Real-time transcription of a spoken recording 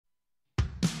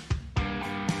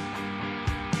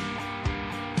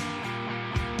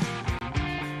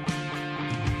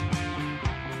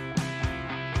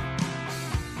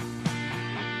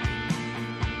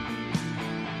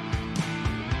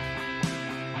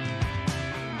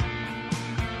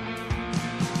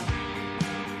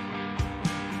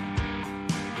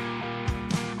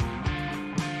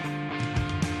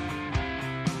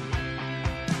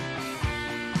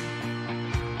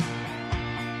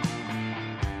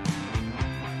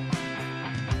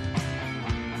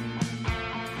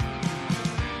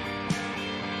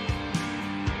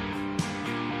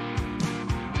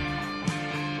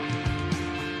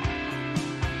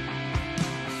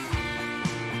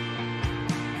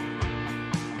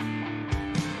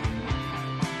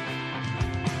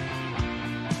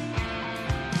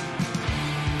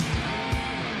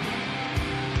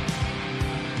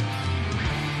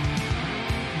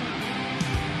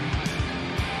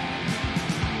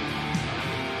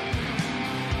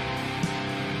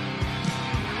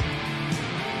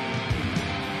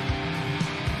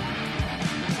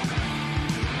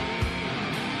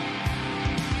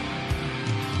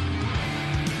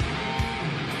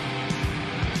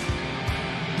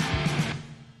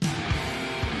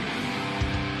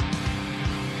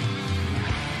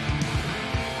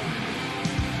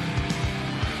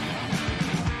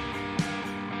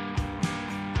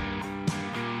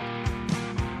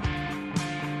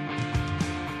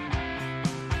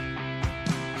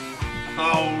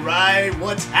Alright,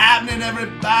 what's happening,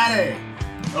 everybody?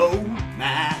 Oh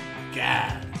my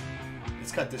god.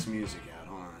 Let's cut this music out.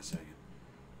 Hold on a second.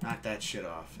 Knock that shit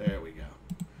off. There we go.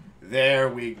 There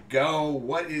we go.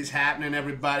 What is happening,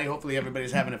 everybody? Hopefully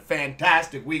everybody's having a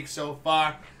fantastic week so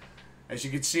far. As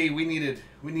you can see, we needed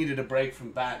a break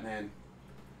from Batman.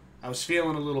 I was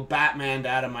feeling a little Batmaned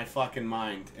out of my fucking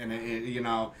mind. And, you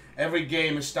know, every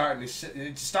game is starting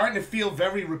to feel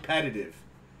very repetitive.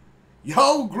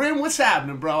 Yo, Grim, what's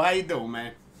happening, bro? How you doing,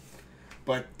 man?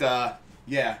 But,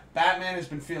 yeah, Batman has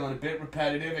been feeling a bit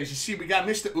repetitive. As you see, we got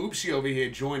Mr. Oopsie over here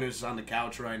joining us on the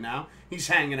couch right now. He's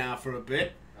hanging out for a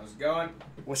bit. How's it going?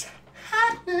 What's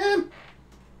happening?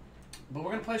 But we're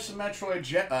going to play some Metroid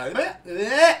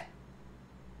the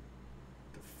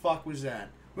fuck was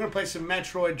that? We're going to play some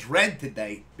Metroid Dread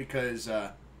today because,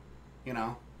 you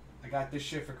know, I got this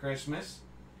shit for Christmas.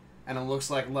 And it looks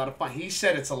like a lot of fun. He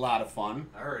said it's a lot of fun.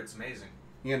 I heard it's amazing.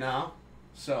 You know?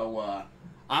 So,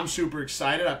 I'm super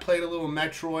excited. I played a little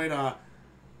Metroid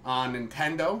on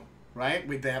Nintendo, right?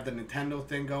 They have the Nintendo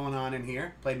thing going on in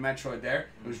here. Played Metroid there.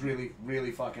 It was really, really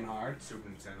fucking hard. Super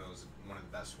Nintendo is one of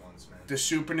the best ones, man. The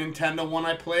Super Nintendo one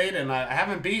I played, and I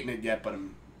haven't beaten it yet, but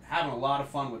I'm having a lot of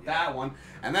fun with that one.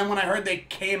 And then when I heard they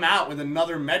came out with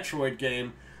another Metroid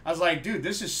game, I was like, dude,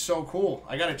 this is so cool.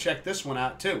 I gotta check this one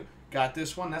out, too. Got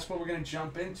this one. That's what we're gonna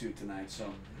jump into tonight.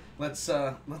 So let's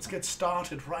get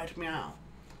started right meow.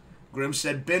 Grim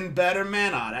said, "Been better,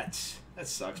 man." Ah, that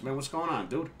sucks, man. What's going on,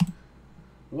 dude?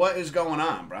 What is going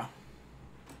on, bro?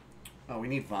 Oh, we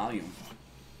need volume.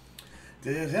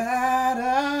 Da da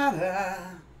da da.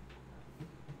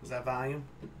 Is that volume?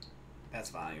 That's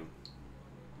volume.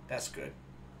 That's good.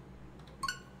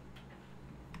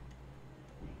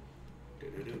 Do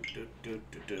do do do do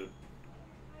do do.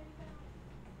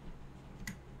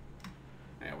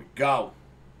 There we go.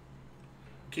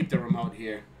 Keep the remote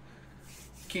here.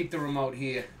 Keep the remote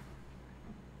here.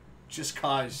 Just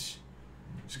cause.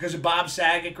 It's because of Bob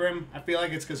Saget, Grim? I feel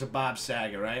like it's because of Bob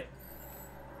Saget, right?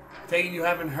 Taking you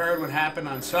haven't heard what happened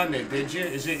on Sunday, did you?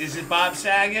 Is it Bob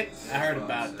Saget? I heard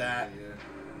about that. Yeah.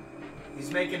 He's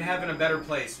making heaven a better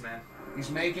place, man. He's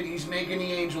making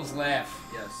the angels laugh.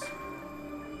 Yes.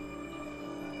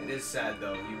 It is sad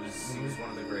though. He was one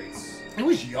of the greats. He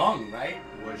was young, right?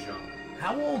 He was young.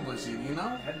 How old was he, you know?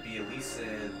 Had to be at least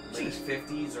late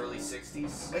 50s, early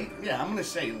 60s. Late, yeah, I'm going to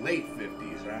say late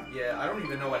 50s, right? Yeah, I don't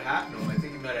even know what happened to him. I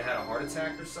think he might have had a heart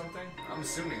attack or something. I'm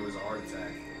assuming it was a heart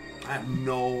attack. I have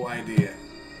no idea.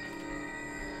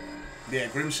 Yeah,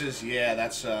 Grim says, yeah,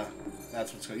 that's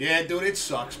what's going on. Yeah, dude, it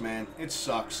sucks, man. It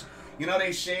sucks. You know,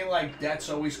 they say, like,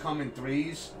 deaths always come in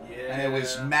threes. Yeah. And it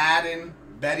was Madden,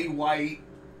 Betty White,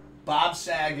 Bob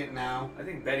Saget now. I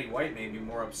think Betty White made me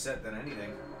more upset than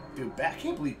anything. Dude, I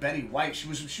can't believe Betty White. She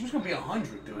was gonna be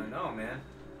 100, dude. I know, man.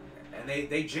 And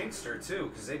they jinxed her too,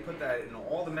 because they put that in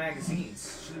all the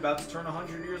magazines. She's about to turn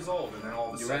 100 years old, and then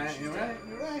all of a sudden she's dead.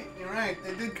 You're right.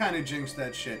 They did kind of jinx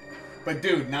that shit. But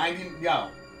dude,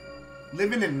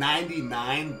 living in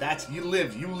 99, you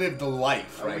lived a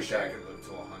life, right? I wish I could live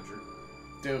till 100.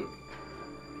 Dude.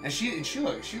 And she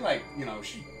like, you know,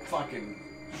 she looked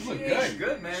good. Aged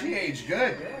good, man. She aged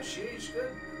good. Yeah, she aged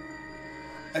good.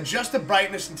 Adjust the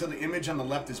brightness until the image on the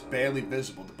left is barely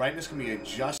visible. The brightness can be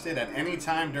adjusted at any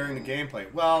time during the gameplay.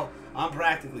 Well, I'm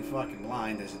practically fucking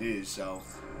blind as it is, so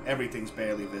everything's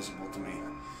barely visible to me.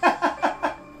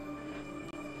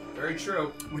 Very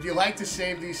true. Would you like to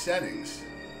save these settings?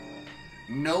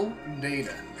 No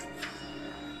data.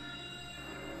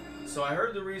 So I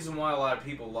heard the reason why a lot of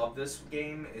people love this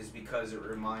game is because it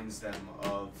reminds them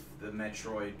of the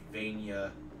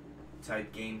Metroidvania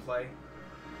type gameplay.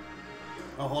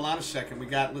 Oh, hold on a second. We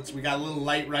got a little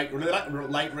light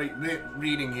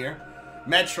reading here.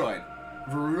 Metroid,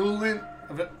 virulent.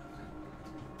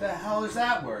 The hell is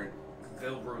that word?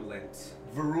 Virulent.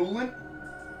 Virulent.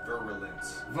 Virulent.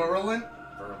 Virulent.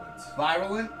 Virulent.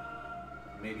 Virulent.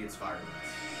 Maybe it's virulent.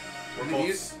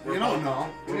 You don't know.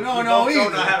 You We don't know both either.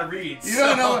 don't know how to read. You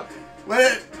don't know.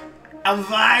 A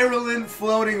virulent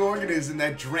floating organism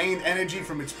that drained energy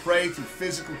from its prey through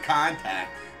physical contact.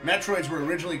 Metroids were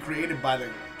originally created by the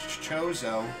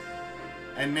Chozo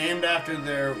and named after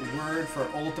their word for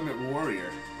ultimate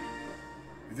warrior.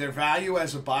 Their value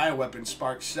as a bioweapon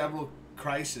sparked several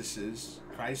crises,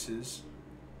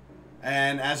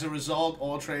 and as a result,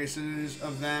 all traces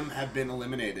of them have been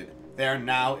eliminated. They are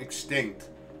now extinct.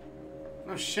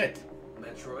 No shit.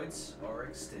 Metroids are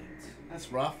extinct.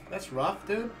 That's rough. That's rough,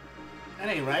 dude. That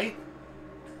ain't right.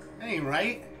 That ain't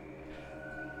right.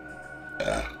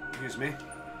 Excuse me.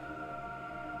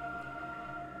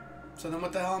 So then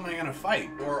what the hell am I gonna fight?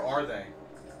 Or are they?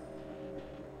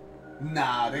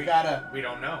 Nah, they gotta... We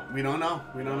don't know. We don't know.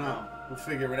 We don't know. We'll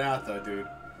figure it out, though, dude.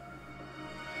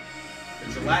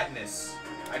 The gelatinous.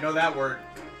 I know that word.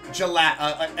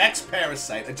 An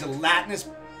X-parasite, a gelatinous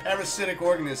parasitic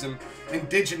organism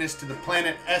indigenous to the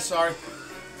planet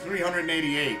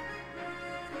SR-388.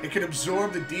 It can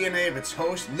absorb the DNA of its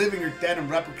host, living or dead, and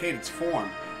replicate its form.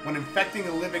 When infecting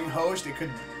a living host, it could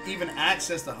even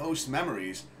access the host's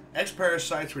memories.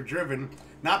 X-parasites were driven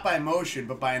not by emotion,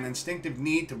 but by an instinctive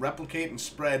need to replicate and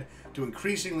spread to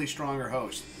increasingly stronger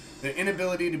hosts. Their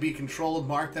inability to be controlled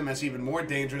marked them as even more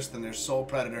dangerous than their sole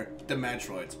predator, the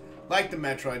Metroids. Like the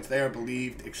Metroids, they are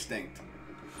believed extinct.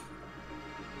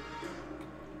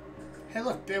 Hey,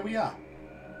 look, there we are.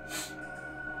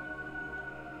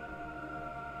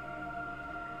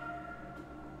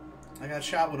 I got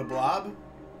shot with a blob.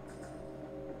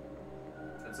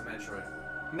 That's a Metroid.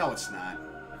 No, it's not.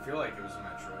 I feel like it was a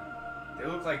Metroid. They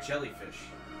look like jellyfish.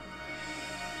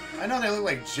 I know they look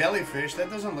like jellyfish. That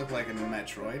doesn't look like a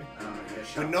Metroid.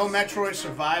 With With no Metroid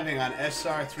surviving on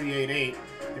SR-388,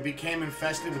 it became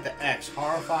infested with the X,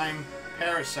 horrifying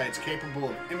parasites capable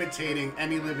of imitating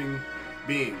any living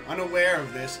being. Unaware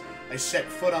of this, I set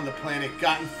foot on the planet,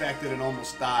 got infected, and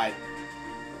almost died.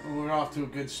 We're off to a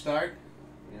good start.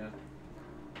 Yeah.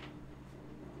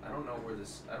 I don't know when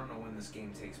this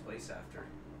game takes place after.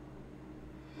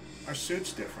 Our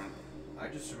suit's different. I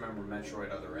just remember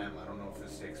Metroid Other M. I don't know if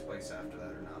this takes place after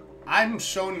that or not. I'm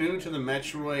so new to the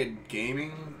Metroid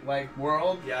gaming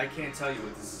world. Yeah, I can't tell you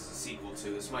what this is a sequel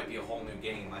to. This might be a whole new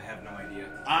game. I have no idea.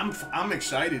 I'm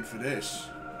excited for this.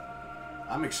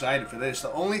 I'm excited for this.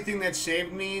 The only thing that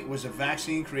saved me was a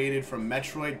vaccine created from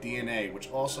Metroid DNA,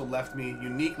 which also left me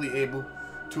uniquely able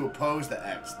to oppose the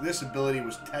X. This ability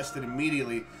was tested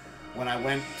immediately when I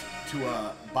went to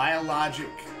a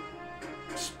biologic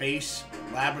space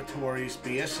laboratories,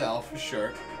 BSL for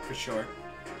short,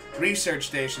 research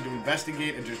station to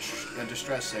investigate a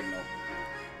distress signal.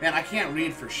 Man, I can't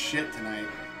read for shit tonight.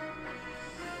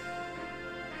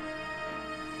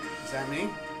 Is that me?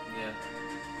 Yeah,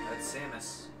 that's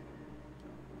Samus.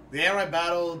 There I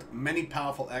battled many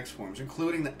powerful X forms,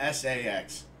 including the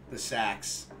SAX, the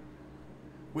Sax,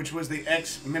 which was the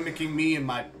X mimicking me in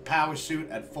my power suit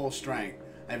at full strength.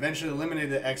 I eventually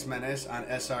eliminated the X-Menace on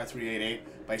SR-388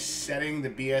 by setting the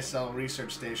BSL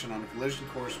research station on a collision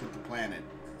course with the planet.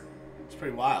 It's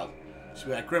pretty wild. So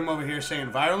we got Grim over here saying,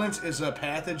 virulence is a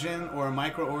pathogen or a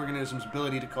microorganism's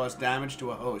ability to cause damage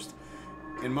to a host.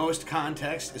 In most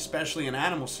contexts, especially in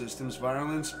animal systems,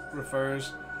 virulence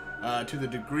refers to the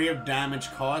degree of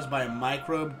damage caused by a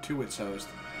microbe to its host.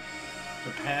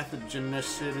 The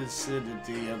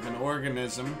pathogenicity of an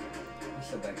organism... I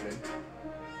said that good.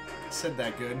 Said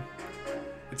that good.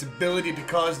 Its ability to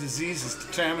cause disease is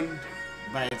determined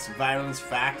by its virulence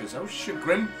factors. Oh shit,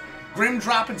 Grim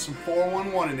dropping some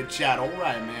 411 in the chat. All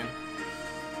right, man.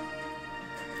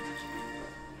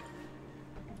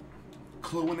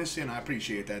 Cluing us in. I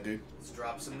appreciate that, dude. Let's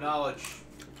drop some knowledge.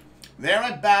 There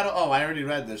I battle. Oh, I already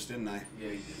read this, didn't I? Yeah,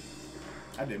 you did.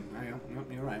 I did.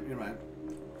 You're right. You're right.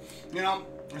 You know,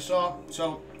 I saw.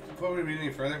 So before we read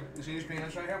any further, you see these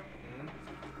peanuts right here?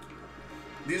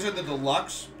 These are the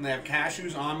deluxe, and they have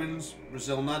cashews, almonds,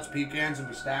 Brazil nuts, pecans, and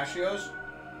pistachios.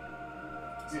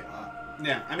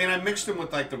 Yeah, I mean, I mixed them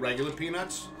with, the regular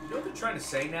peanuts. You know what they're trying to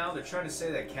say now? They're trying to say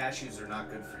that cashews are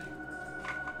not good for you.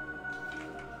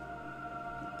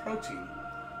 Protein.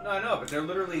 No, I know, but they're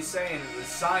literally saying, the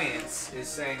science is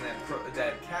saying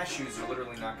that cashews are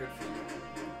literally not good for you.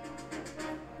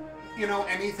 You know,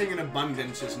 anything in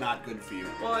abundance is not good for you.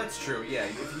 Well, that's true, yeah.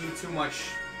 If you eat too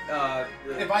much...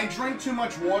 if I drink too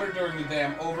much water during the day,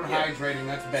 I'm overhydrating.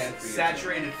 That's bad for you.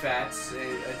 Saturated fats,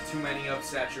 too many of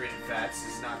saturated fats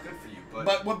is not good for you.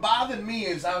 But what bothered me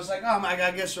is I was like, oh, I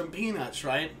gotta get some peanuts,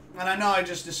 right? And I know I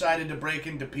just decided to break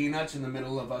into peanuts in the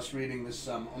middle of us reading this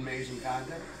amazing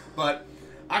content. But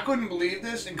I couldn't believe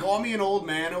this, and call me an old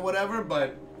man or whatever,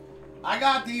 but I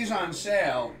got these on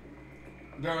sale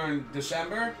during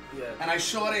December, and I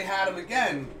saw they had them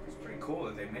again. It's pretty cool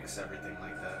that they mix everything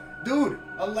like that. Dude,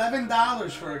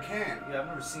 $11 for a can. Yeah, I've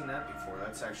never seen that before.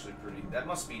 That's actually pretty... That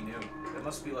must be new. That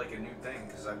must be like a new thing,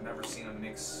 because I've never seen them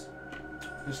mix...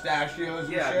 Pistachios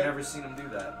and shit? shit? I've never seen them do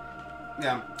that.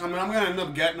 Yeah, I mean, I'm going to end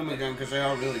up getting them again, because they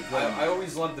are really good. I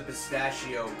always love the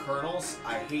pistachio kernels.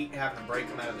 I hate having to break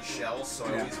them out of the shells, so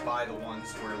I always buy the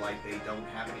ones where, they don't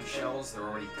have any shells. They're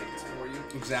already picked for you.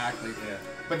 Exactly. Yeah.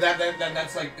 But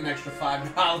that's like an extra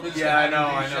 $5. Yeah, I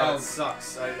know. It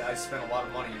sucks. I spent a lot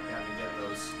of money having to get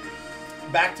those.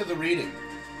 Back to the reading.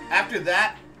 After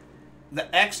that,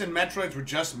 the X and Metroids were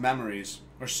just memories,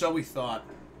 or so we thought.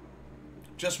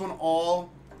 Just when all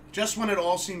Just when it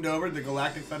all seemed over, the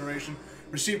Galactic Federation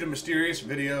received a mysterious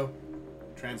video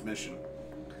transmission.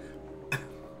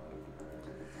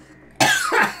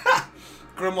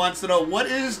 Grim wants to know, what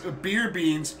is beer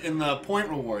beans in the point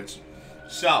rewards?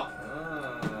 So,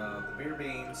 the beer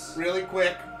beans. really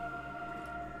quick,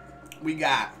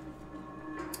 I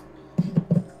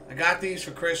got these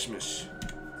for Christmas.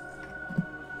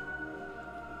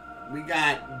 We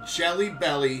got Jelly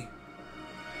Belly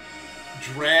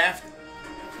draft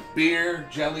beer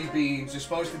jelly beans. They're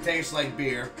supposed to taste like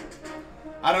beer.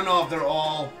 I don't know if they're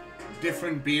all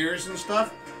different beers and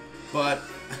stuff, but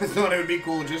I thought it would be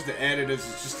cool just to add it as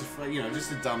just a, you know,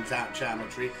 just a dumb channel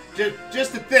treat.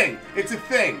 Just a thing. It's a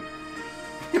thing.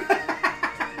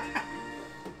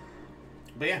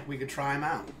 But yeah, we could try them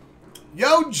out.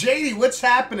 Yo, JD, what's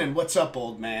happening? What's up,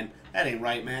 old man? That ain't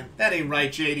right, man. That ain't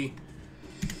right, JD.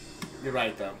 You're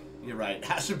right, though. You're right.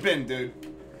 How's it been, dude?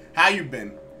 How you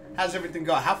been? How's everything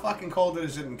going? How fucking cold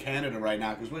is it in Canada right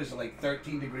now? Because what is it, like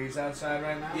 13 degrees outside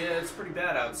right now? Yeah, it's pretty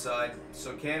bad outside.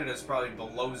 So Canada's probably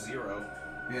below 0.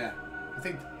 Yeah. I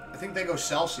think they go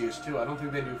Celsius, too. I don't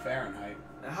think they do Fahrenheit.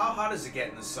 Now, how hot does it get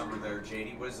in the summer there,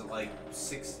 JD? What is it, like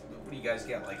 6... What do you guys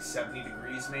get, like 70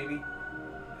 degrees, maybe?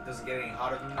 It doesn't get any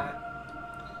hotter than that?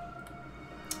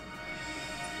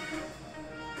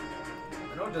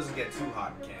 I know it doesn't get too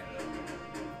hot in Canada.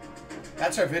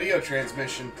 That's our video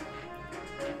transmission.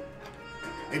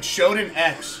 It showed an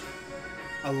X.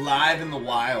 Alive in the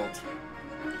wild.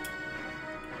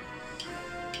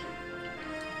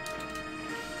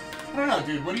 I don't know,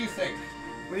 dude. What do you think?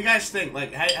 What do you guys think?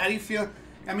 Like, how do you feel?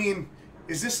 I mean,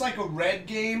 is this like a red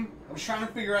game? I was trying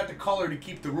to figure out the color to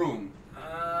keep the room.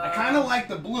 I kind of like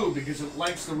the blue because it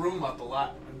lights the room up a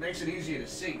lot. It makes it easier to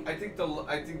see. I think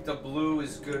the blue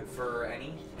is good for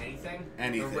anything.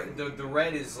 Anything. The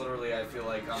red is literally, I feel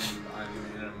like I'm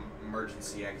in an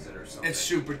emergency exit or something. It's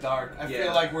super dark. I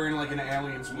feel like we're in like an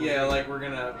aliens movie. Yeah, like we're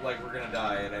gonna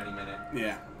die at any minute.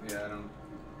 Yeah. Yeah, I don't.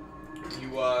 You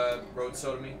road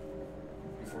soda me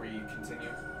before you continue.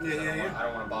 Yeah. I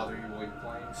don't want to bother you while you're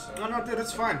playing. So. No, dude,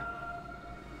 it's fine.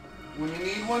 When you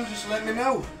need one, just let me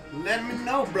know. Let me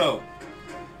know, bro.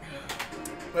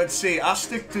 Let's see. I'll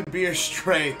stick to beer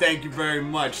straight. Thank you very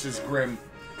much, says Grim.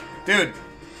 Dude.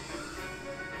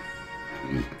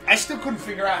 I still couldn't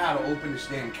figure out how to open this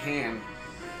damn can.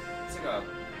 It's like a...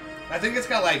 I think it's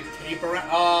got, like, tape around.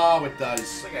 Oh, it does.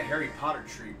 It's like a Harry Potter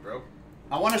treat, bro.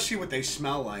 I want to see what they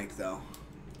smell like, though.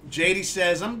 JD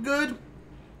says, I'm good.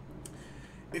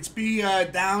 It's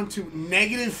down to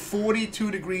negative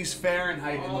 42 degrees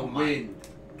Fahrenheit in the wind.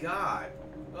 God.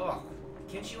 Ugh.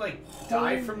 Can't you, like,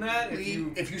 die from that?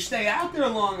 If you stay out there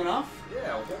long enough.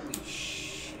 Yeah, holy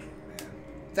shit, man.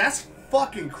 That's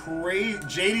fucking crazy.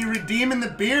 JD redeeming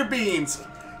the beer beans.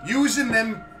 Using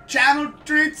them channel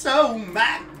treats. Oh,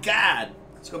 my God.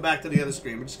 Let's go back to the other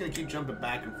screen. We're just going to keep jumping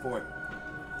back and forth.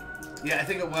 Yeah, I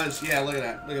think it was. Yeah, look at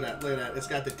that. Look at that. Look at that. It's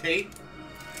got the tape.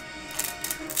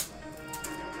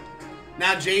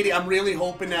 Now, JD, I'm really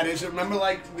hoping that is it. Remember,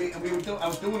 like, I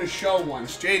was doing a show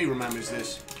once. JD remembers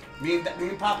this. Me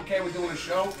and Papa K were doing a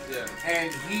show. Yeah.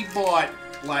 And he bought,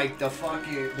 like, the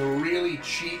really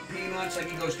cheap peanuts. Like,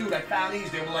 he goes, dude, I found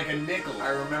these. They were like a nickel. I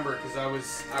remember, because I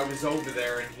was over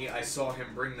there, and I saw him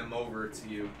bring them over to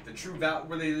you.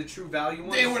 Were they the True Value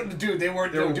ones? They were, dude, they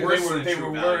were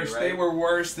worse. They were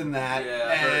worse than that.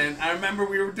 Yeah, and I remember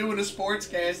we were doing a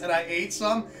sportscast, and I ate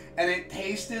some, and it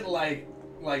tasted like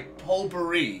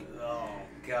potpourri. Oh,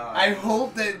 God. I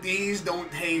hope that these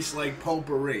don't taste like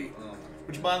potpourri. Oh.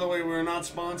 Which, by the way, we're not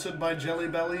sponsored by Jelly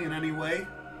Belly in any way,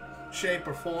 shape,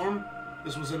 or form.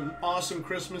 This was an awesome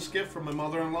Christmas gift from my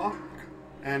mother-in-law,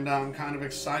 and I'm kind of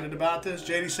excited about this.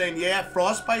 JD's saying, yeah,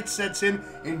 frostbite sets in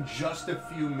just a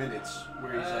few minutes.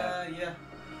 Where he's at. Yeah.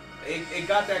 It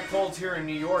got that cold here in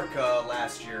New York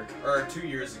last year, or 2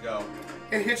 years ago.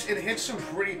 It hits some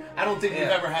pretty... I don't think we've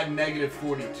ever had negative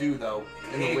 42, though,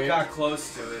 in the wind. It got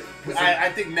close to it. I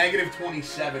think negative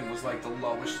 27 was, like, the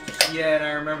lowest. Yeah, and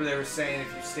I remember they were saying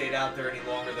if you stayed out there any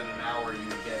longer than an hour, you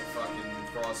would get fucking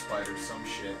frostbite or some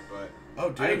shit, but... Oh,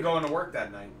 dude. I didn't go into work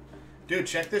that night. Dude,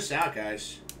 check this out,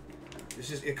 guys.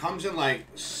 It comes in, like,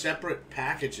 separate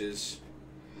packages.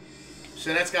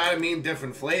 So that's gotta mean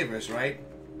different flavors, right?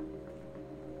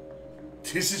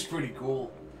 This is pretty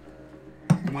cool.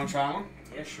 You wanna try one?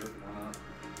 Yeah, sure.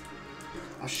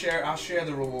 I'll share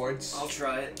the rewards. I'll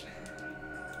try it.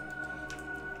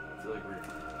 I feel like we're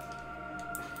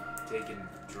taking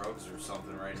drugs or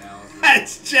something right now.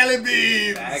 It's jelly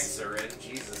beans! Bags are in,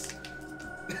 Jesus.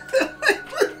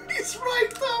 He's right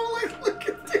though, like look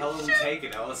at this. Hell are we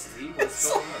taking? LSD?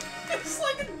 What's going on? It's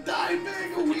like a dime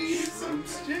bag of weed or some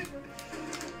shit.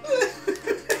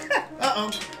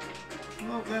 Uh-oh.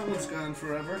 Well, that one's gone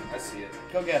forever. I see it.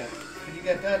 Go get it. Can you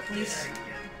get that, please?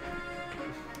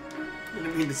 I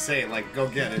didn't mean to say it like, go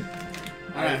get it.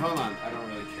 All right, hold on. I don't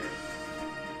really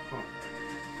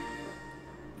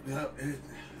care.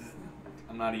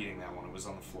 I'm not eating that one. It was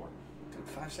on the floor.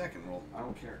 5-second roll. I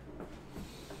don't care.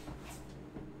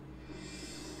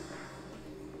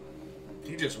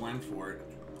 He just went for it.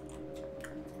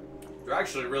 They're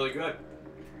actually really good.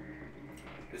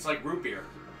 It's like root beer.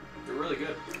 They're really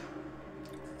good.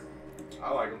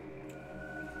 I like them.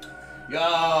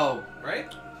 Yo!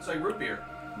 Right? It's like root beer.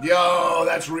 Yo,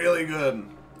 that's really good.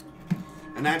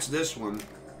 And that's this one.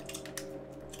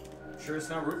 Sure it's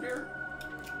not root beer?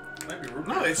 It might be root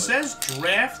beer. No, it says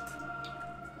draft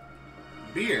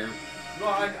beer. No,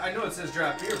 I know it says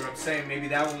draft beer, but I'm saying maybe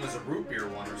that one was a root beer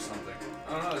one or something.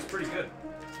 I don't know. It's pretty good.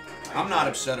 I'm not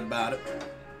upset about it.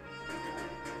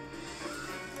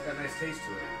 Got a nice taste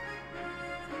to it.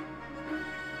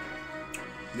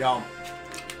 Yo,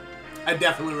 I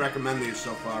definitely recommend these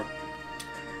so far.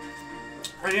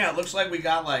 And yeah, it looks like we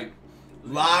got like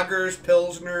lagers,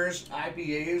 pilsners,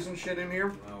 IPAs and shit in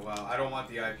here. Oh wow, I don't want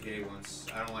the IPA ones.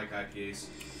 I don't like IPAs.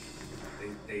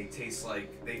 They taste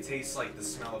like the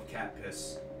smell of cat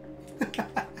piss.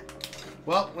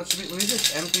 Well, let me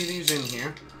just empty these in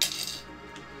here.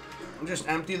 We'll just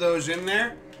empty those in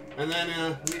there, and then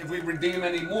if we redeem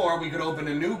any more, we could open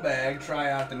a new bag, try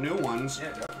out the new ones, Yeah,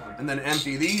 definitely. and then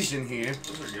empty these in here.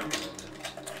 Those are yummy.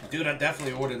 Dude, I'd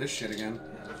definitely order this shit again.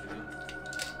 Yeah, those are good.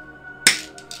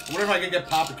 I wonder if I could get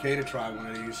Papa K to try one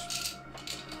of these.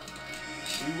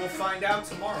 We will find out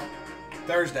tomorrow.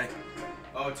 Thursday.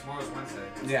 Oh, tomorrow's Wednesday.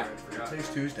 That's Yeah. right, I forgot. Today's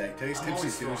Tuesday. Today's I'm Tipsy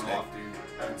always thrown Tuesday. off,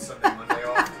 dude. Having Sunday, Monday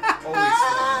off. Always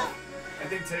thrown off. I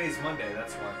think today's Monday,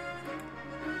 that's why.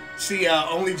 See,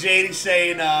 only JD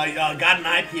saying, got an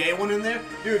IPA one in there.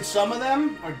 Dude, some of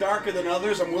them are darker than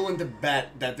others. I'm willing to bet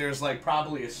that there's, like,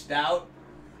 probably a stout.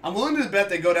 I'm willing to bet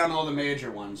they go down all the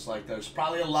major ones. Like, there's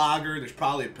probably a lager, there's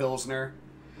probably a pilsner,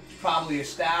 there's probably a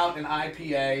stout, an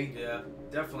IPA. Yeah,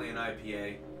 definitely an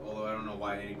IPA. Although I don't know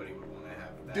why anybody would want to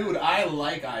have that. Dude, I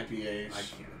like IPAs. I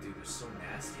can't, dude. They're so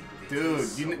nasty. They Dude,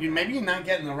 taste so you maybe you're not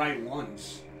getting the right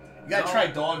ones. You gotta try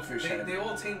Dogfish Head. They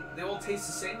all taste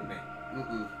the same to me.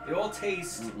 Mm-mm. They all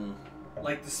taste Mm-mm.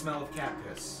 like the smell of cat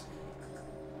piss.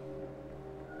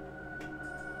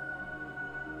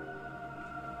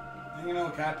 How do you know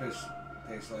what cat piss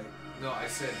tastes like? No, I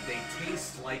said they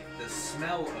taste like the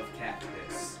smell of cat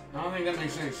piss. I don't think that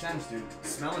makes any sense, dude.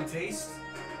 Smell and taste?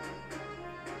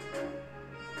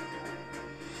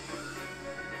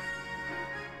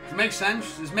 Does it make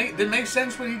sense? Did it make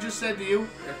sense what he just said to you?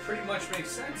 It pretty much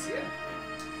makes sense,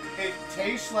 yeah. It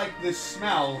tastes like the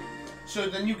smell, so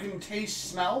then you can taste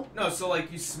smell, No, so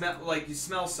like you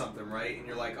smell something, right? And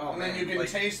you're like, oh and man, then you can like,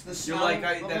 taste the smell. you're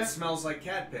like, of that it, smells like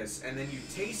cat piss, and then you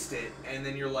taste it, and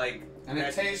then you're like, and it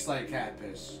that- tastes like cat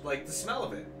piss. like the smell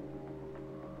of it.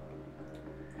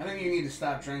 I think you need to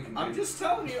stop drinking. I'm dude. just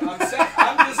telling you. I'm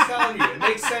just telling you. It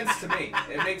makes sense to me.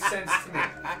 It makes sense to me.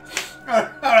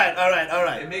 all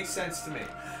right. It makes sense to me.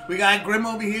 We got Grim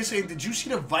over here saying, "Did you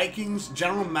see the Vikings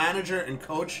general manager and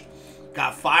coach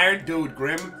got fired, dude?"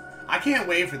 Grim, I can't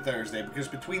wait for Thursday because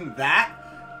between that,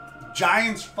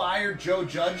 Giants fired Joe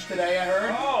Judge today. I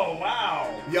heard. Oh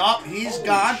wow. Yup, he's Holy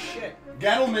gone. shit.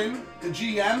 Gettleman, the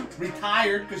GM,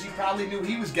 retired because he probably knew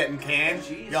he was getting canned.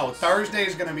 Jesus. Yo, Thursday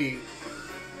is gonna be.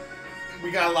 We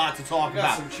got a lot to talk We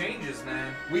got about. some changes,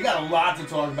 man. We got a lot to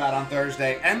talk about on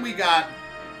Thursday, and we're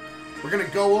gonna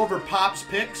go over Pop's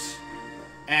picks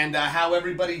and how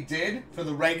everybody did for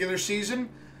the regular season.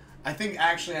 I think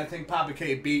Papa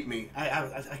K beat me.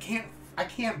 I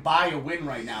can't buy a win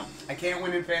right now. I can't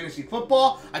win in fantasy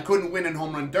football. I couldn't win in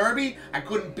home run derby. I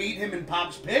couldn't beat him in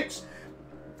Pop's picks.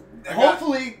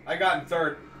 Hopefully, I got in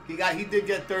third. he did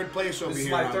get third place over This is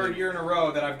here. my on third me. year in a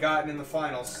row that I've gotten in the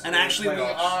finals. And in the actually,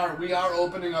 playoffs. we are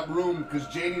opening up room because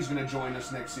JD's gonna join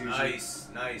us next season.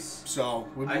 Nice. So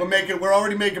we're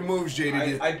already making moves,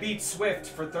 JD. I beat Swift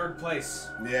for third place.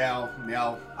 Yeah.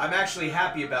 I'm actually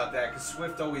happy about that because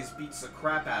Swift always beats the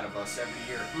crap out of us every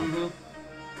year.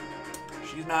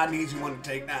 Mm-hmm. She's not an easy one to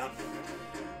take down.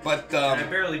 But And I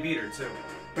barely beat her too.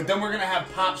 but then we're gonna have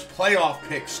Pop's playoff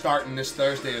picks starting this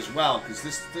Thursday as well because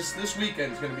this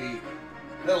weekend is gonna be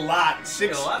a lot.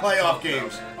 6 a lot to playoff talk about,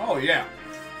 games. man. Oh yeah,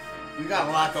 we got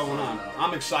a lot going on.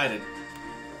 I'm excited.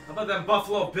 How about them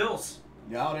Buffalo Bills?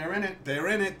 Yeah, they're in it. They're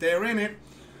in it.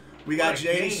 We got What a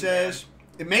JD game, says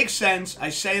it makes sense. I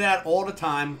say that all the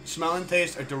time. Smell and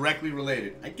taste are directly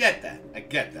related. I get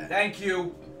that. Thank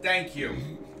you.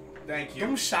 Thank you.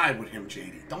 Don't side with him,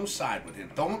 JD. Don't side with him.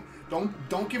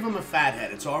 Don't give him a fat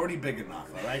head. It's already big enough,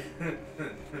 all right?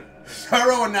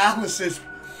 Thorough analysis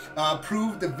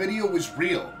proved the video was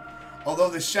real. Although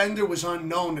the sender was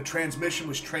unknown, the transmission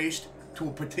was traced to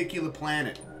a particular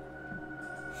planet.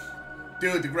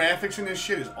 Dude, the graphics in this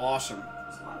shit is awesome.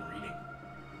 It's a lot of reading.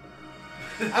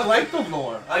 I like the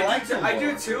lore. I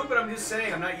do too, but I'm just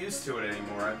saying I'm not used to it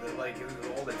anymore. I like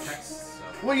all the text stuff.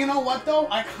 Well, you know what though?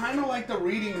 I kind of like the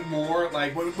reading more.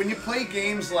 Like when you play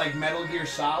games like Metal Gear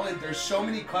Solid, there's so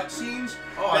many cutscenes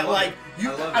that like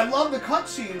you. I love the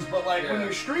cutscenes, but like when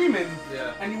you're streaming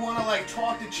and you want to like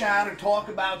talk to chat or talk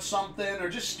about something or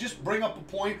just bring up a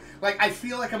point, like I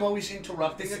feel like I'm always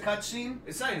interrupting a cutscene.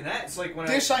 It's not even that. It's like when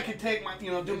I could take my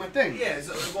do my thing. Yeah.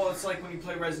 It's like when you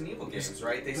play Resident Evil games,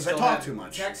 right? They because still I talk have too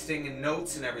much. Texting and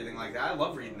notes and everything like that. I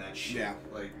love reading that shit. Yeah.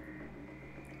 Like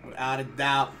without a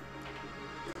doubt.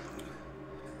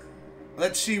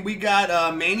 Let's see, we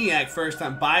got Maniac first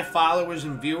time. Bye, followers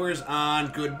and viewers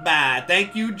on goodbye.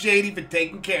 Thank you, JD, for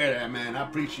taking care of that, man. I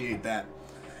appreciate that.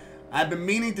 I've been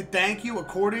meaning to thank you.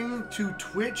 According to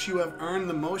Twitch, you have earned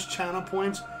the most channel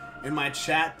points in my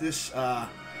chat this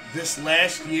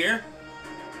last year.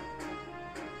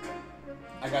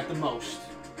 I got the most.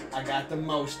 I got the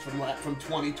most from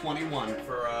 2021.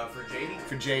 For JD?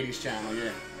 For JD's channel,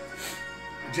 yeah.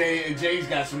 Jay's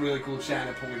got some really cool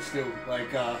channel points, too. Like,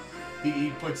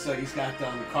 he puts, he's got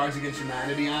Cards Against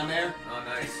Humanity on there. Oh,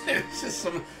 nice. It's just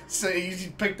so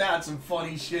he picked out some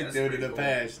funny shit, That's dude, in the cool.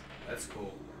 past. That's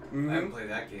cool. I haven't played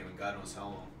that game in God knows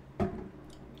how long.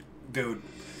 Dude,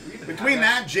 between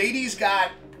that, JD's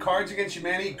got Cards Against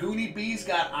Humanity, Goonie B's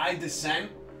got I Descent.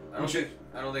 I don't think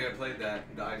I played that.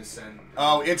 I Descent.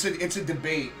 Oh, it's a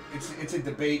debate. It's a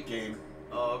debate game.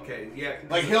 Oh, okay. Yeah.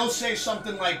 Like he'll say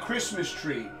something like Christmas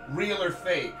tree, real or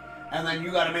fake. And then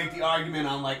you got to make the argument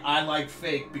on like I like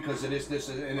fake because it is this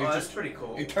and that's just pretty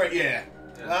cool. Yeah.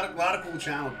 A lot of cool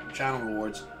channel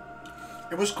rewards.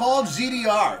 It was called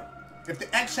ZDR. If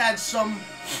the X had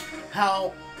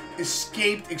somehow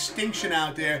escaped extinction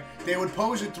out there, they would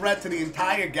pose a threat to the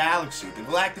entire galaxy. The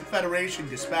Galactic Federation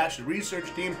dispatched a research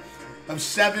team of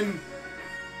 7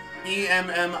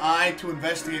 EMMI to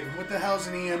investigate. What the hell's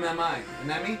an EMMI?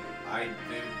 An Emmy?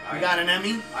 You got an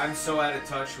Emmy? I'm so out of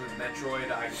touch with Metroid,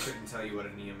 I couldn't tell you what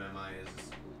an EMMI is.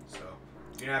 So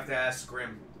you're gonna have to ask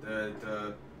Grim, the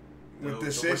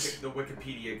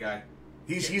Wikipedia guy.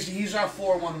 He's our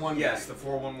 411 guy. Yes, the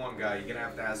 411 guy. You're gonna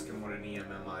have to ask him what an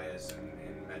EMMI is in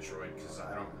Metroid because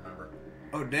I don't remember.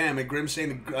 Oh damn! And Grim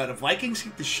saying the Vikings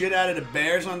kicked the shit out of the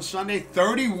Bears on Sunday,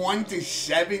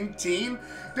 31-17.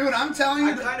 Dude, I'm telling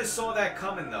you. I kind of saw that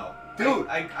coming though. Dude,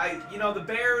 the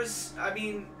Bears. I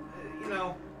mean,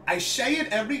 I say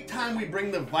it every time we bring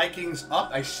the Vikings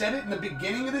up. I said it in the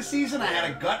beginning of the season. I had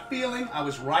a gut feeling. I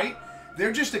was right.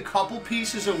 They're just a couple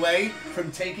pieces away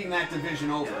from taking that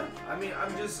division over. Yeah. I mean,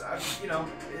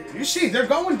 You see, they're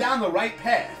going down the right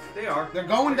path. They are. They're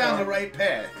going down the right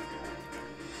path.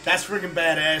 That's freaking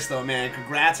badass, though, man.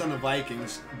 Congrats on the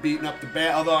Vikings beating up the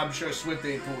Bears. Although I'm sure Swift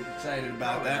ain't too excited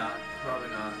about that. Probably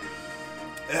not.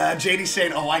 JD's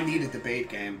saying, "Oh, I need a debate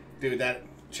game, dude.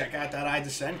 Check out that I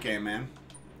Descent game, man."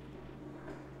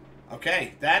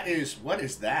 Okay, what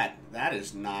is that? That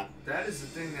is not. That is the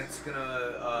thing that's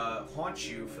gonna haunt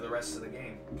you for the rest of the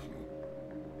game.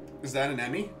 Is that an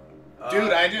Emmy?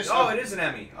 Dude, I just. Oh, it is an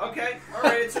Emmy. Okay, all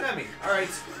right, it's an Emmy. All right,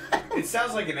 it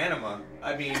sounds like an enema.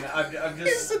 I mean, I'm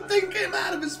just. The thing came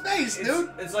out of his face, dude.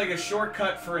 It's like a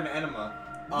shortcut for an enema.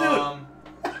 Dude.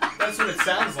 That's what it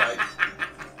sounds like.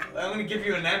 I'm gonna give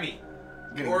you an Emmy.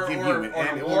 Or an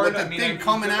award. With the thing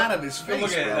coming out of his face,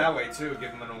 look at bro. it that way too. Give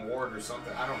him an award or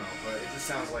something. I don't know, but it just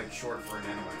sounds like short for an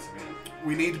enema to me.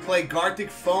 We need to play Gartic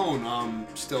Phone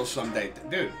still someday,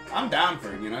 dude. I'm down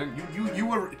for it.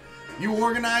 You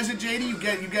organize it,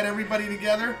 JD. You get everybody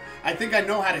together. I think I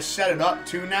know how to set it up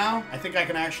too now. I think I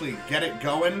can actually get it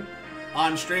going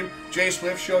on stream. Jay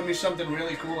Swift showed me something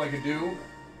really cool I could do.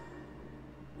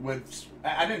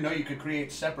 I didn't know you could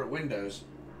create separate windows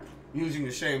using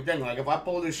the same thing. Like if I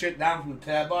pull this shit down from the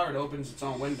tab bar, it opens its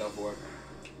own window for it.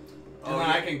 And then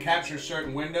I can capture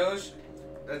certain windows.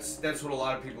 That's what a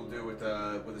lot of people do with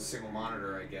a single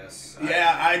monitor, I guess.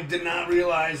 Yeah, I did not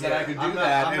realize that I could do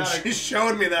that, and she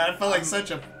showed me that. I felt like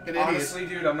such an idiot. Honestly,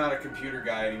 dude, I'm not a computer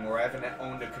guy anymore. I haven't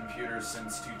owned a computer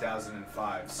since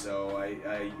 2005, so I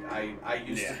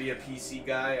used to be a PC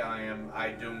guy. I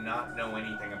do not know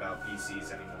anything about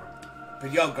PCs anymore.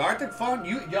 But yo, Gartic Phone,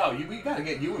 we gotta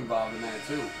get you involved in that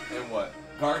too. And what?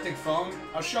 Gartic phone.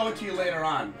 I'll show it to you later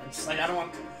on. It's like I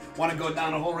don't want to go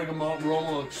down the whole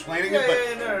rigmarole explaining it,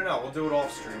 but No. We'll do it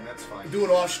off stream. That's fine. do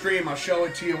it off stream. I'll show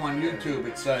it to you on YouTube.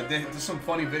 It's there's some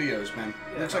funny videos, man.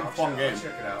 Yeah, Looks like a fun game. I'll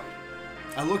check it out.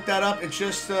 I looked that up. It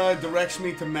just directs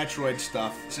me to Metroid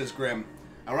stuff. It says Grim.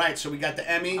 All right, so we got the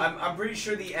Emmy. I'm pretty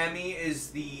sure the Emmy is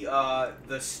the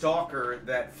stalker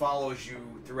that follows you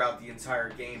throughout the entire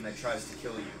game that tries to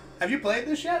kill you. Have you played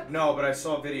this yet? No, but I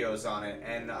saw videos on it,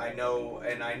 and I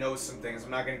know some things. I'm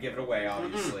not gonna give it away,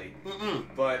 obviously.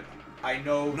 But I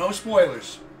know. No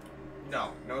spoilers.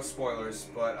 No spoilers.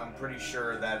 But I'm pretty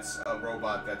sure that's a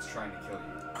robot that's trying to kill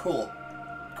you.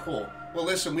 Cool. Well,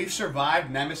 listen, we've survived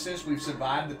Nemesis. We've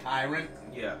survived the Tyrant.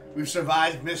 Yeah. We've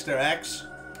survived Mr. X.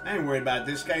 I ain't worried about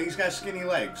this guy. He's got skinny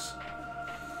legs.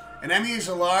 An Emmy is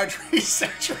a large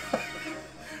research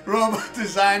robot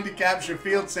designed to capture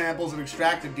field samples and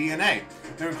extract the DNA.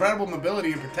 Their incredible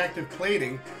mobility and protective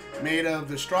plating, made of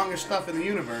the strongest stuff in the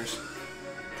universe,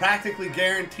 practically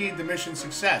guaranteed the mission's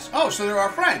success. Oh, so they're our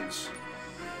friends.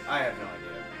 I have no idea.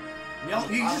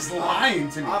 He's just lying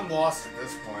to me. I'm lost at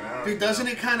this point. I don't Dude, doesn't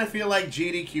it kind of feel like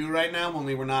GDQ right now,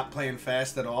 only we're not playing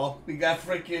fast at all? We got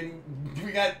Mr.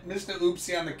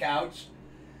 Oopsie on the couch.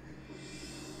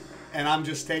 And I'm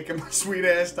just taking my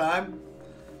sweet-ass time.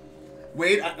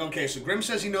 Wait, okay, so Grim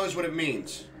says he knows what it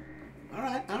means.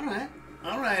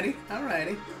 Alrighty.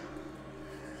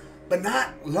 But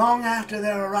not long after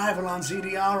their arrival on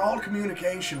ZDR, all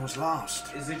communication was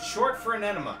lost. Is it short for an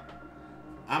enema?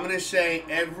 I'm gonna say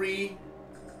every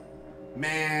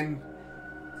man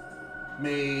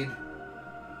made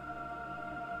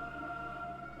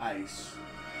ice.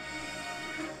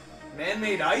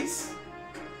 Man-made ice?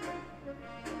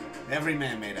 Every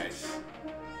man made ice.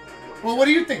 Well, what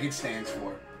do you think it stands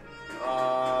for?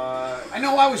 I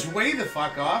know I was way the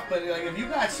fuck off, but like if you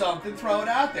got something, throw it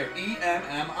out there.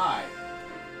 EMMI.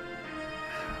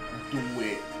 Do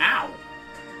it. Ow.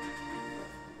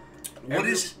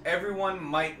 Everyone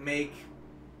might make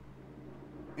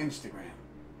Instagram?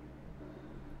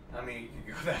 I mean, you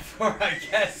could go that far, I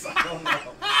guess. I don't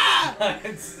know.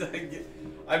 It's like,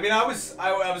 I mean, I was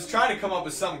trying to come up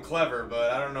with something clever,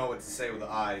 but I don't know what to say with the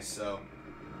eyes. So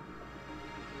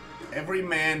every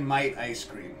man might ice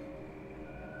cream.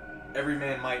 Every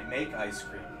man might make ice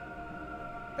cream.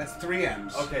 That's 3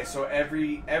 M's. Okay, so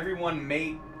everyone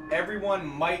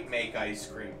might make ice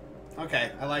cream.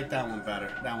 Okay, I like that one better.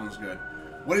 That one's good.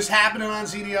 What is happening on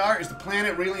ZDR? Is the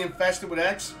planet really infested with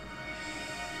X?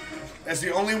 As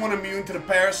the only one immune to the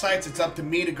parasites, it's up to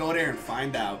me to go there and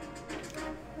find out.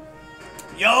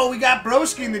 Yo, we got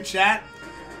Broski in the chat.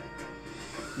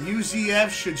 UZF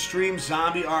should stream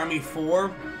Zombie Army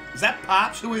 4. Is that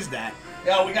Pops? Who is that?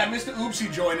 Yo, we got Mr. Oopsie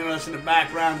joining us in the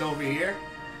background over here.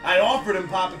 I offered him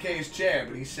Papa K's chair,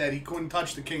 but he said he couldn't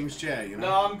touch the king's chair, you know?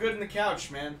 No, I'm good on the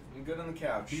couch, man. I'm good on the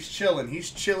couch. He's chilling.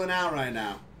 He's chilling out right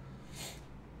now.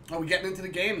 Oh, we're getting into the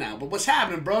game now. But what's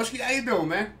happening, broski? How you doing,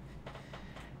 man?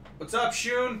 What's up,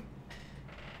 Shun?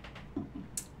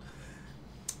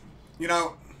 You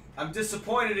know... I'm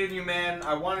disappointed in you, man.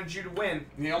 I wanted you to win.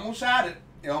 You almost had it.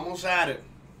 You almost had it.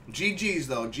 GG's,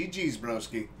 though. GG's,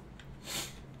 broski.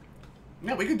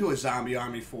 Yeah, we could do a Zombie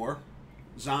Army 4.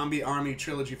 Zombie Army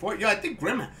Trilogy 4. Yeah, I think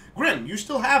Grim, you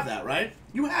still have that, right?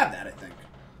 You have that, I think.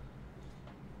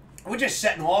 We're just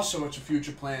setting all sorts of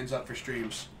future plans up for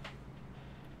streams.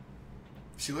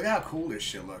 See, look how cool this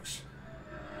shit looks.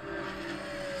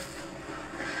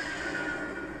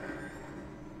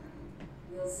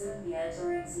 We'll soon be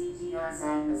entering ZTR's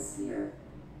atmosphere.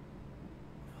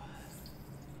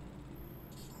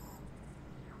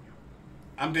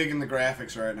 I'm digging the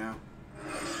graphics right now.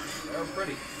 They're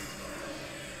pretty.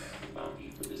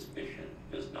 Bounty for this mission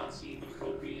does not seem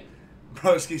appropriate.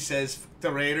 Broski says,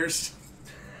 the Raiders.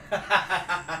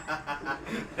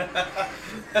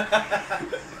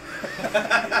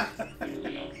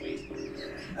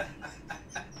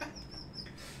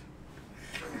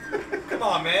 Come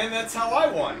on, man. That's how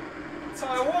I won. That's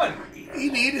how I won. He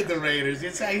needed the Raiders.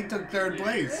 That's how he took 3rd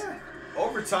place. Yeah.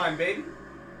 Overtime, baby.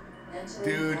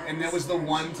 Dude, and that was the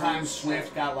one time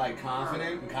Swift got, like,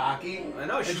 confident and cocky. I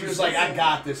know. And she was like, I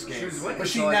got this game. She was winning. But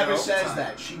she so never like says overtime.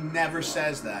 that. She never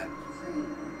says that.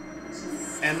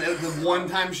 And the one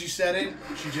time she said it,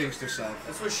 she jinxed herself.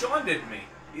 That's what Sean did to me.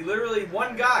 He literally,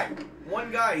 one guy,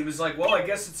 he was like, well, I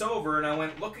guess it's over. And I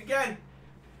went, look again.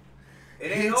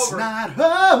 It ain't It's over. not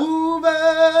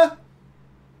over.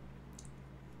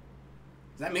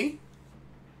 Is that me?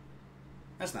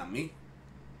 That's not me.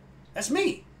 That's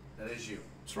me. That is you.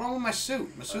 What's wrong with my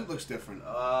suit? My suit looks different.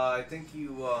 I think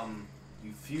you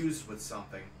fused with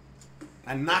something.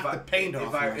 I knocked the paint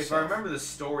off myself. If I remember the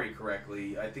story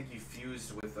correctly, I think you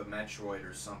fused with a Metroid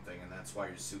or something, and that's why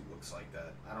your suit looks like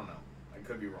that. I don't know. I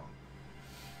could be wrong.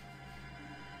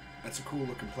 That's a cool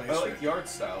looking place. I like the art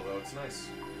style, though. It's nice.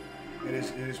 It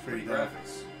is pretty dope.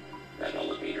 graphics. That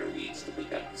elevator leads to the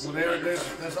depths. Well,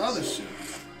 there's other suit.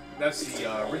 That's the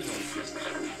original suit.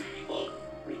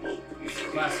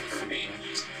 Classic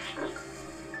suit.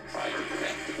 Try to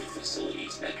connect to the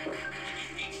facility's network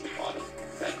when you reach the bottom.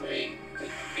 That way, they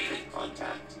can remain in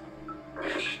contact.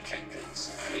 Many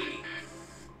objectives waiting.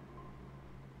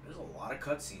 There's a lot of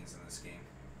cutscenes in this game.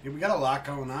 Yeah, we got a lot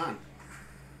going on.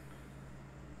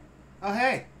 Oh,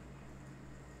 hey.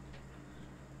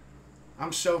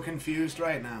 I'm so confused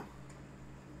right now.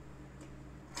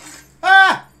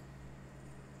 Ah!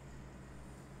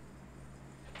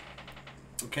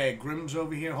 Okay, Grimm's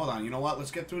over here. Hold on. You know what? Let's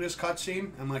get through this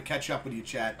cutscene. I'm going to catch up with you,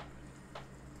 chat.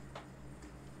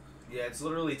 Yeah, it's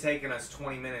literally taken us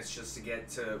 20 minutes just to get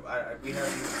to... we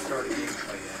haven't even started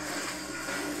gameplay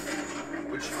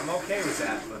yet. Which, I'm okay with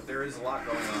that, but there is a lot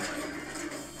going on right now.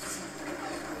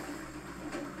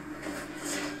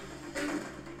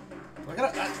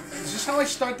 Is this how I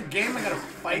start the game? I gotta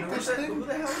fight this thing? Who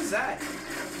the hell is that?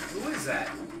 Who is that?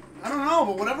 I don't know,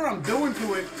 but whatever I'm doing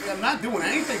to it, I'm not doing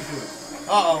anything to it.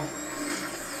 Uh-oh.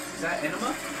 Is that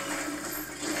Enema?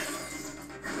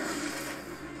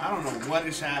 I don't know what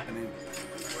is happening.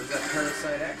 Or is that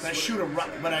Parasite X? I shoot a rock,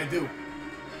 but I do.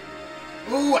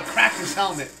 Ooh, I cracked his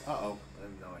helmet. Uh-oh. I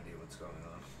have no idea what's going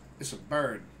on. It's a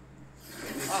bird.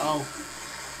 Uh-oh.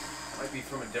 Might be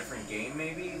from a different game,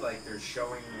 maybe? Like, they're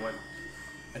showing what...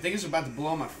 I think it's about to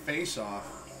blow my face off.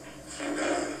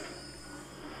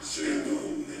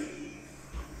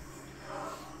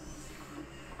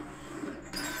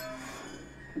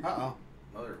 Uh-oh.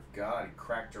 Mother of God, he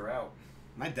cracked her out.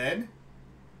 Am I dead?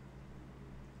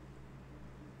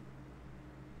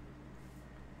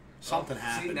 Something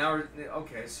happened. See, now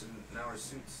okay, so now her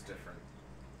suit's different.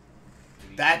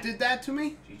 That did that to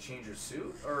me? Did he change her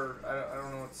suit? Or, I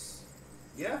don't know what's...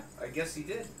 Yeah, I guess he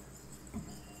did.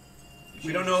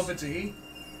 We don't know if it's a he.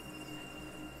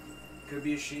 Could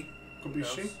be a she. Could be a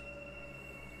she.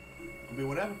 Could be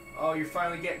whatever. Oh, you're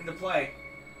finally getting to play.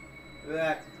 Look at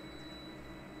that.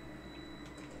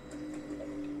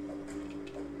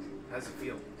 How's it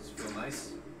feel? Does it feel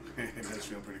nice? It does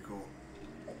feel pretty cool.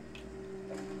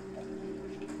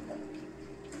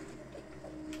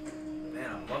 Man,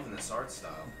 I'm loving this art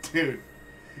style. Dude,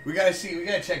 we gotta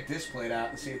check Displate out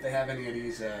and see if they have any of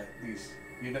these,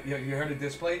 you heard of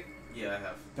Displate? Yeah, I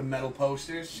have. The metal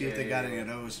posters? See if they got any of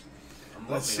those.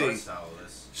 Let's see. Art style of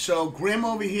this. So, Grim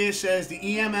over here says the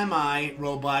EMMI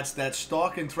robots that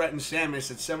stalk and threaten Samus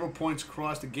at several points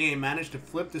across the game managed to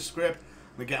flip the script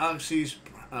on the Galaxy's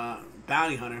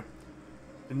bounty hunter,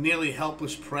 a nearly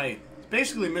helpless prey. It's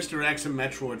basically Mr. X in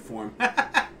Metroid form.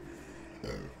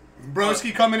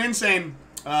 Broski coming in saying,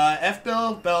 F.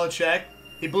 Bill Belichick,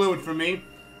 he blew it for me.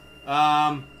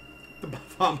 The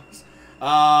bums.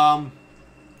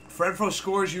 Renfro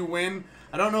scores, you win.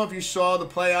 I don't know if you saw the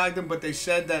play item, but they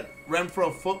said that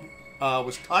Renfro foot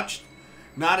was touched.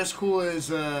 Not as cool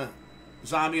as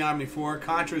Zombie Army 4.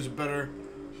 Contra is a better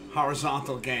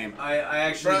horizontal game. I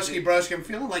actually... Broski, I'm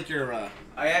feeling like you're...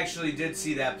 I actually did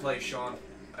see that play, Sean.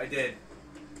 I did.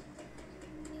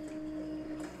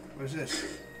 What is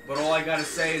this? But all I gotta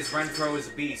say is Renfro is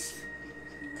a beast.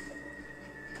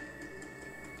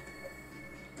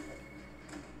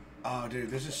 Oh, dude,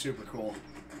 this is super cool.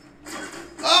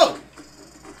 Oh!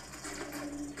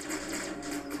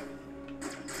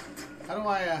 How do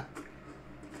I,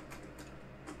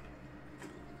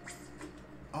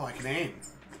 Oh, I can aim.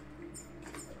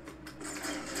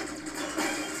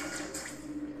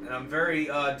 And I'm very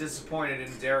disappointed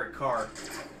in Derek Carr.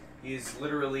 He's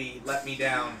literally let me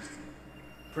down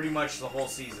pretty much the whole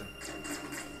season.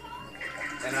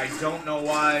 And I don't know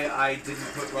why I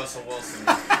didn't put Russell Wilson in.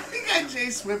 I got Jay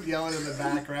Swift yelling in the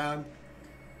background.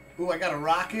 Ooh, I got a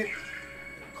rocket.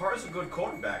 Carr's a good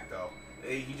quarterback, though.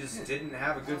 He just didn't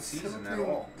have a good season at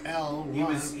all. L1,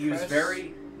 He was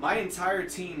very... My entire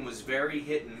team was very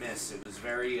hit and miss. It was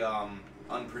very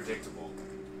unpredictable.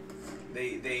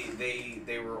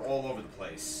 They were all over the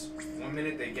place. One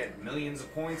minute they get millions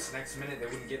of points, next minute they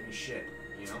wouldn't get me shit,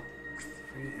 you know?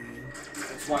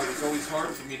 That's why it was always hard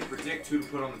for me to predict who to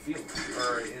put on the field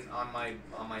or on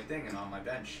my thing and on my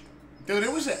bench. Dude,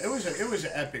 it was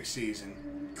an epic season.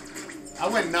 I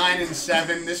went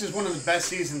 9-7. This is one of the best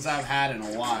seasons I've had in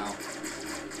a while.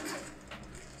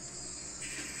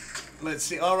 Let's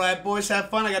see. All right, boys, have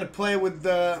fun. I got to play with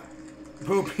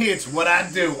Poopy. It's what I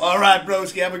do. All right,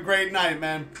 broski. Have a great night,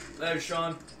 man. Later,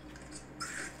 Sean.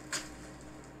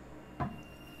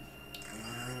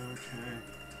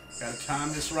 Gotta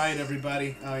time this right,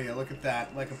 everybody. Oh yeah, look at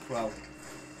that, like a pro.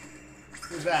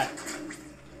 Who's that?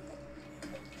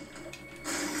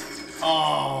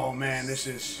 Oh man, this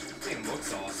is. This game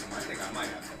looks awesome. I think I might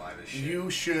have to buy this shit. You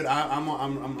should. I'm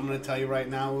gonna tell you right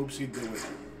now. Oopsie, do it.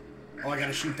 Oh, I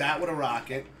gotta shoot that with a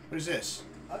rocket. What is this?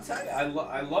 I'll tell you,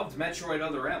 I loved Metroid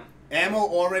Other M. Ammo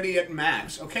already at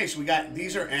max. Okay, so we got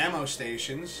these are ammo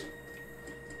stations.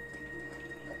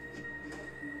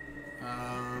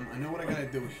 I know what I gotta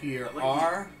do here.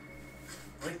 I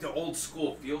like the old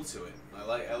school feel to it. I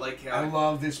like how I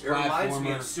love this platformer. It reminds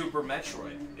me of Super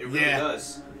Metroid. It really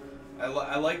does.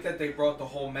 I like that they brought the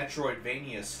whole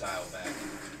Metroidvania style back.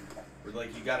 Where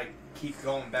like you gotta keep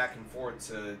going back and forth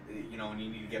to, you know, and you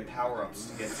need to get power-ups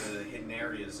to get to the hidden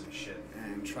areas and shit.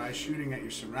 And try shooting at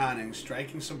your surroundings.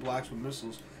 Striking some blocks with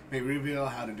missiles may reveal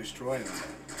how to destroy them.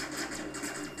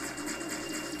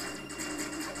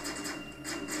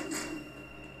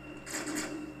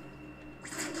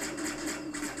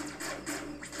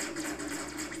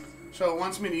 So it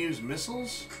wants me to use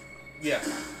missiles? Yeah.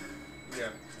 Yeah.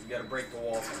 You gotta break the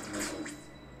wall from the missile.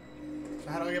 So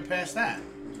how do I get past that?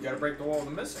 You gotta break the wall with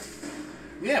a missile.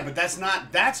 Yeah, but that's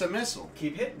not... That's a missile.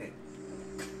 Keep hitting it.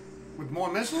 With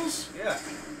more missiles? Yeah.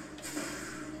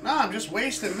 No, I'm just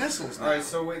wasting missiles now. Alright,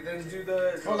 so wait, then do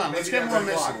the... Hold on, let's get more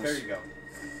missiles. There you go.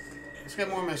 Let's get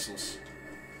more missiles.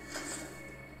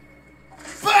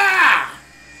 Bah!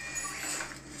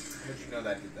 How'd you know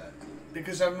that did that?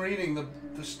 Because I'm reading the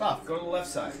stuff. Go to the left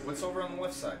side. What's over on the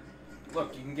left side?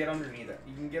 Look, you can get underneath it.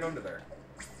 You can get under there.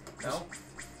 No?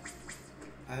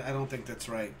 I don't think that's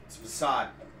right. It's a facade.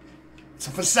 It's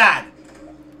a facade.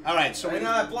 All right, so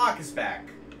now that block is back.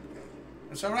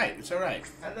 It's all right. It's all right.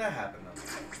 How did that happen though?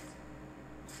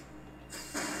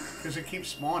 Because it keeps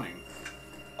spawning.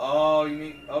 Oh, you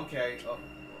mean okay? Oh,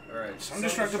 all right. Some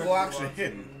destructive blocks are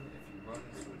hidden. If you run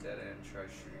into a dead end, try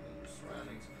shooting at your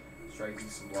surroundings. Striking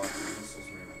some blocks with missiles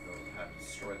may reveal how to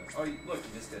destroy them. Oh, look,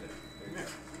 you just did it. There you go.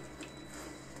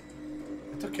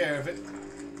 I took care of it.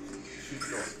 Shoot the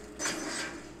door.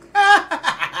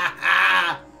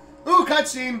 Ooh,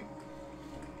 cutscene.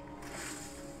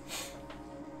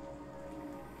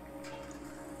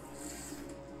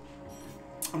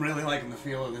 I'm really liking the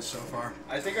feel of this so far.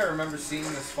 I think I remember seeing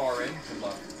this far in. Good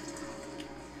luck.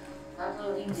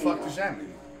 Uploading The data. fuck does that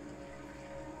mean?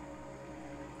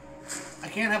 I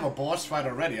can't have a boss fight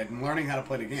already. I'm learning how to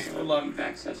play the game. Good luck. You've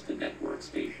accessed the network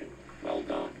station. Well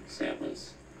done,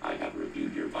 Samus. I have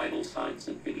reviewed your vital signs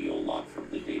and video log from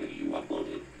the data you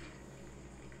uploaded.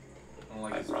 I don't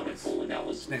like I've his run a voice. full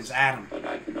analysis, His name's Adam. but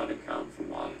I cannot account for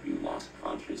why you lost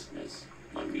consciousness.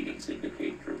 My readings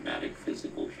indicate dramatic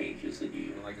physical changes in I you.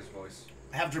 don't like his voice.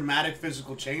 I have dramatic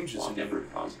physical changes in Whatever you.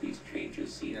 caused these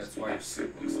changes seems that's to why have your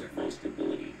suit stripped looks you of different. most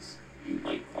abilities. You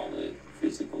might call it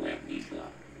physical amnesia.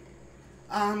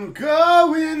 I'm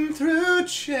going through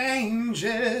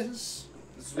changes.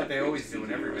 This is what they always do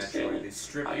in every Metroid. They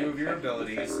strip you of your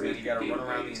abilities, and then you gotta run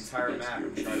around the entire map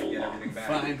and try to get everything back.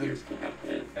 Find them. Appears to have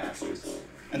been Bastards.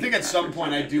 I think at some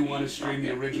point I do want to stream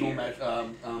the original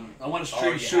I want to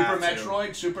stream you Super have to.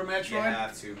 Metroid. Super You Metroid.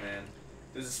 have to, man.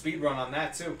 There's a speed run on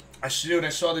that too. I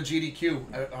saw the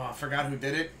GDQ. I forgot who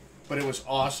did it, but it was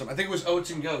awesome. I think it was Oats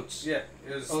and Goats. Yeah,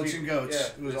 it was. Oats and Goats. Yeah,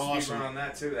 It was there's a awesome. speed run on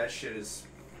that too. That shit is.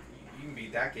 You can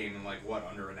beat that game in like what,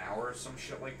 under an hour or some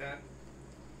shit like that.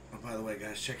 Oh, by the way,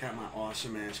 guys, check out my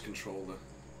awesome ass controller.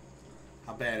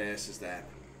 How badass is that?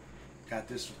 Got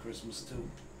this for Christmas too.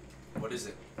 What is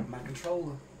it? My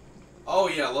controller. Oh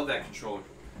yeah, I love that controller.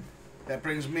 That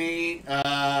brings me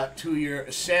to your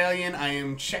assailant. I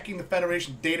am checking the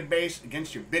Federation database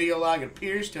against your video log. It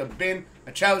appears to have been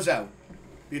a Chozo.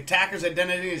 The attacker's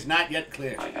identity is not yet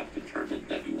clear. I have determined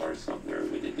that you are somewhere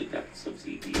within the depths of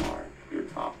CPR. Your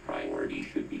top priority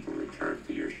should be to return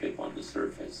to your ship on the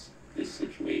surface. This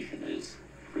situation is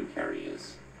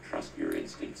precarious. Trust your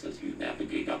instincts as you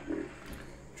navigate upward.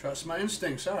 Trust my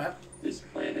instincts, alright. This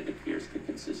planet appears to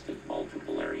consist of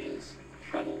multiple areas.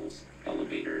 Shuttles,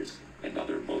 elevators, and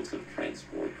other modes of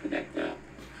transport connect them.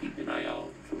 Keep an eye out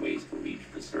for ways to reach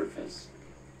the surface.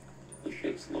 The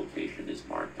ship's location is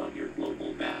marked on your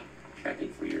global map. Check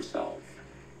it for yourself.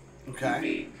 You Okay.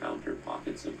 may encounter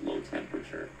pockets of low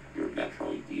temperature. Your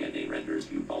Metroid DNA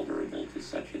renders you vulnerable to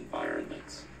such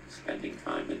environments. Spending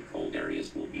time in cold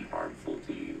areas will be harmful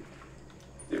to you.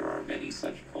 There are many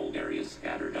such cold areas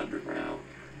scattered underground.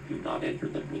 Do not enter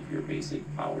them with your basic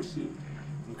power suit.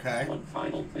 Okay. One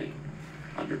final thing.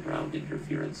 Underground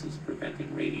interference is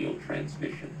preventing radio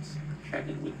transmissions. Check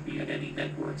in with me at any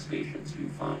network stations you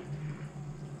find.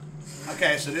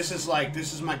 Okay, so this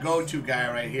is my go-to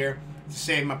guy right here to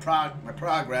save my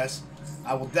progress.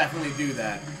 I will definitely do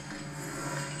that.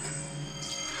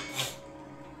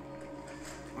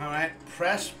 Alright,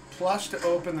 press plus to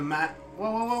open the map. Whoa,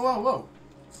 whoa, whoa, whoa, whoa.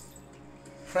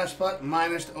 Press button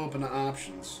minus to open the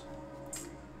options.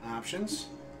 Options.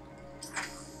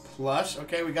 Plus.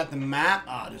 Okay, we got the map.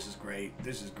 Ah, this is great.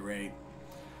 This is great.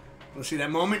 Well, see, that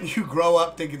moment you grow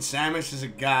up thinking Samus is a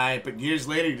guy, but years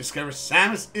later you discover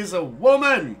Samus is a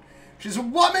woman. She's a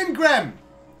woman, Grim.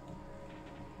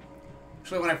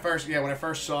 Actually, when I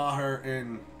first saw her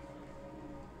in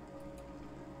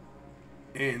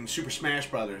Super Smash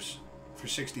Brothers for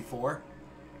 64,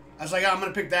 I was like, oh, I'm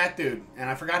gonna pick that dude, and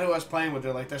I forgot who I was playing with.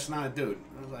 They're like, that's not a dude.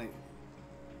 I was like,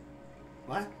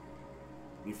 what?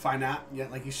 You find out, yeah,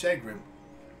 like you said, Grim.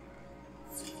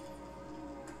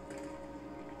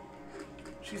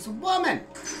 She's a woman.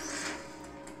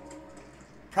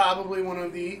 Probably one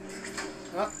of the.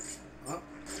 Oh,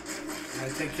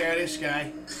 gotta take care of this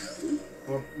guy,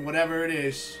 or whatever it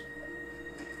is.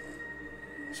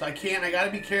 So I can't. I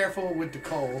gotta be careful with the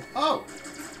cold. Oh.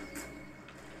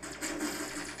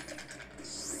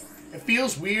 It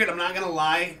feels weird. I'm not gonna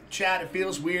lie, chat. It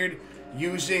feels weird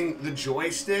using the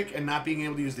joystick and not being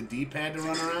able to use the D-pad to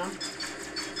run around.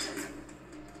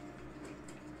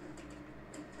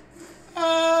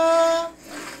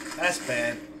 That's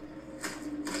bad.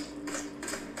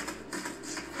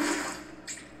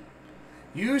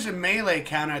 Use a melee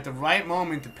counter at the right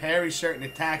moment to parry certain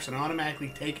attacks and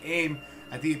automatically take aim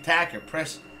at the attacker.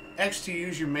 Press X to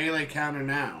use your melee counter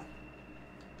now.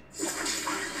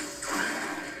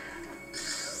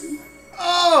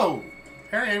 Oh!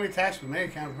 Parry enemy attacks with melee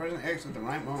counter, pressing X at the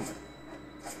right moment.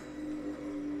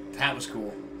 That was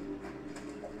cool.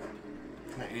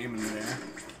 Kind of aiming there.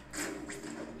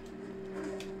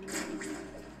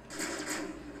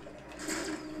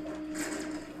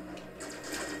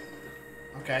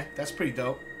 Okay, that's pretty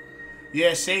dope.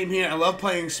 Yeah, same here. I love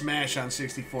playing Smash on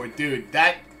 64. Dude,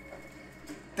 that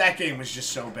game was just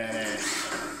so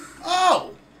badass.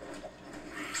 Oh!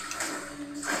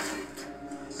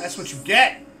 That's what you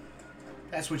get.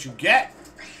 That's what you get.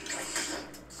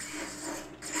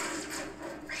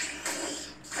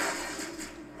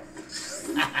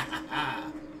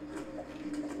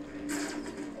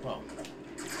 Whoa.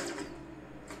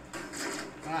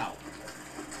 Wow.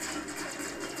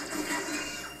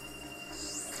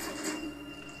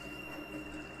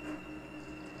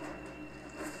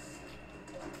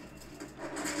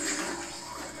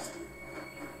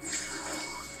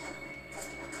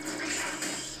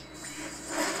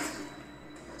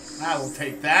 I will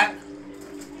take that.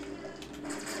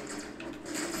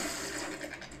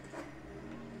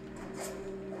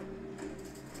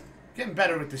 Getting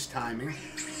better with this timing.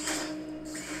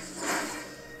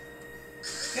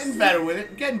 Getting better with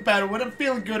it. Getting better with it. I'm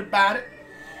feeling good about it.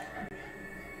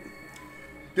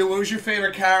 Dude, what was your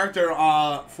favorite character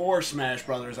for Smash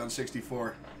Brothers on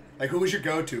 64? Like, who was your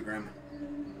go-to, Grim?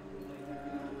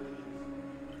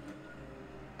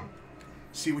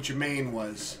 See what your main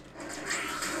was.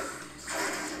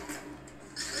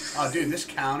 Oh, dude, this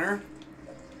counter.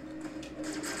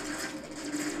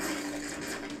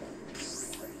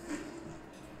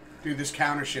 Dude, this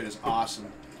counter shit is awesome.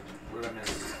 What did I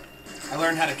miss? I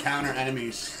learned how to counter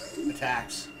enemies'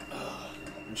 attacks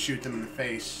and shoot them in the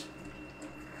face.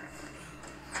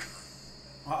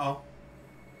 Uh-oh.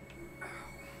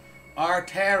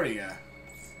 Arteria.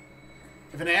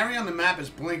 If an area on the map is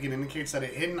blinking, it indicates that a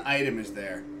hidden item is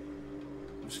there.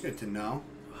 That's good to know.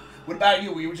 What about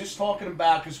you? We were just talking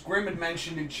about, because Grim had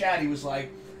mentioned in chat, he was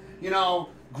like, you know,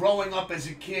 growing up as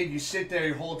a kid, you sit there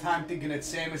your whole time thinking that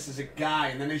Samus is a guy,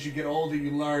 and then as you get older,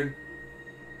 you learn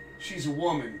she's a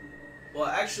woman. Well,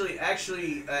 actually,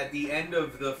 at the end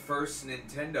of the first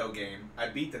Nintendo game, I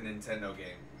beat the Nintendo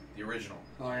game, the original.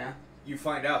 Oh, yeah? You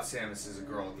find out Samus is a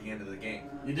girl at the end of the game.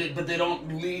 You did, but they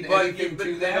don't lead anything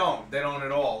to that? They don't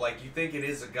at all. Like, you think it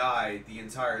is a guy the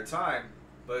entire time,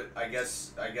 but I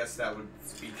guess that would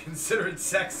be considered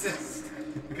sexist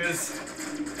because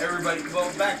everybody.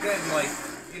 Well, back then, like,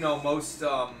 you know, most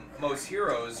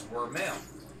heroes were male.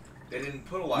 They didn't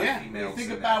put a lot of females.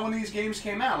 Think in about when these games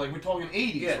came out. Like, we're talking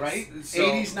 80s, right? So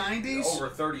 80s, 90s. Over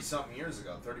 30-something years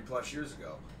ago, 30+ years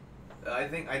ago. I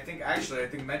think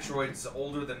Metroid's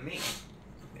older than me.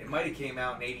 It might have came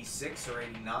out in 86 or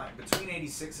 89, between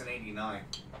 86 and 89,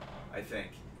 I think.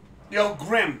 Yo,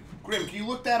 Grim, can you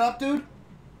look that up, dude?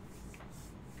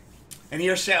 And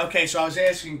you're saying, okay, so I was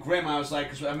asking Grim, I was like,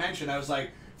 because I mentioned, I was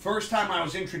like, first time I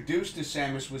was introduced to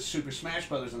Samus was Super Smash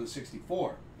Brothers on the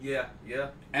 64. Yeah.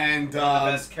 And one of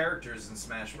the best characters in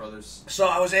Smash Brothers. So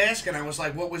I was asking, I was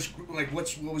like, what was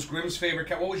Grim's favorite?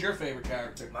 What was your favorite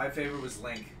character? My favorite was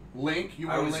Link. Link? You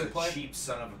were I a was Link a player? cheap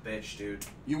son of a bitch, dude.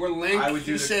 You were Link. I would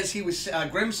do He the- says he was.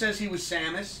 Grim says he was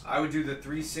Samus. I would do the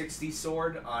 360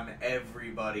 sword on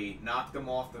everybody, knock them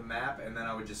off the map, and then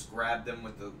I would just grab them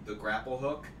with the grapple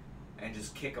hook and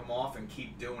just kick them off and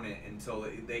keep doing it until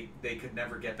they could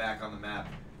never get back on the map.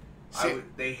 See,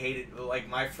 They hated, like,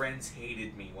 my friends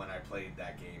hated me when I played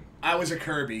that game. I was a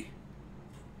Kirby.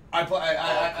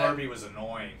 Kirby was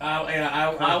annoying.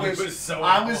 I Kirby was was so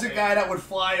I was the annoying. guy that would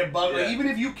fly above. Like, Yeah. even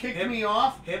if you kicked me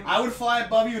off, him- I would fly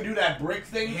above you and do that brick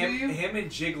thing to you. Him and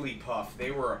Jigglypuff,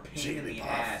 they were a pain in the Jigglypuff.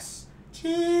 ass.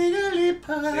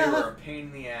 Jigglypuff. They were a pain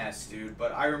in the ass, dude.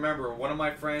 But I remember one of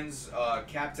my friends,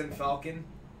 Captain Falcon,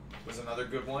 was another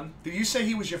good one. Did you say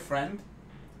he was your friend?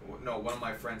 No, one of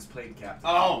my friends played Captain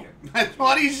Oh, Falcon. I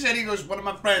thought he said he goes one of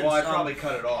my friends. Well, I probably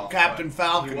cut it off. Captain but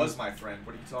Falcon. He was my friend.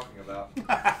 What are you talking about?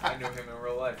 I knew him in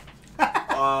real life.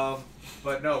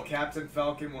 But no, Captain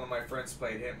Falcon, one of my friends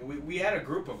played him. We had a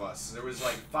group of us. There was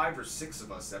like 5 or 6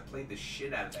 of us that played the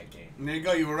shit out of that game. And there you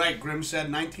go. You were right. Grim said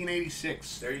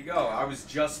 1986. There you go. I was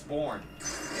just born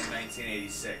in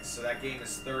 1986, so that game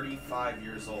is 35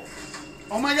 years old.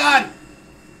 Oh my God!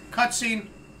 Cutscene.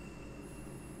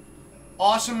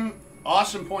 Awesome,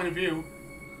 awesome point of view.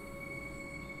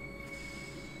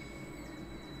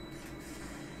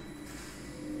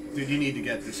 Dude, you need to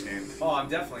get this game. Oh, I'm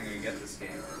definitely gonna get this game.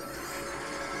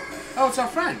 Oh, it's our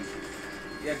friend.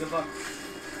 Yeah, good luck.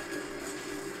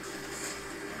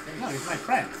 No, he's my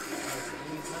friend.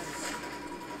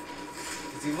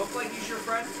 Does he look like he's your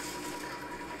friend?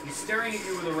 He's staring at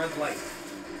you with a red light.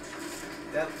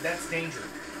 That's danger.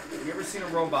 Have you ever seen a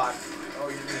robot? Oh,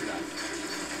 you're gonna die.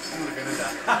 You're gonna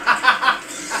die.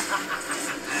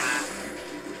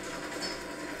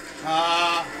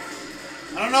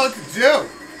 I don't know what to do.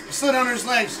 He slid under his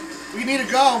legs. We need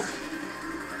to go.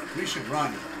 We should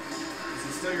run. Is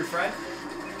he still your friend?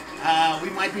 We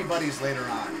might be buddies later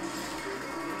on.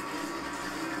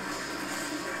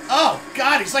 Oh,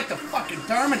 God, he's like the fucking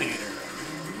Terminator.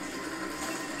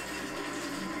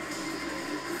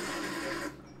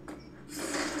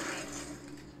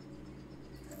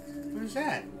 What is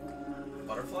that?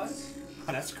 Butterflies?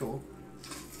 Oh, that's cool.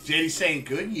 JD's saying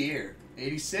good year.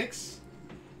 86?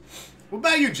 What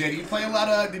about you, JD? You play a lot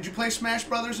of... Did you play Smash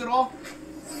Brothers at all?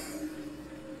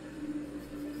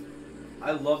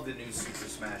 I love the new Super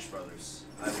Smash Brothers.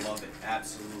 I love it,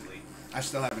 absolutely. I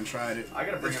still haven't tried it. I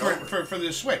gotta bring It's it over. for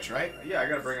the Switch, right? Yeah, I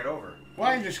gotta bring it over.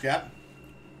 Why you just got?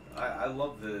 I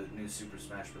love the new Super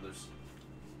Smash Brothers.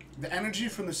 The energy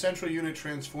from the central unit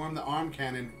transformed the arm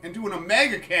cannon into an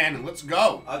Omega cannon. Let's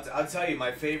go. I'll tell you,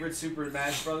 my favorite Super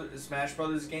Smash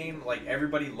Brothers game, like,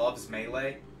 everybody loves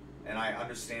Melee, and I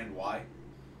understand why,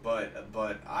 but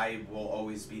I will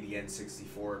always be the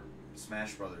N64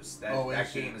 Smash Brothers.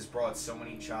 That game has brought so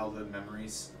many childhood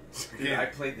memories. Dude, Yeah. I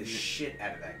played the shit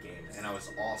out of that game, and I was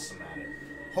awesome at it.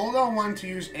 Hold on1 to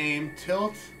use aim.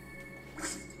 Tilt.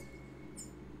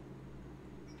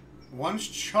 Once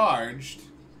charged,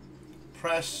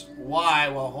 press Y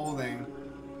while holding.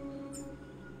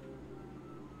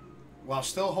 While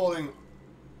still holding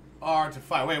R to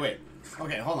fire. Wait.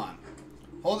 Okay, hold on.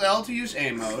 Hold L to use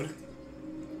aim mode.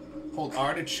 Hold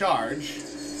R to charge. To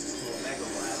a Mega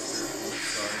Blaster,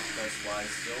 sorry, press Y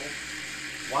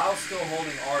still, while still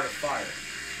holding R to fire.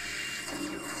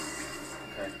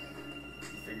 Okay,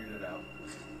 you figured it out. Do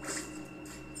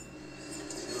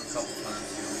it a couple times,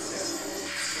 you don't get it.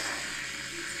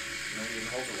 You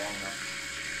didn't hold it long enough.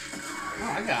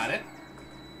 Oh, I got it.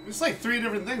 There's like 3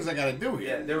 different things I gotta do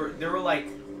here. Yeah, there were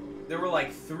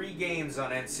like 3 games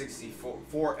on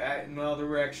N64. No, there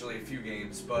were actually a few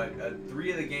games, but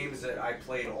 3 of the games that I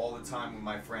played all the time with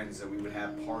my friends that we would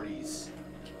have parties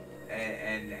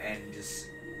and just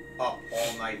up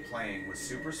all night playing was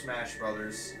Super Smash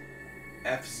Brothers,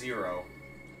 F-Zero,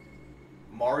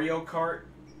 Mario Kart.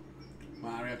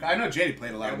 Mario Kart. I know JD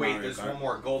played a lot And of wait, Mario there's Kart. one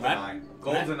more, GoldenEye.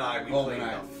 GoldenEye, we played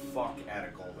GoldenEye. the fuck out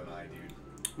of GoldenEye,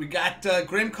 dude. We got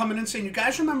Grim coming in saying, you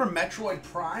guys remember Metroid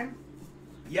Prime?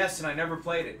 Yes, and I never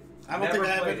played it. I don't think I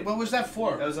have played it. What was that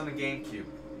for? That was on the GameCube.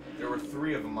 There were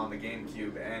 3 of them on the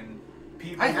GameCube, and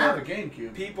people I have were, a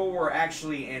GameCube. people were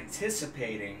actually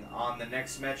anticipating on the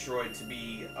next Metroid to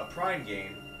be a Prime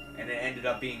game, and it ended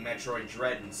up being Metroid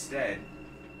Dread instead.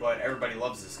 But everybody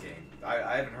loves this game.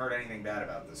 I haven't heard anything bad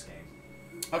about this game.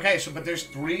 Okay, but there's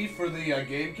 3 for the There's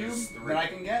GameCube 3. that I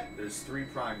can get? There's 3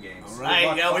 Prime games. All Good right,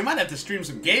 luck we fi- might have to stream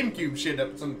some GameCube shit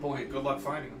at some point. Good luck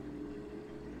finding them.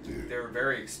 They're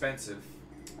very expensive.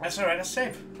 That's all right. That's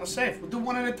safe. That's safe. We'll do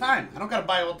one at a time. I don't gotta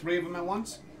buy all 3 of them at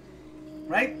once.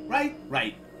 Right.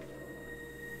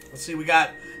 Let's see. We got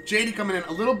JD coming in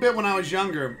a little bit when I was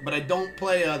younger, but I don't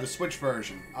play the Switch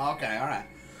version. Okay, all right.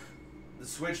 The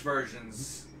Switch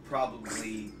version's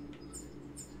probably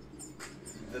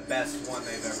the best one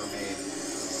they've ever made.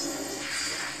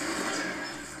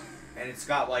 And it's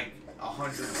got like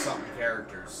 100-something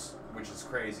characters, which is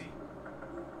crazy.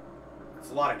 It's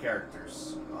a lot of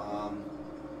characters.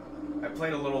 I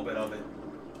played a little bit of it.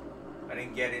 I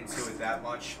didn't get into it that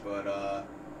much, but I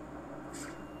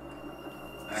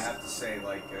have to say,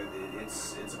 like,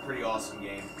 it's a pretty awesome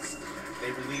game.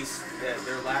 They released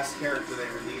their last character they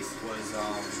released was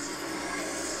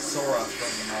Sora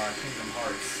from Kingdom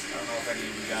Hearts. I don't know if any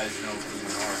of you guys know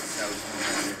Kingdom Hearts. That was one of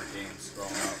my favorite games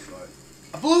growing up, but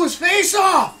I blew his face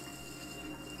off!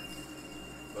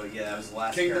 But yeah, that was the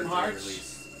last Kingdom character Hearts? they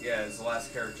released. Yeah, it was the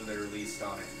last character they released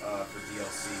on it for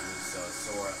DLC was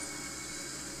Sora.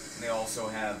 And they also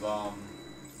have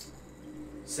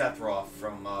Sephiroth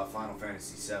from Final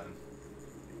Fantasy VII.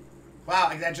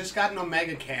 Wow, I just got an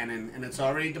Omega Cannon, and it's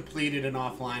already depleted and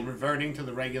offline, reverting to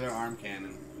the regular arm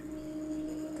cannon.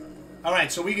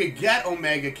 Alright, so we could get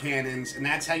Omega Cannons, and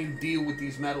that's how you deal with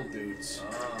these metal dudes.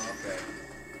 Oh, okay.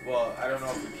 Well, I don't know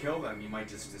if you kill them, you might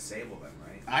just disable them,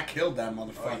 right? I killed that Oh,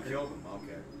 motherfucker. you killed them,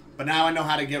 okay. But now I know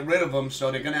how to get rid of them,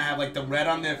 so they're gonna have like the red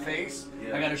on their face.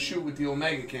 Yeah. I gotta shoot with the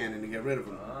Omega Cannon to get rid of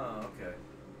them. Oh, okay.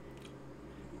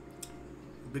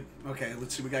 But, okay,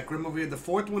 let's see. We got Grim over here. The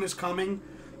fourth one is coming,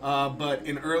 but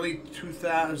in early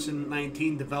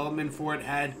 2019, development for it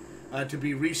had to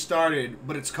be restarted,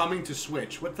 but it's coming to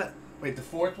Switch. What the? Wait, the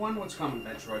fourth one? What's coming?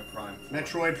 Metroid Prime 4.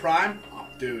 Metroid Prime? Oh,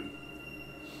 dude.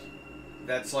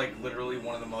 That's like literally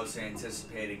one of the most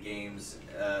anticipated games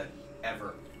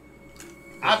ever.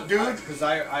 Dude. Because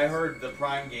I heard the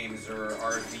Prime games are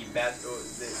the best.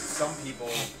 Some people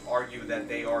argue that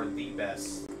they are the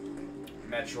best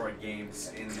Metroid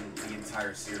games in the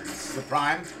entire series. The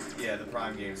Prime? Yeah, the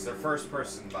Prime games. They're first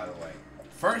person, by the way.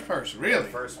 First person, really?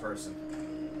 First person.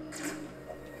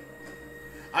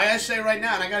 I gotta say right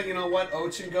now, and I got, you know what,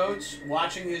 Oats and Goats,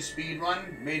 watching his speed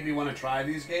run made me want to try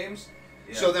these games.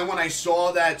 Yeah. So then when I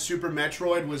saw that Super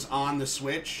Metroid was on the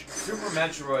Switch... Super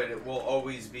Metroid will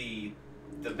always be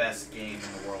the best game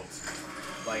in the world to me.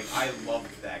 Like, I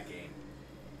loved that game.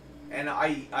 And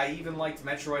I even liked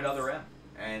Metroid Other M.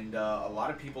 And a lot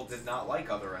of people did not like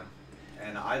Other M.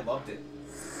 And I loved it.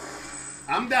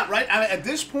 I'm down, right? At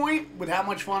this point, with how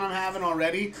much fun I'm having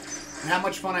already, and how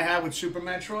much fun I had with Super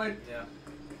Metroid, Yeah.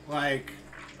 like,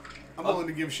 I'm willing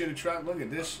to give shit a try. Look at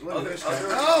this. Look at this guy. Other-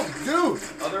 Oh,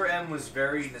 dude! Other M was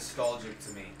very nostalgic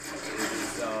to me. It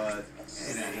was,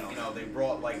 you know, they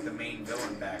brought, like, the main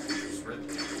villain back, which was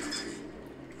Ridley.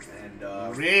 And,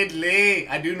 Ridley!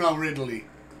 I do know Ridley.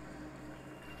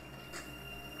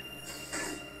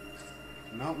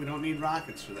 No, we don't need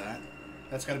rockets for that.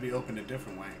 That's got to be opened a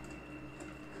different way.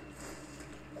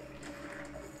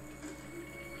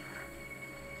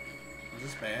 Is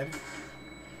this bad?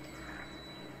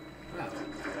 No.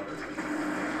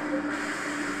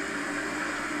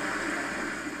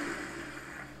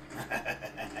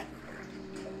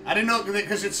 I didn't know,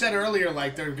 because it said earlier,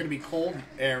 like, there are going to be cold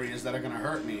areas that are going to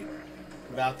hurt me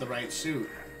without the right suit.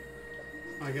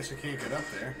 Well, I guess I can't get up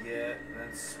there. yeah,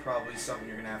 that's probably something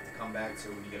you're going to have to come back to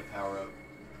when you get a power-up.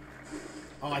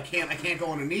 Oh, I can't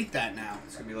go underneath that now.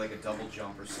 It's going to be like a double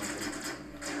jump or something.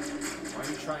 Why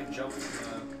don't you try and jump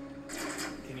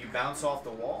can you bounce off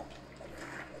the wall?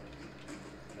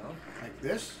 No? Like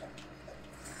this?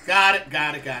 Got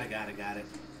it.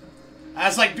 I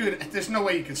was like, dude, there's no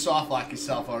way you can soft lock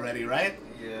yourself already, right?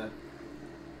 Yeah.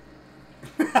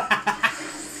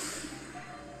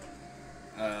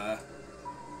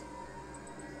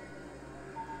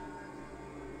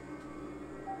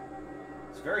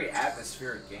 It's a very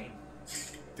atmospheric game.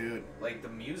 Dude. Like, the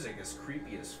music is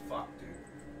creepy as fuck, dude.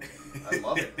 I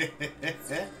love it.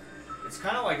 It's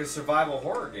kind of like a survival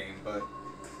horror game, but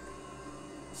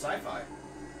sci-fi.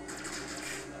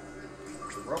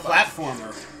 The robots.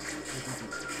 Platformer.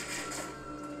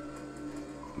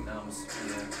 No, I'm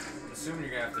assuming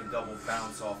you're gonna have to double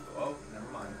bounce off. Oh, never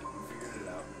mind. We figured it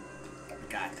out.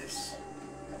 I got this.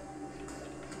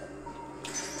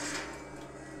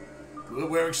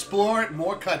 We're exploring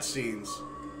more cutscenes.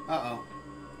 Uh-oh.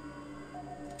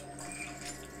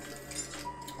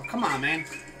 Oh, come on, man.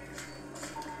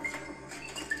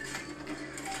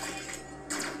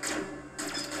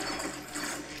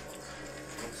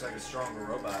 Looks like a stronger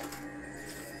robot.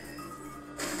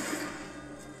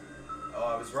 Oh,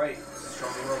 I was right. It's a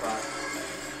stronger robot.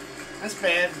 That's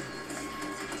bad.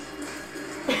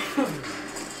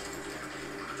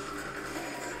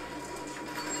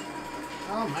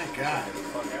 Oh my god. Get the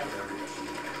fuck out of there.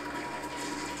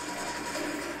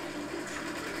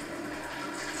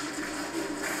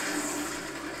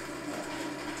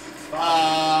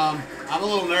 I'm I'm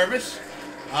a little nervous.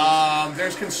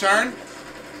 There's concern.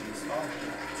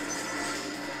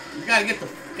 We gotta get the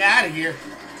fuck out of here.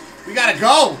 We gotta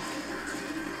go.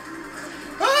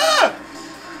 Ah!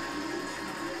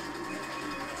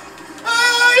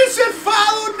 Ah! You said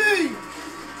followed me.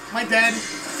 Am I dead?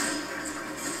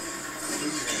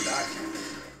 You're gonna die.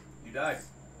 You died.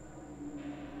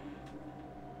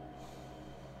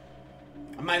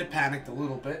 I might have panicked a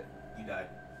little bit. You died.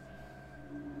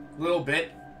 A little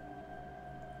bit.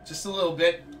 Just a little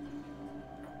bit.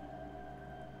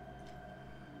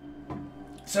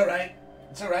 It's alright.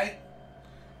 It's alright.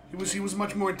 He was a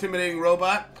much more intimidating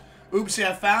robot. Oopsie,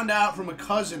 I found out from a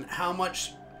cousin how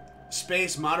much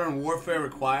space Modern Warfare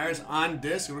requires on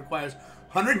disk. It requires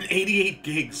 188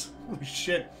 gigs. Holy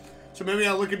shit. So maybe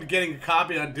I'll look into getting a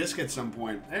copy on disk at some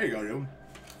point. There you go, dude.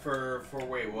 For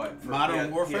wait, what? For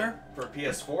Modern Warfare? For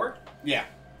PS4? Yeah.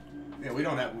 Yeah, we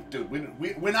don't have... Dude,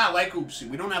 we're not like Oopsie.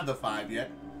 We don't have the 5 yet.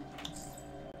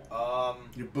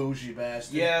 You bougie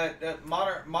bastard. Yeah,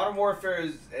 Modern Warfare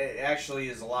actually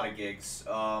is a lot of gigs,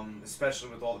 especially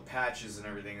with all the patches and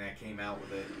everything that came out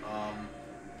with it.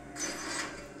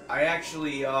 I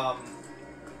actually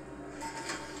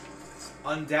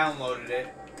undownloaded it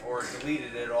or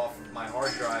deleted it off of my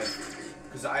hard drive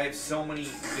because I have so many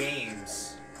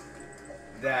games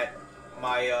that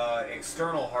my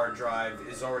external hard drive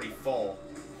is already full,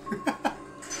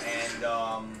 and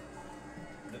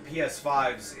the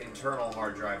PS5's internal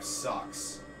hard drive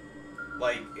sucks.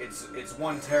 Like, it's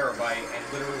 1 terabyte,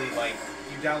 and literally, like,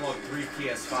 you download 3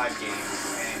 PS5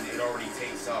 games, and it already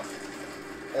takes up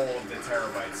all of the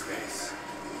terabyte space.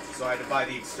 So I had to buy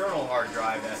the external hard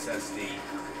drive SSD,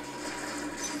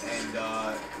 and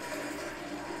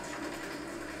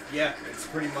yeah, it's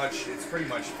pretty much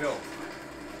filled.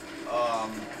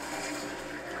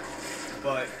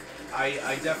 But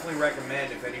I definitely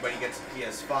recommend, if anybody gets a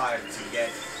PS5, to get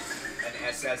an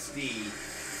SSD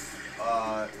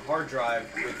hard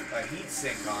drive with a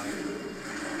heatsink on it,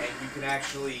 and you can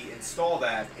actually install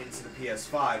that into the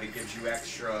PS5. It gives you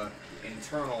extra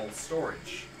internal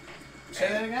storage. Say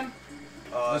that again?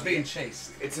 I was being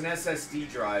chased. It's an SSD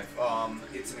drive.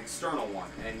 It's an external one,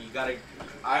 and you gotta.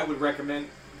 I would recommend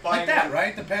buying like that, one,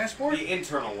 right? The passport? the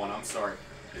internal one. I'm sorry.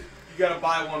 You gotta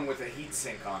buy one with a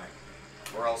heatsink on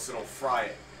it, or else it'll fry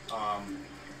it.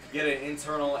 Get an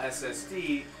internal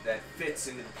SSD that fits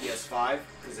into the PS5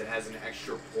 because it has an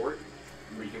extra port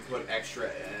where you can put extra,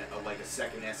 like a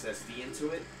second SSD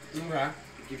into it. Okay.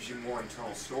 It gives you more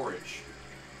internal storage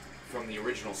from the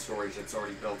original storage that's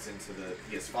already built into the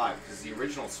PS5 because the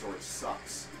original storage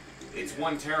sucks. It's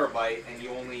 1 terabyte and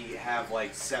you only have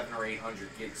like 700 or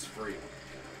 800 gigs free.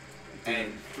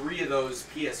 And 3 of those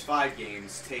PS5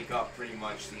 games take up pretty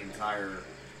much the entire,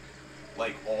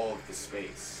 like, all of the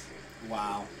space.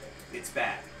 Wow. It's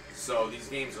bad. So these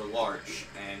games are large,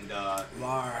 and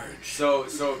large. So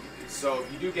if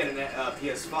you do get a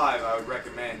PS5, I would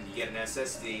recommend you get an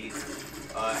SSD,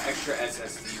 extra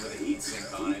SSD with a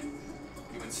heatsink on it.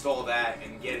 You install that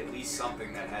and get at least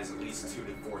something that has at least 2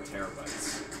 to 4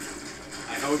 terabytes.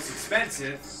 I know it's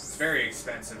expensive. It's very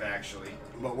expensive, actually,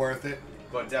 But worth it.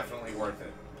 but definitely worth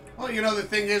it. Well, you know, the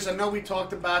thing is, I know we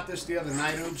talked about this the other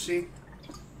night, Oopsie,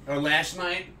 or last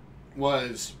night,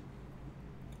 was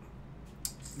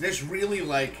there's really,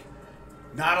 like,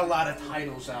 not a lot of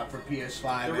titles out for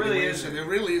PS5. There really isn't. There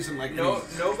really isn't, like,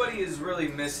 Nobody is really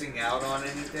missing out on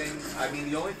anything. I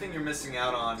mean, the only thing you're missing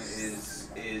out on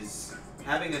is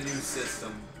having a new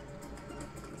system,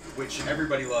 which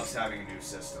everybody loves having a new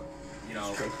system.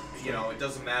 You know, it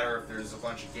doesn't matter if there's a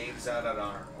bunch of games out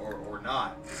or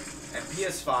not. And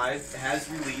PS5 has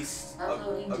released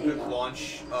a good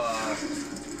launch,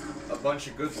 a bunch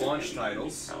of good launch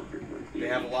titles. They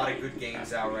have a lot of good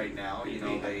games out right now. You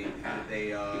know, they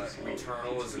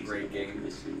Returnal is a great game.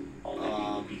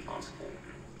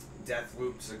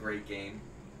 Deathloop's a great game.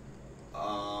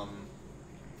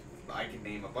 I can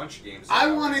name a bunch of games. I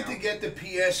wanted to get the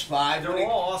PS5. They're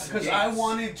all awesome because games. I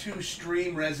wanted to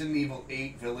stream Resident Evil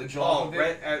 8 Village off of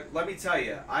it. Let me tell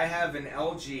you, I have an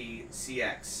LG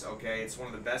CX. Okay, it's one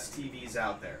of the best TVs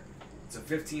out there. It's a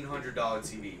 $1,500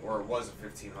 TV, or it was a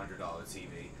 $1,500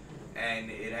 TV, and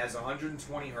it has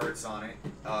 120 hertz on it,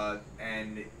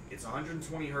 and it's a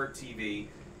 120 hertz TV.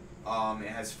 It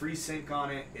has FreeSync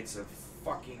on it. It's a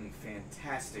fucking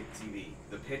fantastic TV.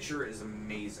 The picture is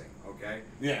amazing. Okay.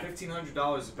 Yeah.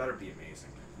 $1,500. It better be amazing.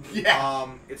 Yeah.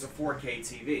 It's a 4K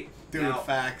TV. Dude, now,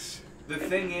 facts. the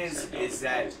thing is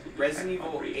that Resident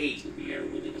Evil 8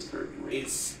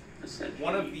 is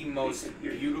one of the most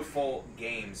beautiful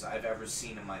games I've ever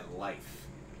seen in my life.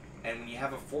 And when you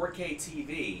have a 4K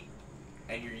TV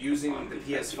and you're using the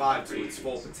PS5 to its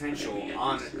full potential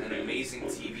on an amazing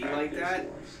TV like that,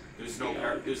 there's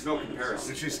no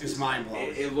comparison. It's mind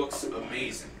blowing. It looks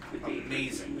amazing.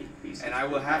 Amazing. And I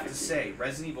will have to say,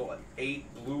 Resident Evil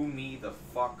 8 blew me the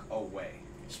fuck away.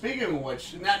 Speaking of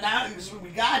which, now we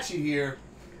got you here,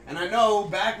 and I know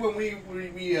back when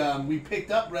we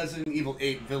picked up Resident Evil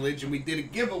 8 Village and we did a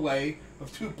giveaway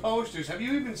of 2 posters. Have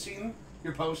you even seen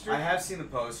your poster? I have seen the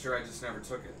poster, I just never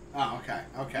took it. Oh, okay,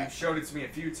 okay. You've showed it to me a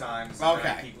few times, and Okay.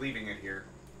 I keep leaving it here.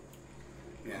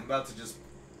 Yeah. I'm about to just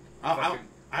I'm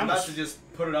about to just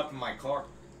put it up in my car.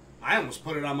 I almost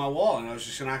put it on my wall, and I was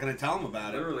just not going to tell him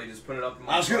about it. Literally just put it up in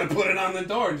my I was car. going to put it on the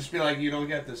door and just be like, you don't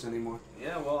get this anymore.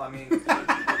 Yeah, well, I mean,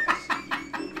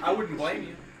 I wouldn't blame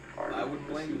you. I wouldn't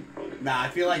blame you. Nah, I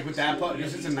feel like with that poster,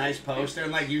 this is a nice poster,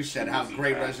 and like you said, how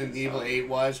great Resident Evil 8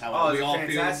 was, how we all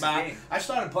feel about it. I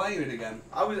started playing it again.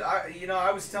 I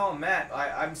was telling Matt,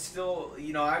 I'm still,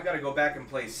 I've got to go back and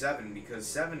play 7, because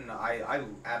 7, I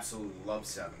absolutely love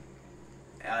 7.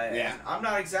 Yeah. And I'm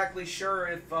not exactly sure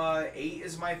if 8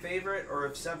 is my favorite or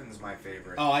if 7 is my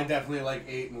favorite. Oh, I definitely like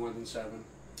 8 more than 7.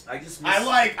 I just miss...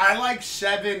 I like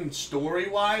 7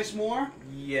 story-wise more.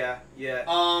 Yeah, yeah.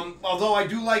 Although I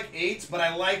do like 8's, but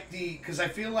I like because I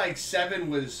feel like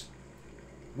 7 was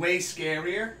way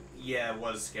scarier. Yeah, it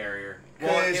was scarier.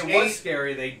 Well, it was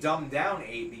scary. They dumbed down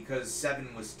 8 because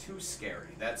 7 was too scary.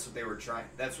 That's what they were trying.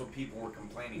 That's what people were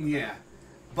complaining about. Yeah.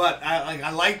 But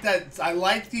I like that. I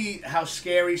like how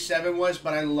scary 7 was,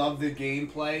 but I love the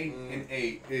gameplay in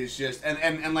 8. Is just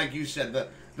and like you said,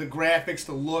 the graphics,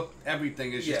 the look,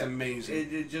 everything is just amazing.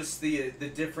 It just the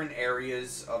different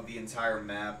areas of the entire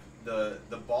map, the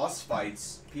boss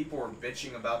fights. People were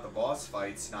bitching about the boss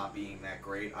fights not being that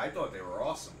great. I thought they were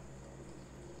awesome.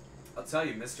 I'll tell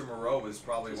you, Mr. Moreau was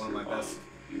probably one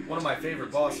of my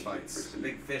favorite boss fights. The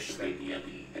big fish thing.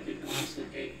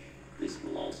 This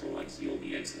will also unseal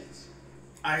the exits.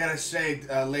 I gotta say,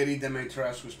 Lady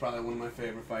Demetress was probably one of my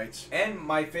favorite fights. And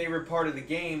my favorite part of the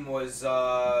game was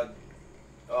the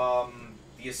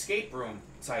escape room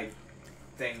type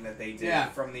thing that they did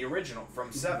from the original,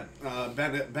 from 7.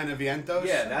 Benevientos?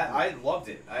 Yeah, that I loved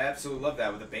it. I absolutely loved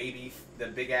that with the baby, the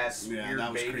big ass weird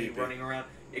baby creepy. running around.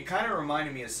 It kind of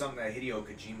reminded me of something that Hideo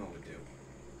Kojima would do.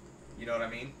 You know what I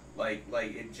mean? Like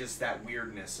it just that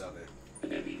weirdness of it.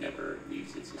 And then he never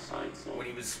leaves its assigned zone. When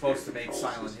he was supposed to make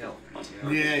Silent Hill. You know?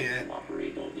 Yeah.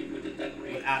 Operate only within that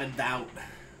range. Without a doubt.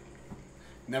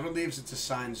 Never leaves its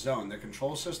assigned zone. Their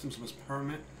control systems must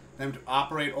permit them to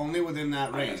operate only within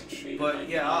that range. But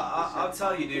yeah, I'll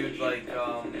tell you, dude. Like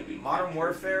Modern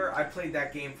Warfare, I played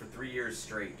that game for 3 years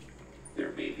straight. There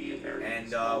may be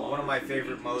and one of my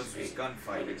favorite modes was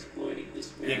gunfight.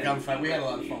 Yeah, gunfight. We had a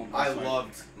lot of fun. I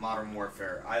loved Modern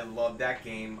Warfare. I loved that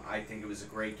game. I think it was a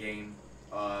great game.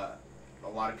 A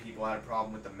lot of people had a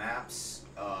problem with the maps.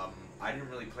 I didn't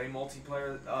really play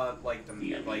multiplayer like the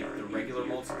regular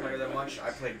multiplayer that much.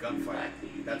 I played gunfight.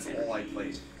 That's all I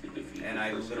played, and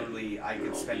I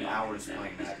could spend hours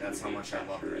playing that. That's how much I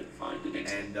loved it.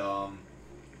 And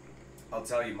I'll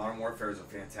tell you, Modern Warfare is a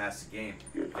fantastic game.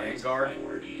 Vanguard,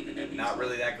 not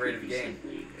really that great of a game.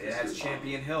 It has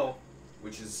Champion Hill,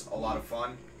 which is a lot of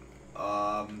fun.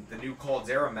 The new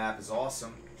Caldera map is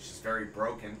awesome. It's just very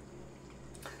broken.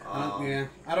 Yeah,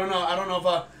 I don't know if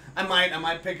I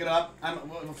might pick it up.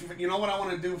 You know what I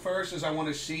want to do first is I want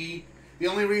to see. The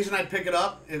only reason I'd pick it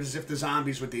up is if the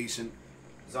zombies were decent.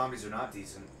 Zombies are not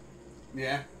decent.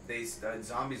 Yeah.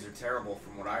 Zombies are terrible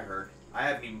from what I heard. I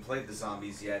haven't even played the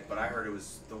zombies yet, but I heard it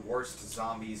was the worst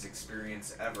zombies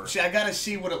experience ever. See, I gotta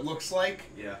see what it looks like.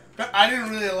 Yeah. I didn't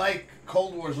really like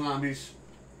Cold War zombies.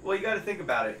 Well, you gotta think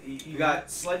about it. You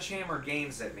got Sledgehammer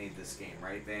Games that made this game,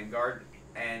 right? Vanguard.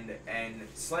 And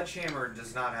Sledgehammer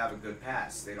does not have a good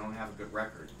past. They don't have a good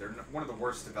record. They're one of the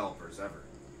worst developers ever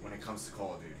when it comes to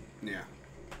Call of Duty. Yeah.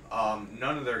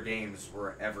 None of their games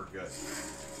were ever good.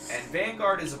 And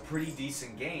Vanguard is a pretty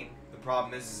decent game. The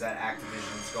problem is that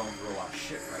Activision's going through a lot of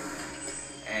shit right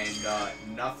now.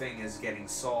 And nothing is getting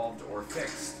solved or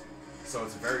fixed. So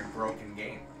it's a very broken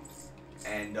game.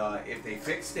 And if they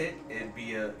fixed it, it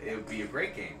would be a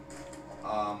great game.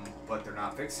 But they're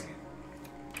not fixing it.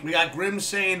 We got Grim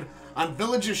saying, on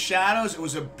Village of Shadows, it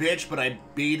was a bitch, but I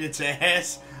beat its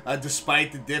ass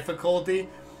despite the difficulty.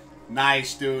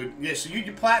 Nice, dude. Yeah, so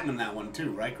you platinum that one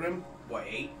too, right, Grim? What,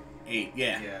 8? 8,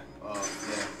 yeah. Yeah. Yeah.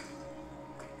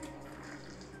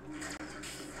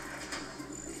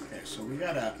 Okay, so we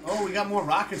got more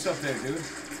rockets up there, dude.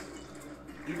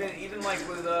 Even like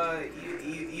with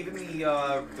even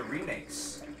the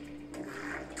remakes.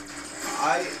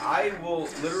 I will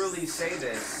literally say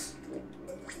this,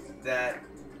 that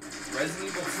Resident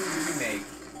Evil 2 Remake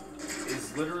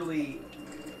is literally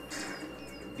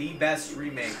the best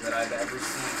remake that I've ever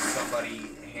seen somebody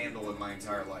handle in my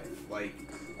entire life. Like,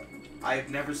 I've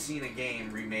never seen a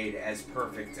game remade as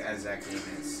perfect as that game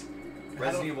is.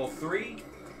 Resident Evil 3,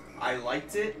 I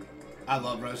liked it. I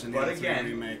love Resident Evil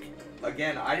 3 remake.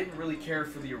 Again, I didn't really care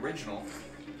for the original,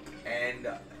 and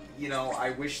you know,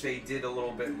 I wish they did a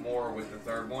little bit more with the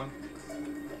third one.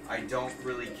 I don't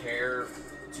really care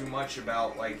too much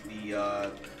about like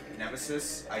the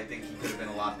Nemesis. I think he could have been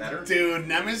a lot better. Dude,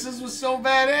 Nemesis was so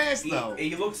badass though.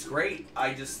 He looks great.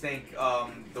 I just think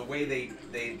the way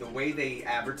they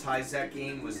advertised that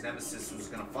game was Nemesis was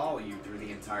gonna follow you through the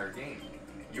entire game.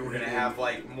 You were gonna have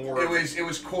like more. It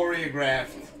was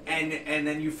choreographed. And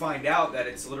then you find out that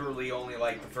it's literally only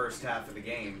like the first half of the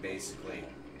game, basically,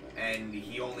 and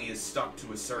he only is stuck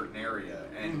to a certain area,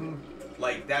 and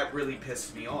like that really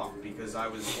pissed me off because I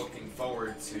was looking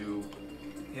forward to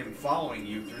him following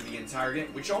you through the entire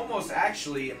game, which almost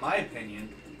actually, in my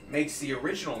opinion, makes the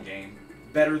original game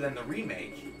better than the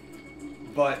remake.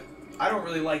 But I don't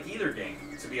really like either game,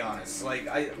 to be honest. Like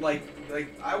I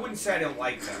wouldn't say I don't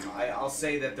like them. I'll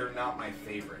say that they're not my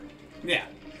favorite. Yeah.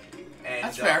 And,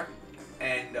 that's fair.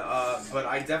 And but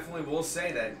I definitely will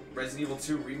say that Resident Evil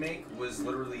 2 Remake was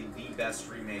literally the best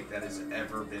remake that has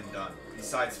ever been done,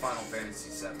 besides Final Fantasy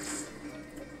VII.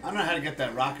 I don't know how to get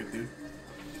that rocket, dude.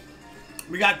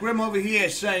 We got Grim over here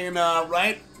saying,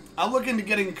 right? I'm looking into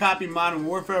getting a copy of Modern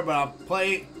Warfare, but I'll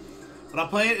play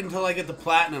it until I get the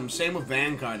platinum. Same with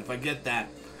Vanguard. If I get that,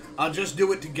 I'll just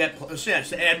do it to get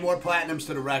to add more platinums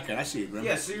to the record. I see you, Grim.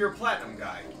 Yeah, so you're a platinum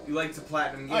guy. You like to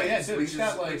platinum games, oh, yeah, dude,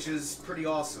 which is pretty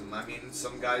awesome. I mean,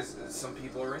 some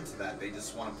people are into that. They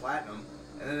just want to platinum,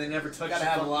 and then they never touch. You gotta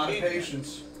have a lot of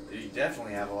patience. You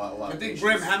definitely have a lot of patience. I think,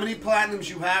 Grim, how many platinums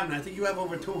you have? And I think you have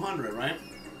over 200, right?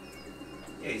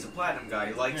 Yeah, he's a platinum guy.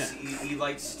 He likes he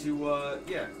likes to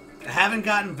yeah. I haven't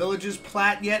gotten Villages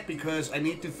Plat yet because I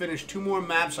need to finish 2 more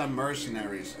maps on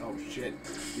Mercenaries. Oh shit,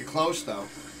 you're close though.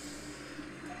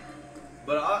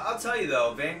 But I'll tell you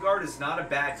though, Vanguard is not a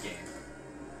bad game.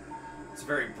 It's a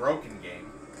very broken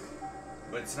game,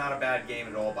 but it's not a bad game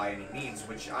at all by any means,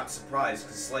 which I'm surprised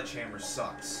because Sledgehammer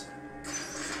sucks.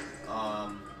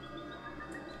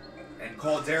 And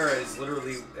Caldera is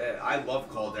literally, I love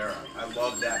Caldera. I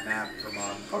love that map from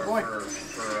for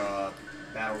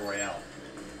Battle Royale.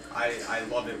 I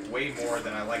love it way more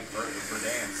than I like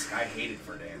Verdansk. I hated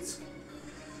Verdansk.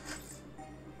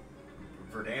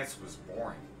 Verdansk was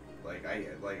boring.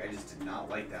 I just did not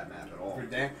like that map at all.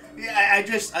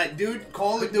 Yeah, dude,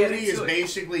 Call of Duty is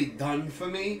basically done for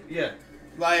me. Yeah.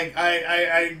 Like,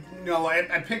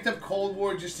 I picked up Cold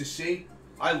War just to see.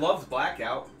 I loved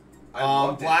Blackout.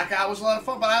 Blackout was a lot of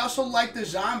fun, but I also liked the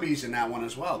zombies in that one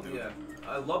as well, dude. Yeah,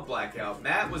 I love Blackout.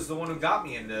 Matt was the one who got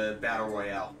me into Battle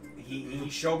Royale. He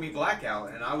showed me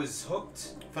Blackout, and I was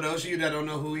hooked. For those of you that don't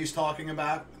know who he's talking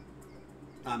about,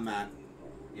 I'm Matt.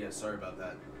 Yeah, sorry about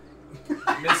that.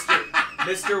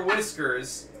 Mr.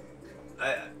 Whiskers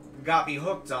got me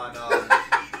hooked on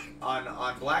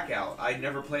Blackout. I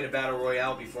never played a Battle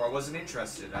Royale before. I wasn't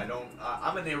interested.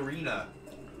 I'm an arena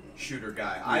shooter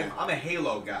guy. Yeah. I'm a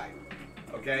Halo guy.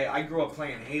 Okay, I grew up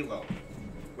playing Halo,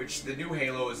 which the new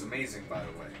Halo is amazing, by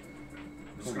the way.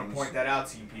 I'm just gonna point that out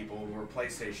to you people who are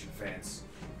PlayStation fans.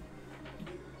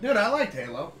 Dude, I liked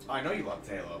Halo. I know you loved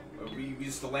Halo. We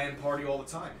used to LAN party all the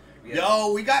time.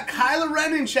 Yo, we got Kyla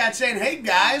Ren in chat saying, "Hey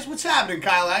guys, what's happening,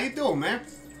 Kyla? How you doing, man?"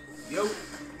 Yo.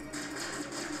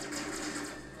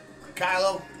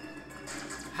 Kylo,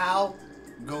 how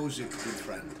goes it, good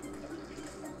friend?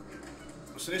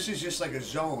 So this is just like a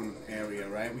zone area,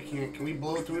 right? We can't. Can we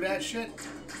blow through that shit?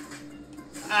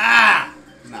 Ah!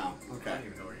 No. Okay. I don't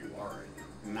even know where you are right now.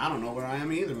 And I don't know where I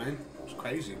am either, man. It's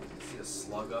crazy. See a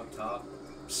slug up top?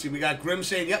 See, we got Grim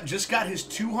saying, "Yep, just got his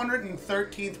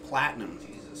 213th platinum."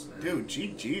 Jesus, man. Dude,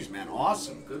 GG's, man.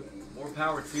 Awesome. Good. More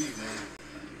power to you, man.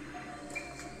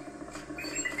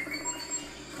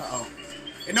 Uh-oh.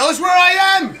 It knows where I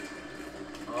am!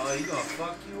 Oh, you gonna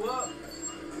fuck you up.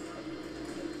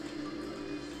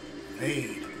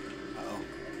 Fade. Uh-oh.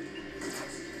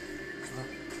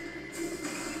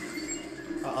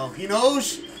 Uh-oh. He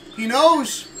knows. He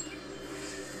knows.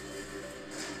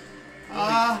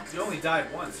 You only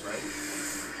died once, right?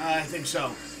 I think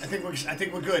so. I think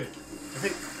we're good.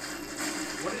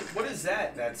 What is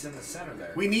that? That's in the center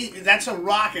there. That's a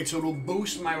rocket, so it'll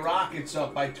boost my rockets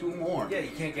up by 2 more. Yeah,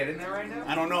 you can't get in there right now.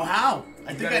 I don't know how.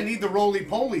 I think I need the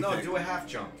roly-poly thing. No, do a half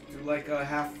jump. Do like a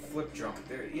half flip jump.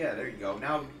 There, yeah, there you go.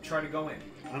 Now try to go in.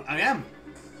 I am.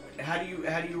 How do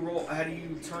you roll? How do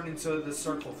you turn into the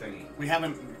circle thingy? We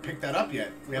haven't picked that up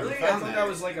yet. We haven't Really? I found thought that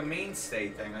was like a mainstay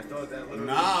thing. I thought that literally.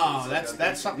 No, was like that's a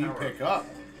that's something you power. pick up.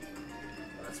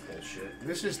 That's bullshit.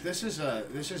 This is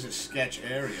a sketch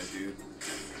area, dude.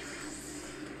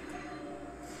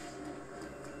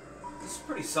 This is a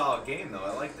pretty solid game, though.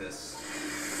 I like this.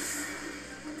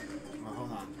 Well,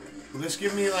 hold on. Will this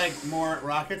give me like more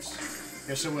rockets?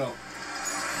 Yes, it will.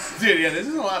 Dude, yeah, this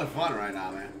is a lot of fun right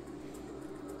now, man.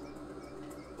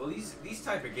 Well, these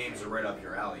type of games are right up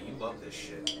your alley. You love this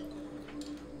shit.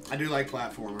 I do like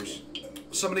platformers.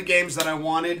 Some of the games that I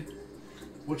wanted,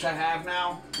 which I have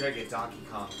now. You gotta get Donkey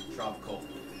Kong Tropical.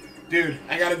 Dude,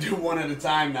 I gotta do one at a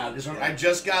time now because I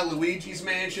just got Luigi's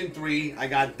Mansion 3. I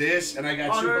got this, and I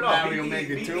got Super Mario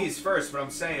Maker 2. Beat these first, but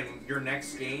I'm saying your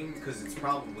next game, because it's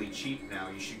probably cheap now.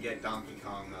 You should get Donkey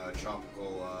Kong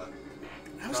Tropical.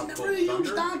 I was Tropical never a huge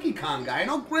Thunder. Donkey Kong guy. I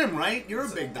know Grim, right? You're a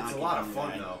big Donkey Kong. It's a lot of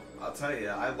fun guy. though. I'll tell you,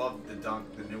 I love the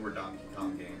newer Donkey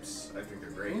Kong games. I think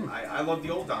they're great. Mm. I love the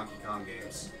old Donkey Kong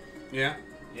games. Yeah.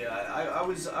 Yeah, I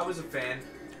was a fan.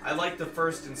 I liked the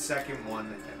first and second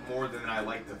one more than I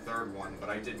liked the third one, but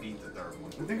I did beat the third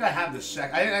one. I think I have the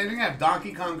second. I think I have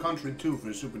Donkey Kong Country 2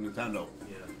 for Super Nintendo.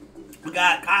 Yeah. We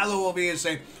got Kylo over here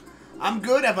saying, I'm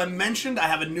good. Have I mentioned I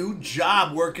have a new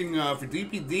job working for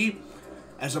DPD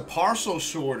as a parcel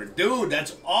sorter? Dude,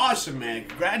 that's awesome, man.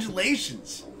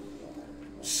 Congratulations.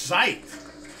 Psyched.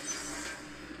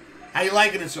 How you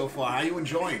liking it so far? How you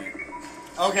enjoying it?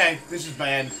 Okay, this is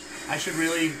bad. I should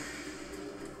really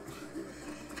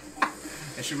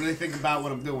think about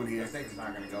what I'm doing I here. think it's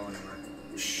not gonna go anywhere.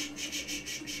 Shh, shh, shh,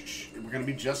 shh, shh, shh. We're gonna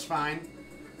be just fine.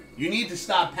 You need to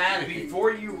stop panicking.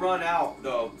 Before you run out,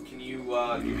 though, can you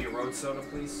give me a road soda,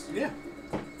 please? Yeah.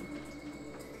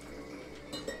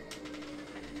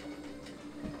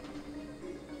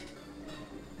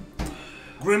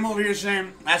 Grim over here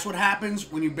saying, that's what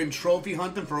happens when you've been trophy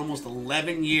hunting for almost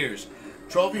 11 years.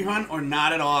 Trophy hunt or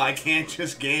not at all. I can't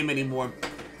just game anymore.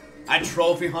 I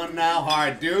trophy hunt now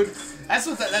hard, dude.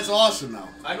 That's awesome though.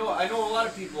 I know a lot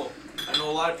of people. I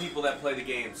know a lot of people that play the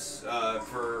games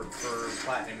for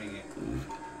platinuming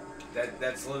it.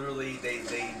 That's literally they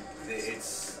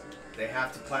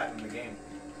have to platinum the game.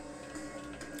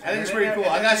 I think it's pretty cool.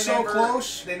 I got so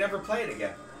close. They never play it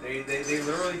again. They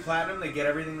literally platinum. They get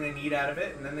everything they need out of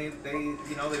it, and then they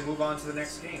move on to the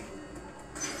next game.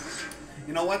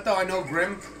 You know what though? I know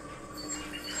Grim.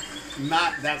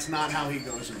 That's not how he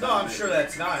goes about No, I'm it. sure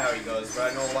that's not how he goes,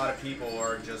 but I know a lot of people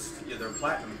are just they're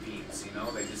platinum fiends.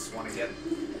 They just want to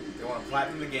they want to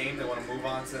platinum the game. They want to move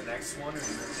on to the next one, and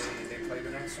then they play the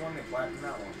next one. They platinum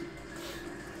that one.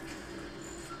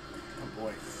 Oh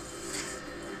boy.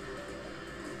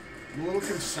 I'm a little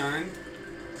concerned.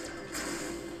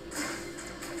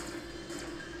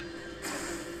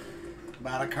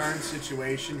 About a current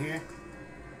situation here.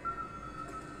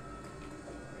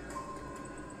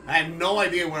 I have no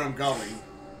idea where I'm going.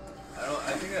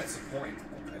 I think that's the point.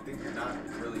 I think you're not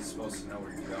really supposed to know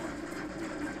where you're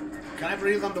going. Can I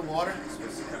breathe underwater? You're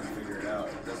supposed to kind of figure it out.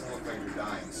 It doesn't look like you're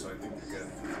dying, so I think you're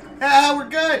good. Yeah, we're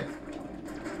good.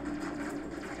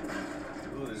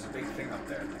 Ooh, there's a big thing up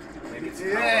there. Maybe it's a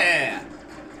Yeah.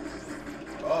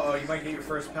 Uh-oh, you might get your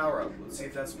first power-up. Let's see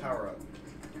if that's power-up.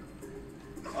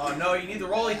 Oh, no, you need the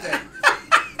rolly thing.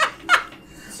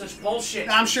 Such bullshit.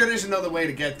 I'm sure there's another way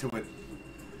to get to it.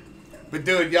 But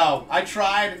dude, yo, I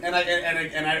tried, and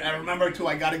I remember too.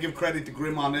 I got to give credit to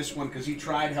Grim on this one because he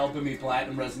tried helping me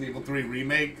platinum Resident Evil 3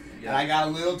 remake, and I got a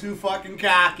little too fucking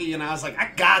cocky, and I was like,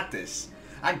 I got this.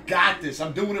 I got this.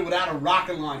 I'm doing it without a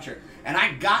rocket launcher, and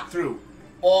I got through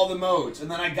all the modes, and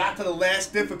then I got to the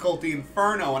last difficulty,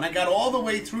 Inferno, and I got all the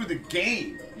way through the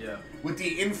game. Yeah. With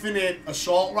the infinite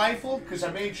assault rifle, because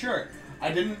I made sure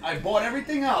I bought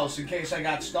everything else in case I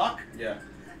got stuck. Yeah.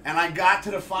 And I got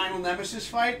to the final Nemesis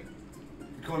fight.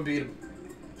 Couldn't beat him.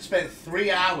 Spent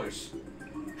 3 hours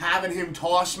having him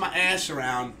toss my ass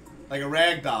around like a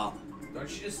rag doll. Don't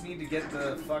you just need to get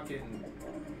the fucking...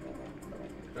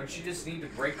 Don't you just need to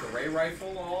break the ray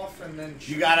rifle off and then...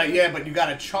 You gotta, yeah, but you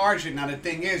gotta charge it. Now the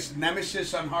thing is,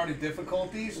 Nemesis on harder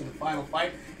difficulties in the final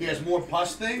fight, he has more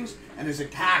pus things, and his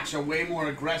attacks are way more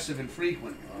aggressive and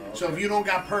frequent. Oh, okay. So if you don't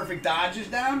got perfect dodges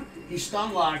down, he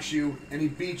stun locks you and he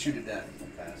beats you to death.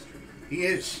 Bastard. He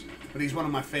is. But he's one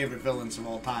of my favorite villains of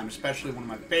all time, especially one of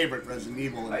my favorite Resident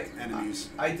Evil enemies.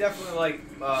 I definitely like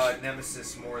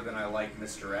Nemesis more than I like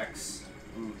Mr. X.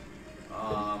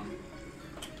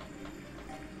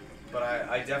 But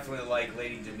I definitely like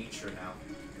Lady Demetra now.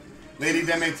 Lady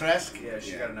Demetresque? Yeah,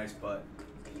 she got a nice butt.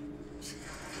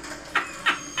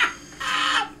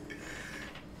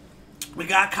 We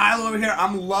got Kyle over here.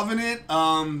 I'm loving it.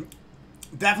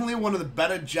 Definitely one of the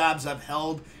better jobs I've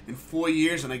held in 4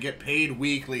 years, and I get paid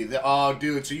weekly. Oh,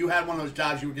 dude, so you had one of those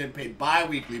jobs you were getting paid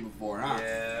bi-weekly before, huh?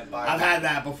 Yeah, I've had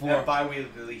that before. That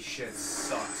bi-weekly shit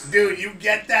sucks. Dude, you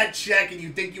get that check and you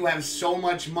think you have so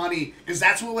much money, because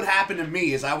that's what would happen to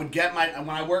me, is I would get when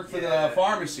I worked for the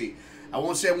pharmacy. I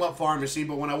won't say what pharmacy,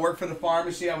 but when I worked for the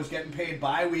pharmacy, I was getting paid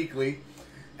bi-weekly,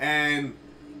 and...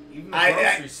 Even the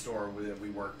grocery store that we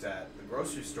worked at. The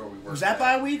grocery store we worked at. Was that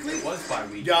bi-weekly? It was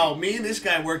bi-weekly. Yo, me and this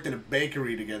guy worked in a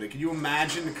bakery together. Can you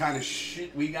imagine the kind of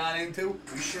shit we got into?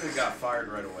 We should have got fired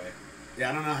right away. Yeah,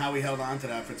 I don't know how we held on to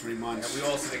that for 3 months. And we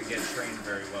also didn't get trained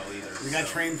very well either. We got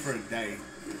trained for a day.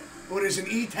 Oh, there's an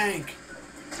E-tank.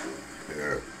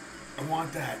 I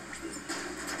want that.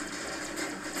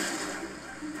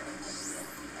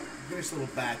 Look at this little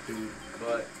bat, dude.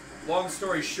 But... long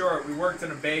story short, we worked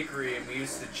in a bakery and we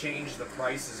used to change the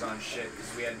prices on shit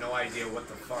because we had no idea what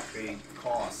the fuck they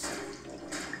cost.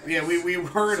 Yeah, we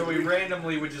heard. So we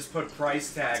randomly would just put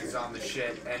price tags on the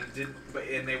shit and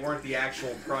they weren't the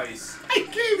actual price. I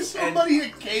gave somebody a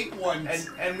cake once.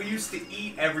 And we used to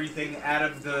eat everything out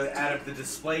of the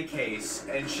display case,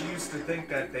 and she used to think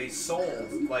that they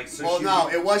sold like so. Well, no,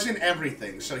 it wasn't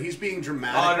everything. So he's being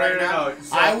dramatic no. now.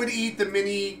 So, I would eat the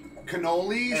mini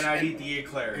cannolis, and I'd eat the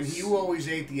eclairs. And you always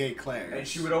ate the eclairs. And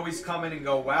she would always come in and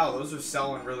go, "Wow, those are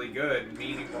selling really good."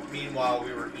 Meanwhile,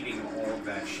 we were eating all of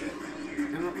that shit.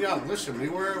 And, yeah, listen, we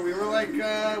were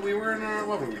in our,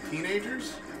 what were we,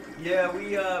 teenagers? Yeah,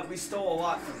 we stole a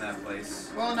lot from that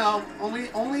place. Well, no,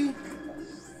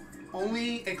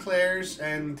 only eclairs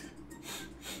and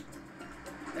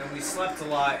we slept a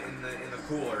lot in the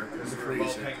cooler because we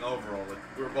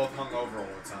were both hung over all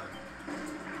the time.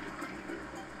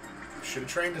 Should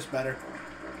have trained us better.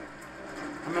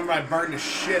 I remember I burned the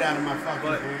shit out of my fucking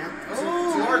hand. To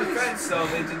our defense, though,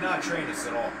 they did not train us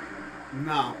at all.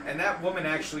 No. And that woman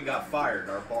actually got fired,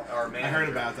 our manager. I heard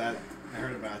about that.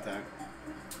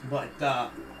 But,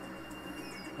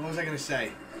 what was I going to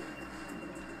say?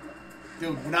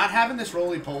 Dude, not having this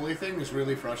roly-poly thing was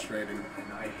really frustrating.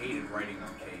 And I hated writing on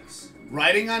cakes.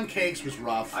 Writing on cakes was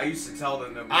rough. I used to tell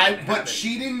them that but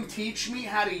she didn't teach me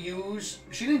how to use...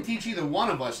 She didn't teach either one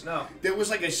of us. No. There was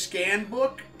like a scan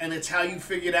book, and it's how you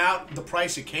figured out the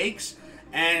price of cakes.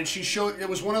 And she showed... It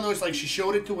was one of those, like, she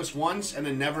showed it to us once, and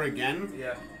then never again.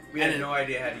 Yeah. We had no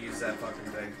idea how to use that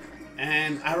fucking thing.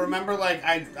 And I remember, like,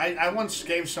 I once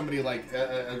gave somebody, like,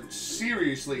 a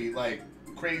seriously, like,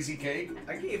 crazy cake.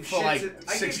 I gave for, like, $6.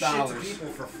 I gave shit to people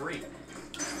for free.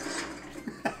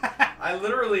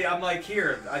 I'm like,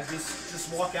 here, I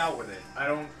just walk out with it. I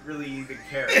don't really even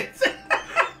care.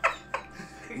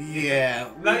 Yeah.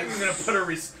 I'm not even gonna put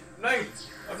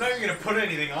I'm not even gonna put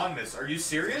anything on this. Are you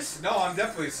serious? No, I'm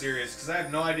definitely serious because I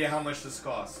have no idea how much this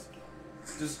costs.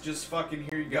 Just fucking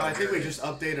here you go. Yeah, I think we just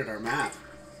updated our map.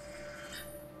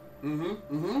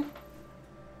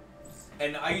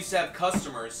 And I used to have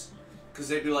customers because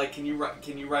they'd be like, "Can you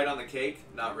write on the cake?"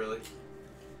 Not really.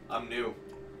 I'm new.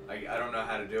 I don't know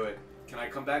how to do it. Can I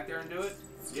come back there and do it?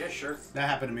 Yeah, sure. That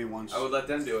happened to me once. I would let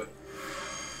them do it.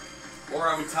 Or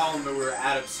I would tell them that we were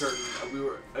out of certain...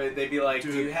 they'd be like,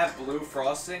 "Do you have blue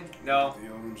frosting?" No.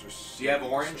 Do you have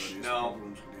orange? No.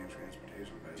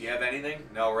 Do you have anything?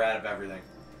 No, we're out of everything.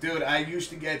 Dude, I used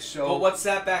to get so... But what's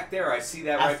that back there? I see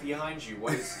that right behind you.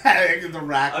 What is... the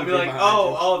rack. I'd be like,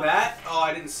 oh, that? Oh,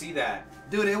 I didn't see that.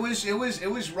 Dude, it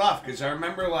was rough, because I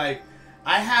remember, like,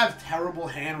 I have terrible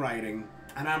handwriting,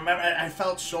 and I remember, I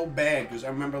felt so bad, because I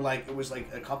remember, like, it was, like,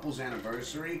 a couple's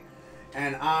anniversary,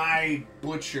 and I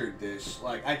butchered this.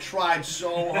 Like, I tried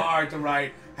so hard to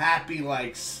write happy,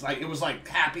 like, it was, like,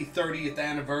 happy 30th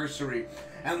anniversary.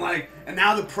 And, like, and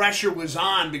now the pressure was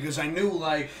on because I knew,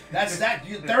 like, that's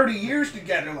 30 years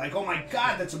together. Like, oh, my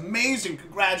God, that's amazing.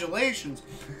 Congratulations.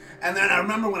 And then I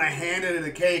remember when I handed her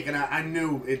the cake, and I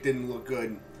knew it didn't look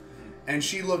good. And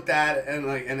she looked at it,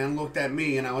 and then looked at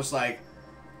me, and I was like,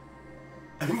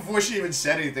 before she even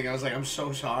said anything, I was like, I'm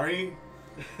so sorry.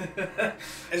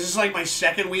 It's just like my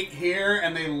second week here,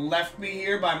 and they left me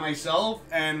here by myself,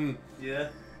 and... Yeah.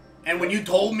 And when you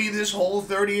told me this whole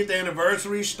 30th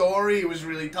anniversary story, it was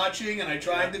really touching, and I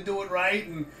tried to do it right,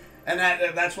 and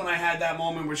that's when I had that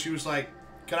moment where she was like,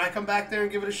 "Can I come back there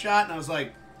and give it a shot?" And I was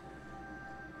like,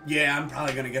 "Yeah, I'm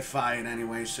probably gonna get fired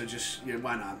anyway, so just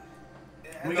why not?"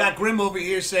 We got Grim over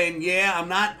here saying, "Yeah, I'm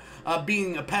not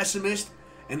being a pessimist,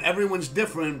 and everyone's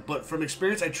different, but from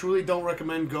experience, I truly don't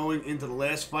recommend going into the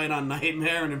last fight on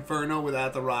Nightmare and Inferno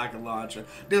without the rocket launcher."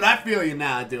 Dude, I feel you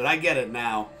now, dude. I get it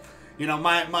now. You know,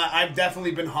 I've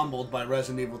definitely been humbled by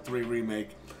Resident Evil 3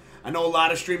 Remake. I know a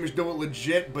lot of streamers do it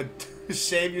legit, but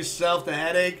save yourself the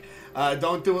headache.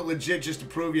 Don't do it legit just to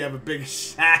prove you have a big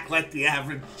sack like the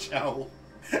average Joe.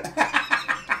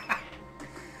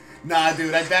 Nah,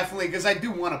 dude, I definitely, because I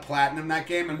do want to platinum that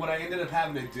game, and what I ended up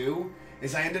having to do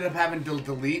is I ended up having to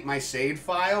delete my save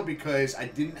file because I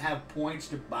didn't have points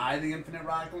to buy the Infinite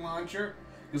Rocket Launcher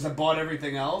because I bought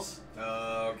everything else.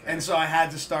 Okay. And so I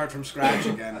had to start from scratch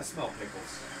again. I smell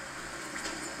pickles.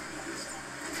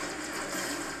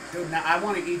 Dude, now I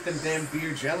want to eat them damn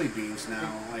beer jelly beans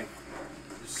now. Like,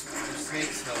 Your snake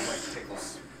smells like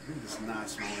pickles. it does not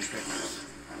smell like pickles.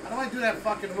 How do I do that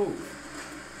fucking move?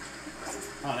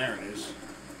 Oh, there it is.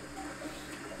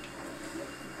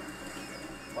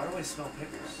 Why do I smell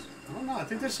pickles? I don't know. I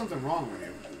think there's something wrong with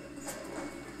you.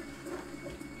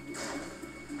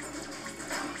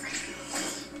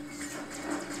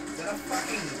 Is that a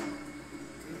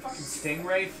fucking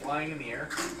stingray flying in the air?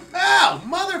 Oh,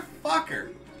 motherfucker!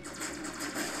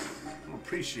 I don't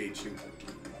appreciate you.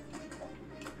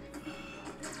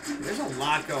 There's a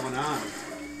lot going on.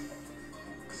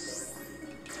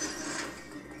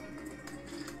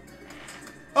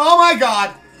 Oh my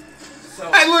god! So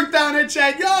I looked down at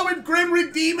chat. Yo, and Grim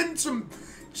redeeming some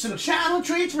channel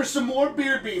treats for some more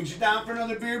beer beans. You down for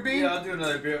another beer bean? yeah, I'll do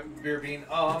another beer bean.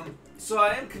 So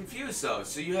I am confused though.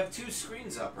 So you have two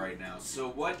screens up right now. So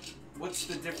what's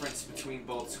the difference between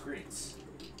both screens?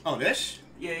 Oh, this?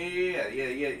 Yeah.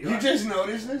 You just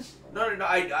noticed this? No.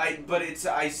 But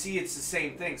I see it's the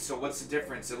same thing. So what's the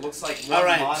difference? It looks like one All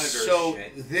right, monitor so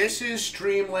shit. this is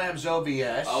Streamlabs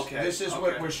OBS. Okay, This is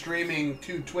what we're streaming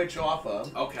to Twitch off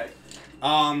of. Okay.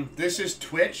 This is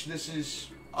Twitch. This is...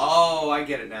 Oh, I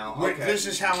get it now. Okay. This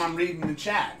is how I'm reading the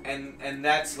chat. And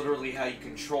that's literally how you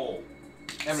control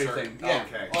Everything. certain- Yeah.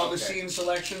 Okay. All the okay. scene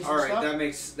selections All and right,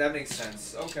 stuff. that makes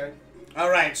sense. Okay. All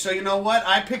right, so you know what?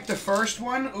 I picked the first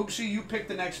one. Oopsie, you picked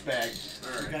the next bag.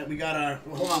 All right. We got our...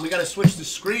 Hold on, we got to switch the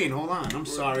screen. Hold on. I'm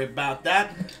sorry about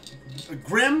that.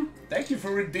 Grim, thank you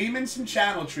for redeeming some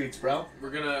channel treats, bro. We're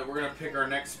gonna pick our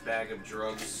next bag of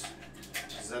drugs.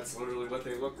 'Cause that's literally what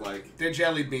they look like. They're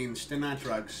jelly beans. They're not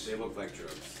drugs. They look like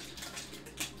drugs.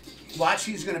 Watch,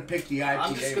 he's going to pick the IPA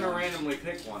I'm just gonna one. randomly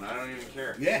pick one. I don't even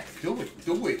care. Yeah, do it.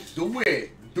 Do it. Do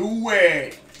it. Do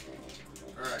it.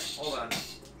 Alright, hold on.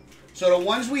 So the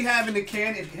ones we have in the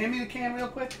can... Hand me the can real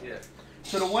quick. Yeah.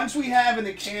 So the ones we have in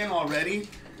the can already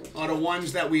are the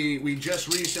ones that we just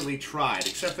recently tried,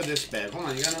 except for this bag. Hold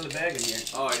on, you got another bag in here.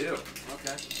 Oh, I do.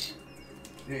 Okay.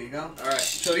 There you go. Alright.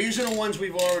 So these are the ones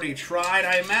we've already tried.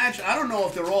 I don't know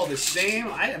if they're all the same.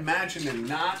 I imagine they're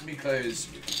not because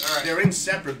Alright. they're in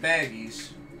separate baggies.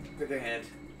 Pick a hand.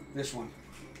 This one.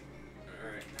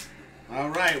 Alright. All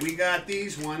right, we got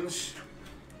these ones.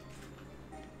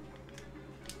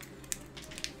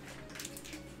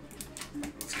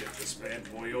 Let's get this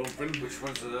bad boy open. Which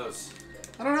ones are those?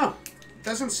 I don't know. It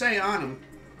doesn't say on them.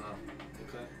 Oh,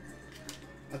 okay.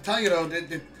 I'll tell you though,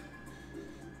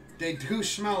 they do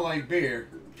smell like beer.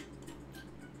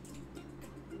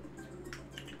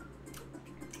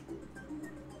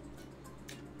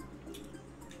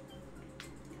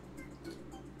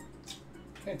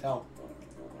 Can't tell.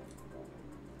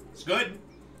 It's good.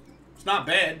 It's not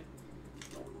bad.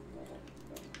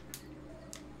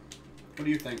 What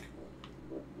do you think?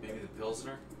 Maybe the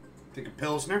Pilsner? Think a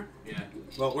Pilsner? Yeah.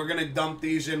 Well, we're gonna dump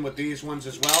these in with these ones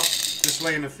as well. This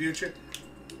way in the future.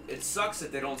 It sucks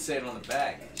that they don't say it on the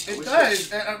bag. It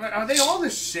does. Are they all the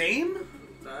same?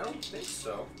 I don't think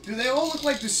so. Do they all look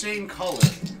like the same color?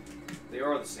 They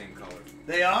are the same color.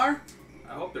 They are?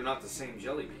 I hope they're not the same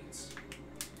jelly beans.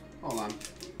 Hold on.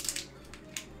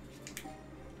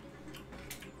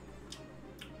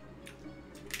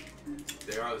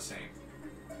 They are the same.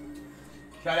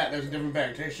 Try that. There's a different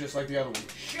bag. Tastes just like the other one.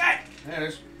 Shit! There it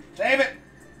is. Save it.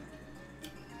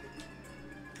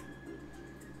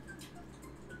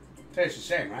 Tastes the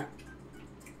same, right?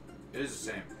 It is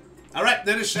the same. All right,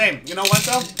 they're the same. You know what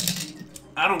though?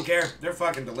 I don't care. They're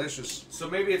fucking delicious. So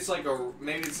maybe it's like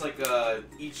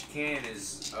each can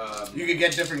is You could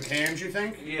get different cans. You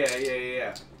think? yeah.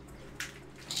 Here,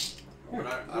 But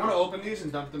I you want to open these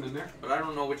and dump them in there? But I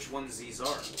don't know which ones these are.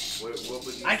 What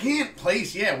would these I can't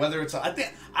place. Yeah, whether it's.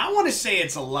 I want to say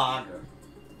it's a lager.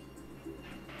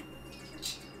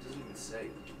 It doesn't even say.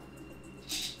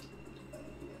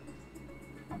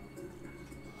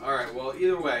 Alright, well,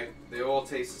 either way, they all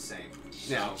taste the same.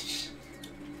 So, Yeah.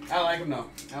 I like them though.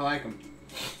 I like them.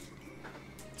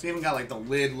 It's even got like the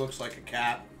lid looks like a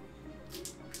cap.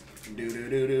 Do do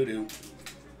do do do.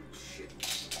 shit.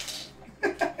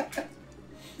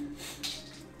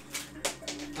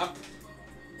 Up.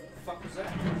 The fuck was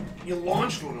that? You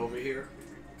launched one over here.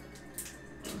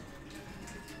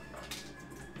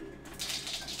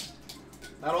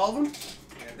 That all of them?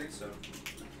 Yeah, I think so.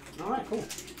 All right, cool.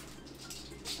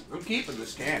 I'm keeping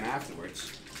this can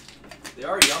afterwards. They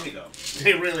are yummy though.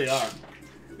 They really are.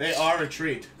 They are a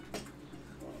treat.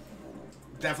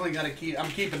 Definitely gotta keep. I'm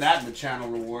keeping that in the channel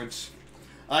rewards.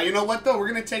 You know what though? We're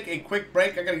gonna take a quick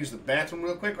break. I gotta use the bathroom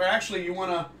real quick. Or actually, you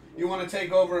wanna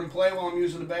take over and play while I'm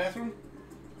using the bathroom?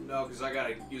 No, because I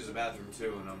gotta use the bathroom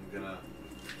too, and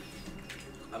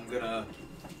I'm gonna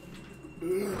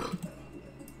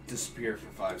disappear for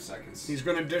 5 seconds. He's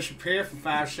gonna disappear for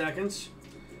 5 seconds.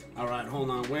 All right, hold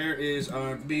on. Where is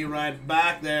our be right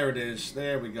back? There it is.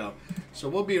 There we go. So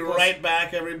we'll be right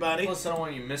back, everybody. Plus, I don't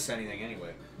want you to miss anything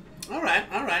anyway. All right,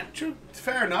 all right. True.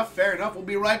 Fair enough, fair enough. We'll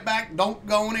be right back. Don't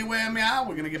go anywhere, meow.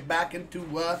 We're gonna get back into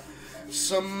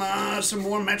some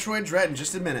more Metroid Dread in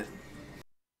just a minute.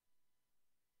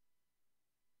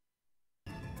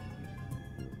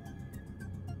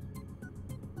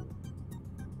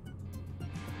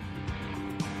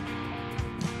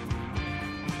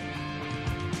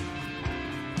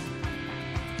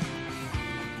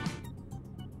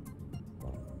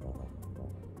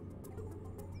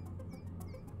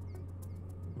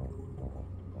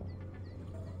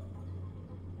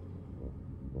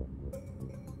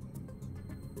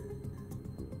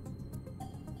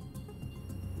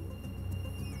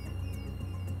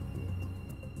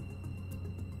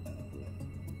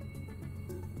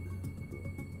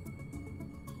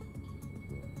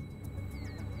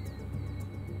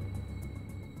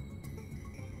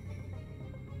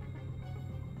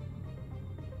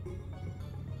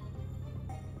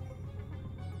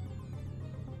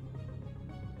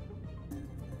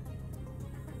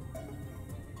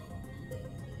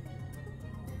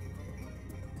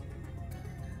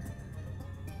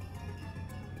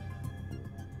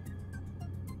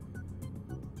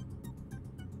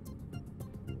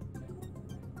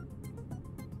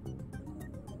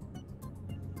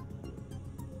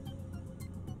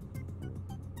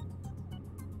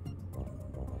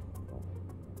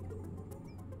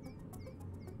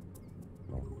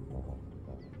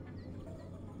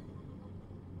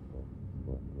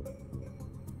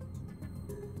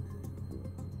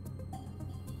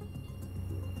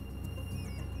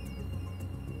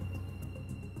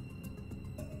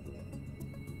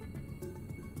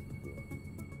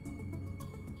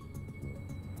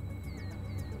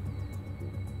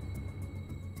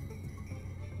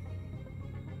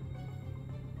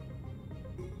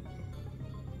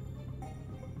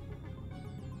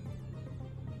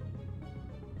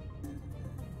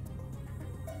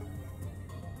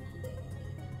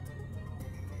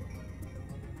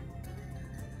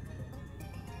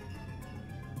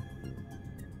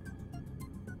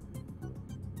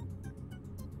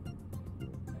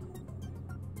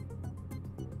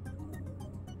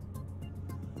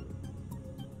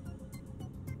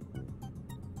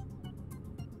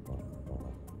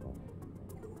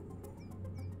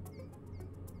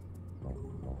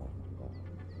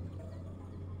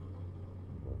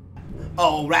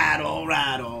 All right, all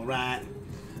right, all right.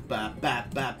 Ba ba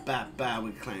ba ba ba.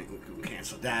 We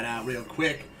cancel that out real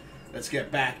quick. Let's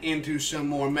get back into some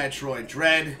more Metroid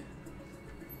Dread.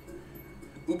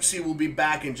 Oopsie will be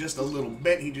back in just a little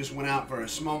bit. He just went out for a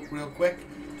smoke real quick.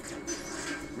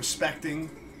 Respecting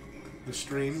the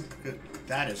stream.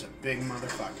 That is a big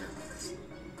motherfucker.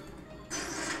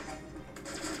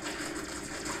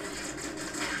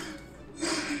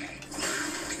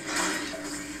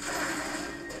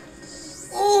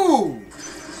 Ooh!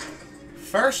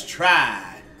 First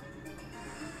try.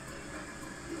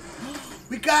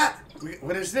 We got...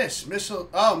 What is this? Missile...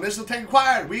 Oh, missile tank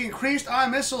acquired. We increased our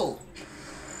missile.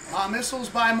 Missiles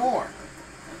by more.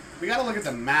 We gotta look at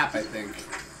the map, I think.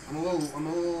 I'm a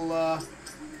little,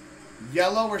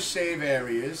 yellow or save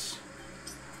areas.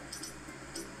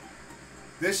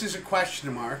 This is a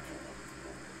question mark.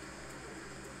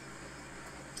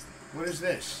 What is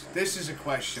this? This is a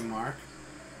question mark.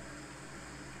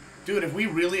 Dude, have we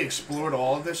really explored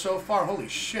all of this so far? Holy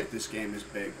shit, this game is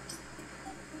big.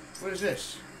 What is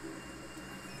this?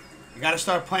 I gotta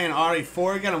start playing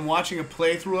RE4 again. I'm watching a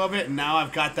playthrough of it, and now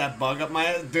I've got that bug up my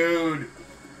head. Dude.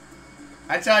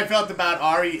 That's how I felt about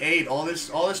RE8. All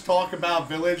this talk about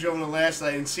Village over the last,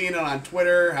 and seeing it on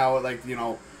Twitter, how it, like, you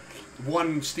know,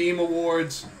 won Steam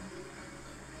Awards.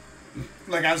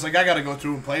 Like, I was like, I gotta go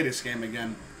through and play this game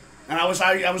again. And I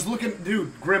was looking,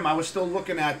 dude, Grim, I was still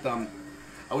looking at them.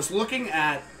 I was looking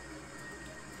at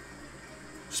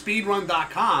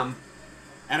speedrun.com,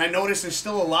 and I noticed there's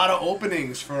still a lot of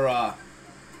openings for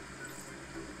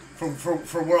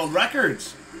world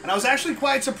records. And I was actually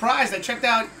quite surprised. I checked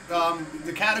out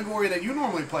the category that you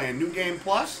normally play in, New Game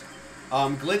Plus,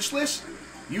 glitchless.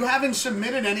 You haven't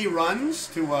submitted any runs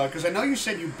to, because I know you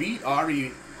said you beat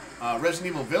Resident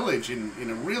Evil Village in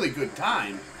a really good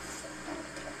time.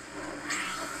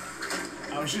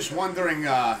 I was just wondering,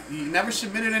 you never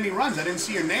submitted any runs. I didn't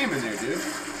see your name in there, dude.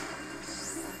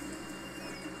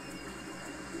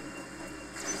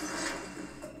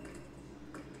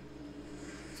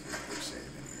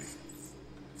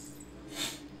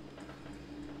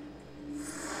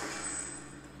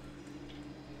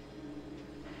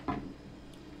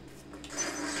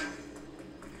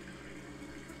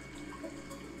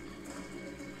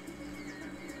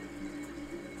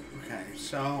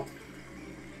 So,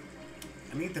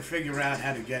 I need to figure out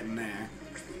how to get in there.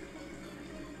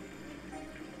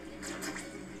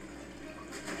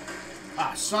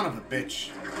 Ah, son of a bitch.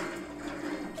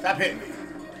 Stop hitting me.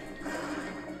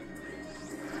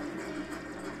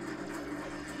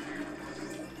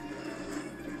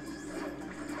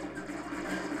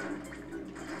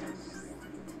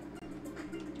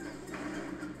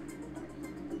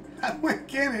 I want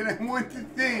to get it. I want the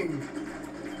thing.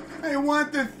 I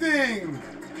want the thing!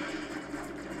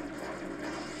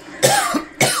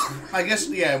 I guess,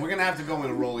 yeah, we're gonna have to go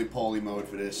into roly-poly mode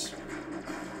for this.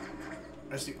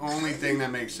 That's the only thing that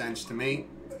makes sense to me.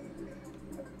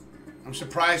 I'm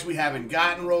surprised we haven't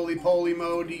gotten roly-poly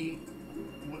mode.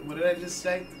 What did I just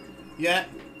say? Yet?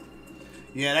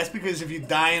 Yeah, that's because if you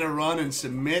die in a run and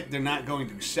submit, they're not going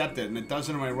to accept it. And a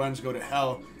dozen of my runs go to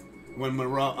hell when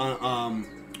Moreau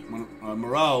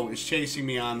is chasing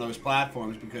me on those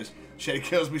platforms because shit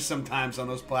kills me sometimes on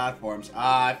those platforms.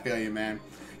 Ah, I feel you, man.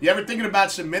 You ever thinking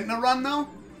about submitting a run though?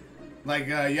 Like,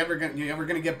 you ever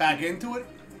gonna get back into it?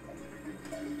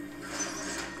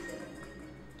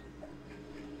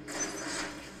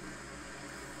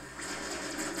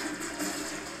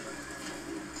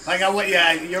 Like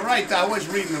yeah, you're right. I was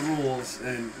reading the rules,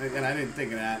 and I didn't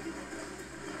think of that.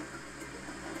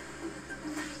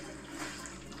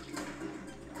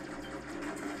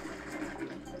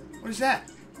 What is that?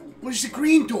 What is the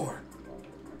green door?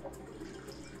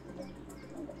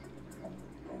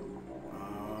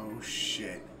 Oh,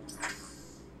 shit.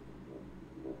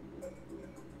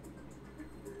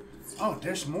 Oh,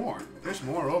 there's more. There's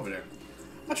more over there.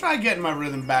 I'll try getting my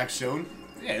rhythm back soon.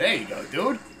 Yeah, there you go,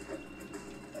 dude.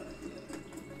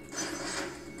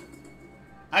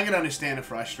 I can understand the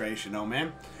frustration, though,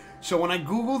 man. So when I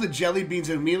Google the jelly beans,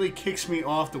 it immediately kicks me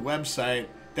off the website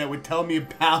that would tell me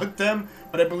about them,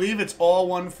 but I believe it's all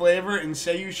one flavor and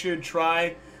say you should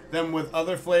try them with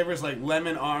other flavors like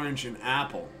lemon, orange, and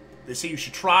apple. They say you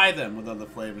should try them with other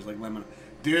flavors like lemon.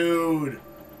 Dude,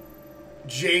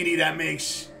 JD, that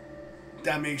makes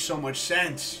so much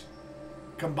sense.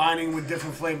 Combining with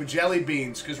different flavored jelly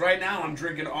beans, because right now I'm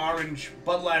drinking orange,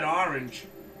 Bud Light Orange.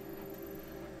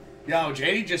 Yo,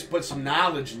 JD just put some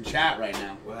knowledge in chat right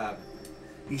now. What happened?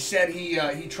 He said he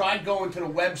tried going to the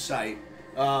website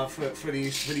for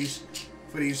these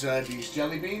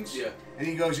jelly beans. Yeah. And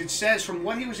he goes, it says from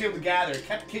what he was able to gather, it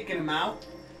kept kicking him out,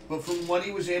 but from what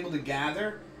he was able to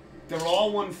gather, they're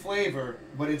all one flavor,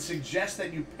 but it suggests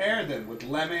that you pair them with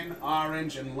lemon,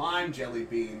 orange, and lime jelly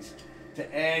beans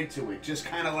to add to it. Just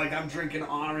kind of like I'm drinking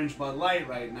orange Bud Light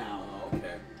right now. Oh,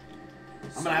 okay.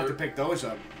 I'm gonna have to pick those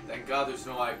up. Thank God there's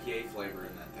no IPA flavor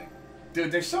in that thing.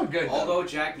 Dude, they're so good. Although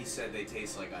Jackie said they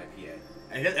taste like IPA.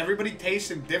 I guess everybody tastes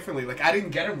them differently. Like, I didn't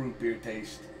get a root beer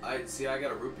taste. I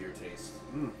got a root beer taste.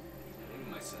 Mm. Maybe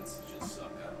my senses just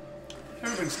suck. I don't know.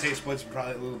 Everybody's taste buds are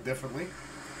probably a little differently.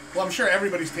 Well, I'm sure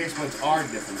everybody's taste buds are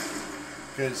different.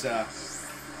 Because,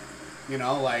 you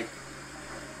know, like,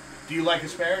 do you like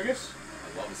asparagus?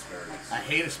 I love asparagus. I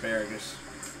hate asparagus.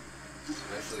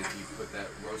 Especially if you put that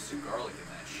roasted garlic in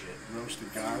that shit.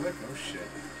 Roasted garlic? Oh, shit.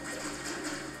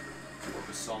 Or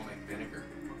balsamic vinegar.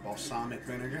 Balsamic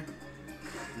vinegar?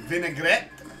 Vinaigrette?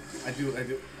 I do.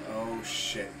 Oh,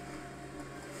 shit.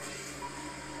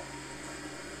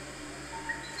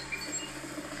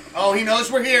 Oh, he knows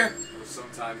we're here. Or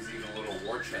sometimes even a little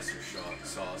Worcester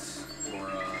sauce. Or,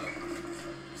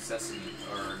 sesame,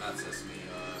 or not sesame,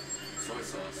 soy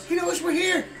sauce. He knows we're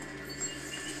here.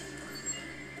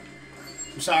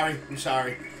 I'm sorry.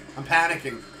 I'm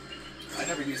panicking. I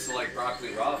never used to like broccoli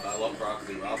rabe. I love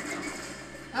broccoli rabe now.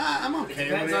 I'm okay It with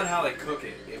depends it. on how they cook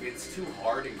it. If it's too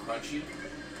hard and crunchy,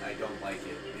 I don't like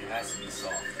it. It has to be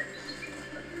soft.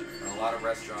 And a lot of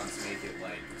restaurants make it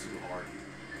like too hard.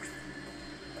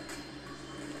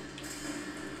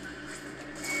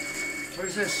 What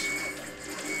is this?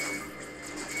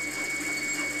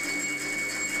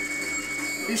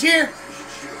 He's here. You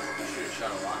should have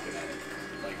shot a rocket at it.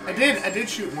 Like, I did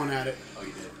shoot one at it. Oh,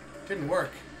 you did? Didn't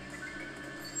work.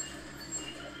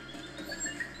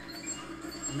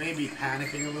 Maybe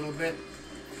panicking a little bit.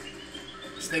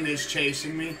 This thing is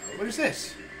chasing me. What is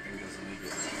this?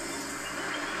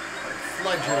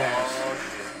 Flood your ass. Oh,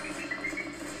 shit.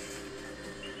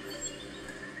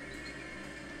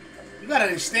 You gotta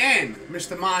understand,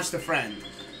 Mr. Monster Friend.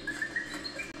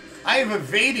 I have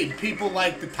evaded people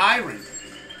like the Tyrant.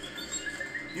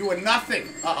 You are nothing.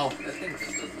 Uh-oh. That thing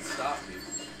just doesn't stop me.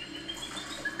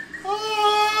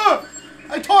 Ah!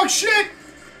 I talk shit!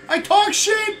 I talk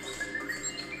shit!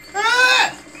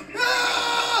 Ah!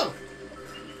 No!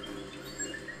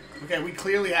 Okay, we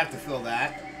clearly have to fill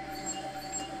that.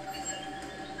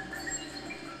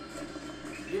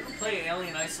 You ever play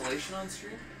Alien Isolation on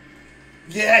stream?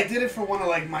 Yeah, I did it for one of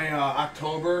like my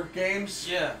October games.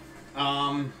 Yeah.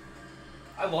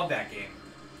 I love that game.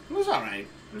 It was alright.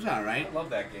 It was alright. I love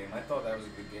that game. I thought that was a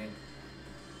good game.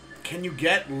 Can you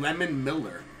get Lemon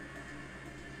Miller?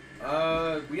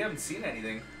 We haven't seen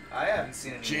anything. I haven't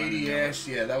seen any. JD,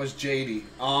 yeah, that was JD. You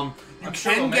I'm can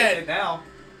sure they'll make get it now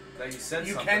that you said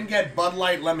you something. can get Bud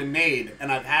Light Lemonade,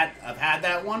 and I've had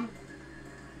that one.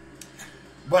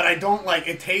 But I don't like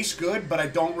it. Tastes good, but I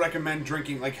don't recommend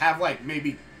drinking. Like have like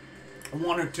maybe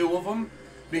one or two of them,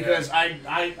 because I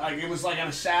it was like on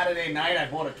a Saturday night I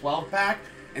bought a 12-pack,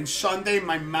 and Sunday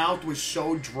my mouth was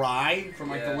so dry from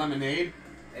like the lemonade.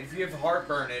 If you have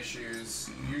heartburn issues,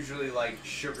 usually like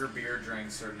sugar beer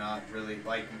drinks are not really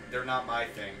like they're not my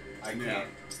thing.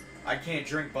 I can't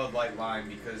drink Bud Light Lime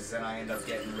because then I end up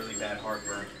getting really bad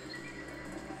heartburn.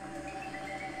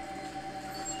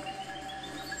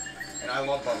 And I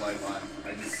love Bud Light Lime.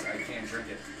 I can't drink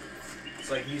it.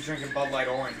 It's like he's drinking Bud Light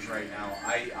Orange right now.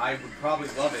 I would probably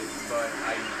love it, but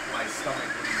my stomach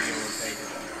wouldn't be able to take it.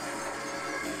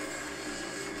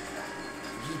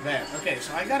 This is bad. Okay,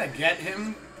 so I gotta get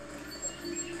him.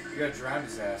 You gotta drown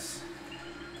his ass.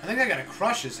 I think I gotta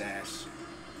crush his ass.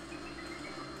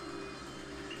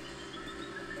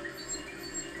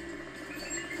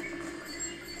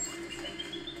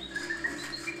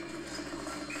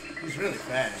 He's really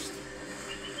fast.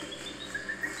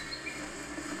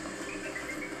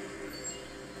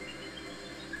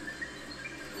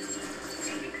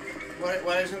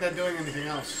 Why isn't that doing anything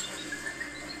else?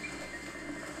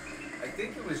 I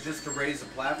think it was just to raise the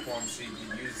platform so you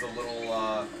could use the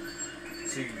little,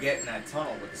 so you could get in that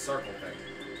tunnel with the circle thing.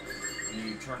 And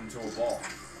you turn into a ball.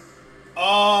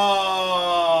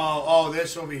 Oh,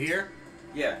 this over here?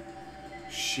 Yeah.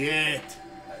 Shit.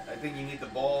 I think you need the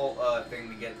ball thing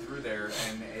to get through there,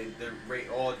 and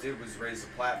all it did was raise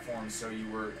the platform so you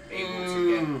were able to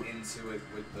get into it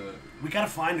with the... We gotta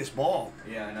find this ball.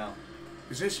 Yeah, I know.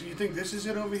 Is this, you think this is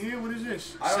it over here? What is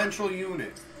this? I don't- Central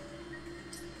unit.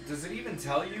 Does it even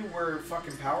tell you where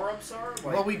fucking power-ups are? Like,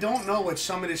 Well, we don't know what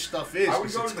some of this stuff is. I would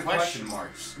 'cause go it's to the question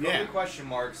marks. Go Yeah. to the question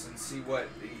marks and see what,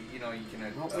 you know, you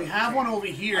can... Well, we have one over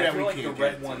here that we I can't feel like the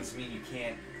get red to. ones mean you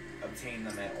can't obtain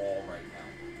them at all right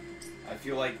now. I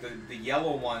feel like the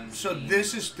yellow ones So mean,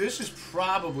 this is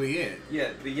probably it.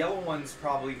 Yeah, the yellow ones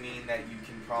probably mean that you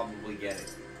can probably get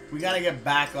it. We gotta get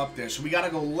back up there. So we gotta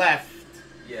go left,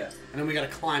 Yeah. and then we gotta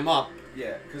climb up.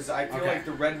 Yeah, because I feel Okay. like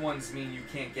the red ones mean you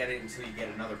can't get it until you get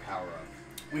another power-up.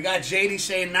 We got JD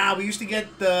saying, nah, we used to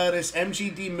get this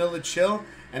MGD Miller Chill,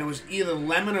 and it was either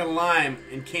lemon or lime,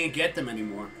 and can't get them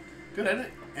anymore. Good, isn't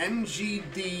it?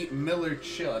 MGD Miller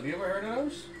Chill. Have you ever heard of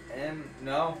those? And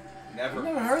no, never. I've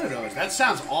never heard of those. That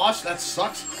sounds awesome. That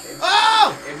sucks. It,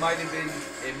 Oh! It might have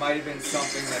been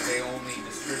something that they only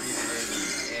distributed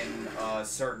in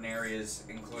certain areas,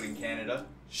 including Canada.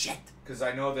 Shit. Because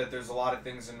I know that there's a lot of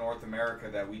things in North America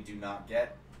that we do not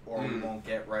get, or we won't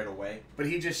get right away. But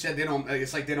he just said they don't.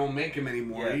 It's like they don't make them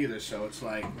anymore Yeah. either. So it's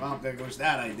like, well, there goes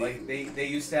that idea. Like they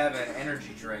used to have an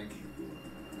energy drink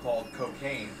called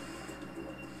cocaine,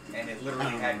 and it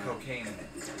literally had cocaine in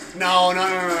it.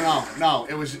 No.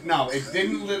 It was no. It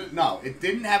didn't. No, it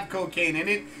didn't have cocaine in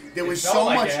it. There was felt so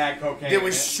like much. it had cocaine There in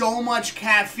was it. so much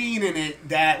caffeine in it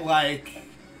that like.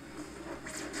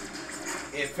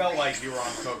 It felt like you were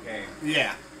on cocaine.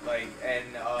 Yeah. Like, and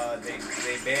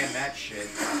they banned that shit.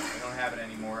 They don't have it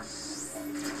anymore.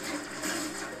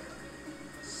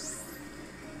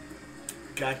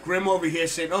 Got Grim over here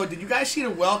saying, "Oh, did you guys see the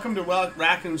Welcome to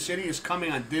Raccoon City is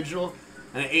coming on digital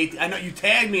on the 8th? I know you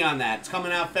tagged me on that. It's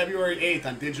coming out February 8th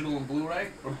on digital and Blu-ray.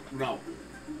 Or, no,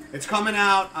 it's coming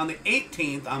out on the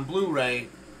 18th on Blu-ray.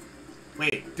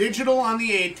 Wait, digital on the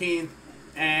 18th,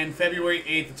 and February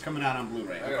 8th it's coming out on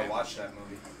Blu-ray. I gotta watch that movie.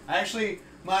 Actually,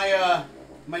 my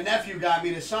nephew got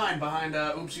me to sign behind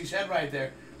Oopsie's head right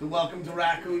there. The Welcome to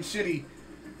Raccoon City.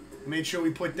 Made sure we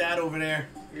put that over there.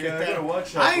 Yeah, I gotta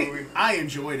watch that movie. I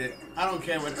enjoyed it. I don't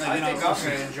care what. I think I'm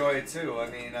gonna enjoy it too. I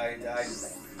mean, I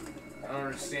don't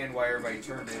understand why everybody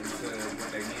turned it into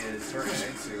what they needed to turn it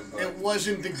into. But It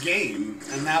wasn't the game,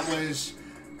 and that was...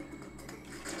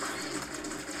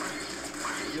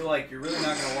 I feel like you're really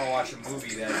not going to want to watch a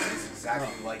movie that is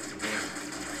exactly like the game.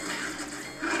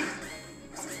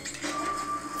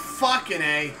 Fucking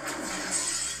A.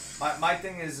 My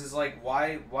thing is like,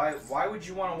 why would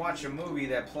you want to watch a movie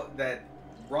that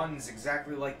runs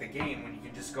exactly like the game when you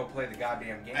can just go play the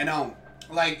goddamn game? I know.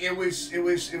 Like, it was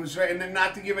very... And then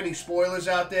not to give any spoilers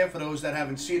out there for those that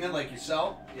haven't seen it, like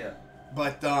yourself. Yeah.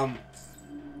 But,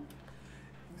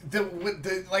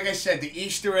 like I said, the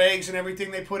Easter eggs and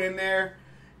everything they put in there,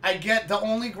 I get... The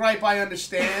only gripe I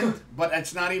understand, but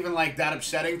it's not even, like, that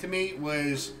upsetting to me,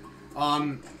 was,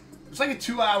 it's like a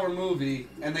 2-hour movie,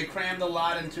 and they crammed a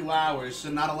lot in 2 hours, so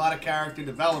not a lot of character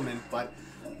development, but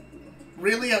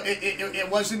really, it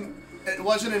wasn't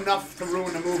enough to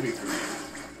ruin the movie for me.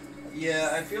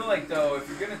 Yeah, I feel like though, if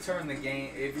you're gonna turn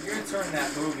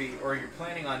that movie, or you're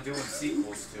planning on doing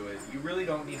sequels to it, you really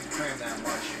don't need to cram that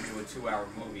much into a 2-hour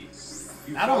movie.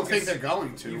 I don't think they're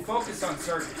going to. You focus on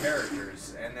certain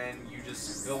characters, and then you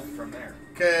just build from there.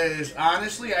 Because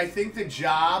honestly, I think the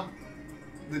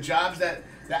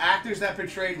actors that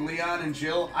portrayed Leon and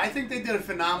Jill, I think they did a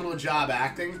phenomenal job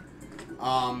acting.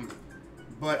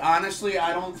 But honestly,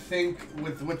 I don't think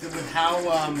with how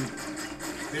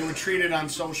they were treated on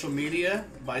social media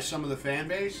by some of the fan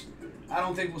base, I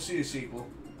don't think we'll see a sequel.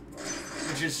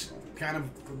 Which is kind of,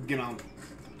 you know.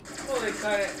 Well, they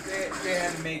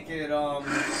had to make it. God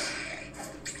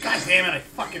damn it! I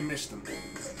fucking missed them.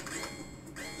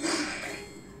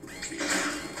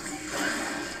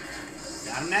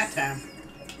 Got him that time.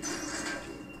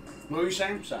 What were you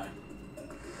saying? Sorry.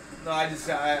 No, I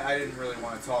didn't really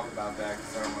want to talk about that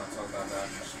because I don't want to talk about that on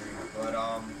the stream. But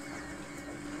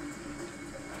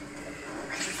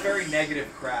it's very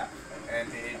negative crap, and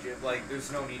like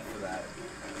there's no need for that.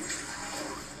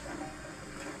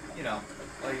 You know,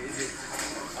 like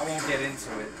I won't get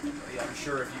into it. I'm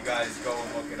sure if you guys go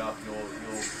and look it up, you'll know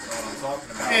what I'm talking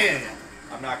about. Yeah.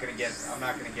 I'm not gonna get to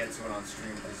it on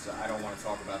stream because I don't want to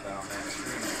talk about that on that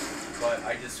stream. But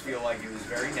I just feel like it was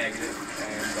very negative,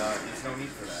 and there's no need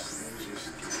for that.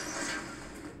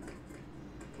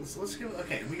 Let's give.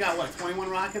 Okay, we got what? 21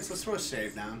 rockets. Let's throw a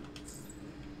save down.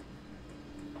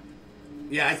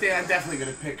 Yeah, I think I'm definitely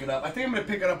gonna pick it up. I think I'm gonna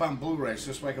pick it up on Blu-ray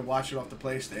so I can watch it off the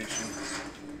PlayStation.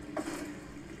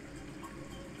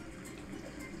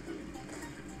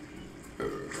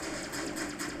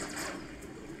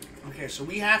 Okay, so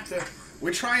we have to.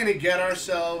 We're trying to get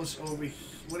ourselves over. We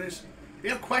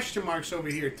have question marks over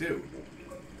here too.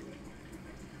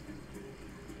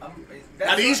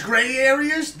 Now these gray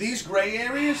areas, this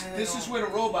is where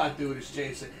the robot dude is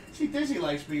chasing. See, Dizzy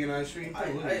likes being on stream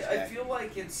too. I feel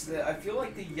like I feel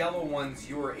like the yellow ones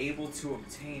you are able to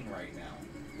obtain right now.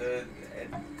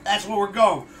 That's where we're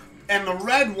going. And the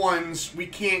red ones we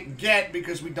can't get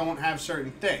because we don't have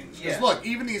certain things. Because look,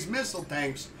 even these missile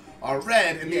tanks are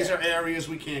red, and these are areas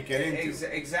we can't get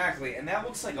into. Exactly, and that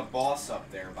looks like a boss up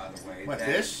there, by the way. What,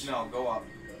 this? No, go up.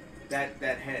 That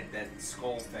head, that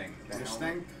skull thing. This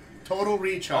thing? Total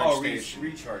recharge station.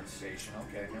 Recharge station.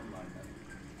 Okay, never mind then.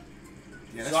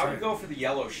 Yeah, so I would go for the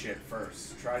yellow shit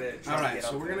first. Try to get Alright, so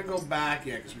up we're there. going to go back,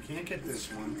 because we can't get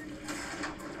this one.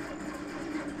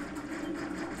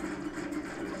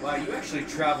 Wow, you actually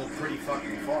traveled pretty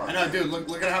fucking far. I know, dude.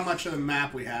 Look at how much of the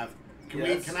map we have. Can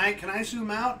I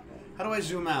zoom out? How do I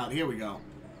zoom out? Here we go.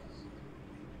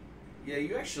 Yeah,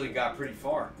 you actually got pretty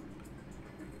far.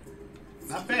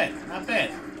 Not bad. Not bad.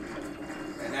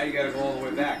 And now you gotta go all the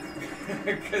way back.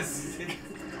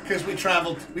 Because we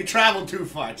traveled too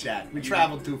far, chat. We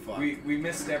traveled too far. We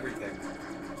missed everything.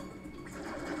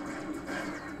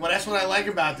 Well, that's what I like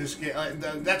about this game.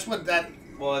 That's what that...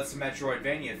 Well, it's a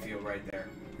Metroidvania feel right there.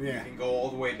 Yeah. You can go all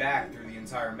the way back through the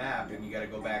entire map, and you gotta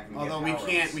go back and Although get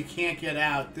power-ups. we can't get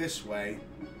out this way.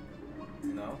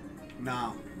 No?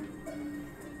 No.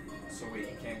 So wait,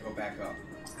 you can't go back up?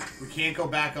 We can't go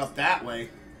back up that way.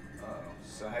 Uh-oh.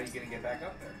 So how are you gonna get back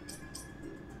up there?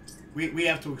 We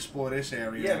have to explore this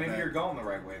area. Yeah, maybe you're going the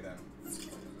right way then.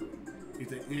 You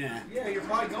think? Yeah. Yeah, you're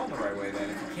probably going the right way then.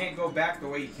 If you can't go back the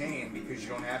way you came because you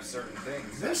don't have certain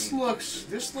things. This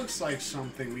looks like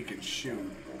something we could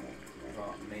shoot.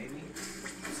 Maybe.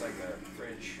 It's like a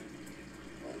fridge.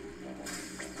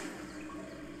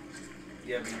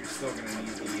 Yeah, but you're still gonna need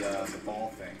the ball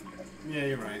thing. Yeah,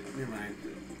 you're right. You're right.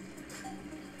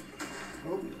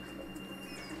 Oh.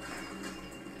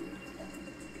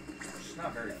 She's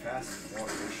not very fast in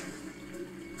water, is she?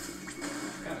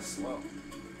 She's kind of slow.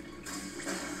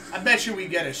 I bet you we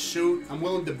get a suit. I'm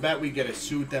willing to bet we get a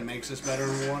suit that makes us better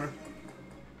in water.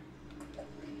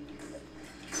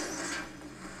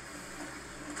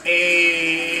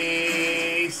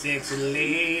 Hey, sexy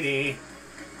lady.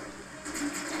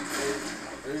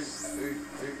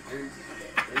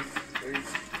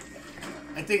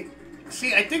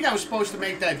 I think I was supposed to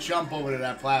make that jump over to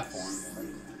that platform.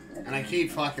 And I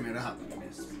keep fucking it up.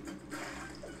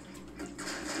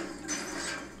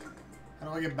 How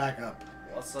do I get back up?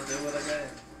 What's up, do it again?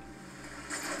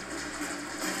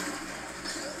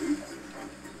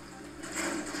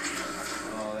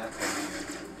 Oh, that thing.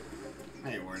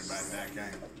 I ain't worried about that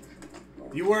guy.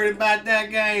 You worried about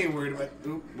that guy? I ain't worried about...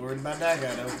 Oop, worried about that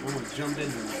guy, though. I'm gonna jump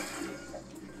into it.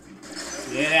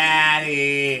 Get out of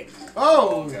here.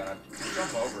 Oh! Oh, God.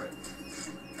 Jump over it.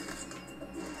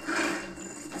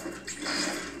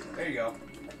 There you go.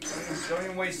 Don't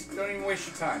even waste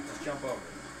your time. Just jump over it.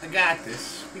 I got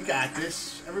this. We got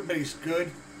this. Everybody's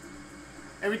good.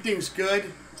 Everything's good.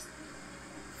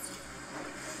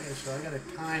 Okay, so I gotta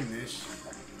time this.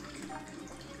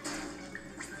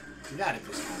 You got it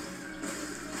this time.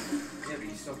 Yeah, but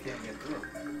you still can't get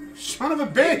through. Son of a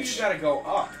bitch! Maybe you gotta go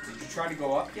up. Did you try to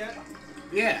go up yet?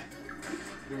 Yeah.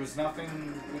 There was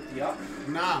nothing with the up?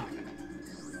 No.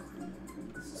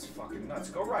 This is fucking nuts.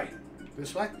 Go right.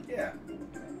 This way? Yeah.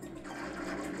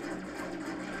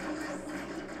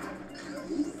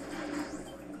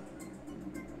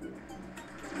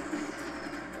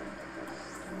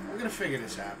 We're gonna figure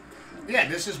this out. Yeah,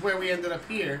 this is where we ended up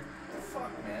here.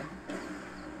 Fuck, man.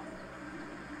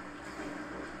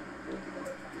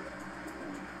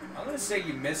 I'm gonna say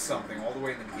you missed something all the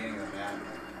way in the beginning of the map.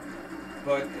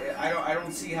 But I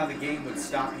don't see how the game would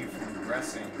stop you from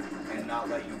progressing and not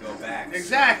let you go back.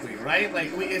 Exactly, right?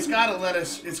 Like it's gotta let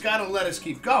us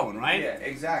keep going, right? Yeah,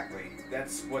 exactly.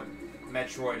 That's what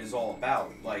Metroid is all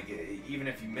about. Like, even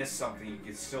if you miss something, you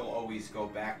can still always go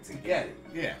back to get it.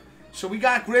 Yeah. So we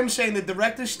got Grim saying the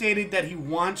director stated that he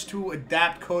wants to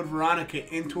adapt Code Veronica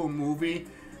into a movie.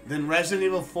 Then Resident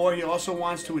Evil 4, he also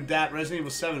wants to adapt Resident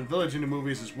Evil 7 Village into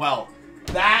movies as well.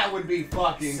 That would be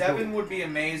fucking 7 cool. would be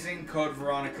amazing. Code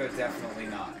Veronica, definitely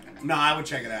not. No, I would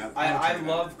check it out. I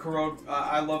love Code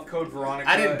Veronica.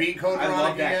 I didn't beat Code Veronica I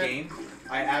love that yet. game.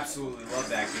 I absolutely love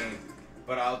that game.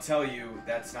 But I'll tell you,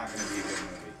 that's not going to be a good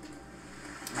movie.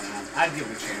 I'd give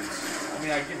it a chance. I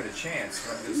mean, I'd give it a chance,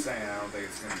 but I'm just saying I don't think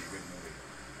it's going to be a good movie.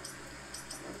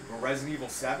 But Resident Evil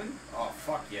 7? Oh,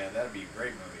 fuck yeah, that'd be a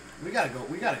great movie. We gotta go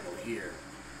here.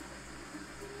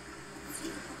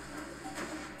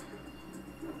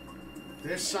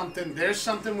 There's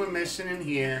something we're missing in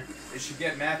here. They should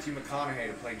get Matthew McConaughey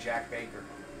to play Jack Baker.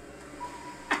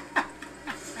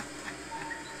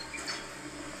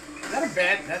 That's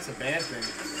a bad thing.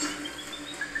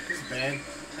 That's bad.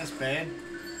 That's bad.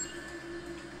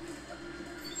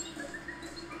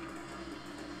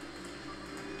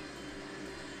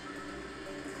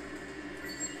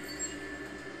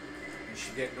 You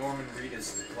should get Norman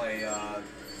Reedus to play the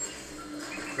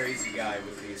crazy guy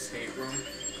with the escape room.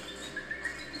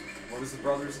 What was the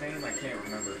brother's name? I can't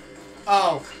remember.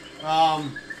 Oh,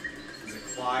 Is it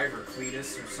Clive or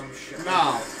Cletus or some shit? like no.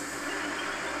 that?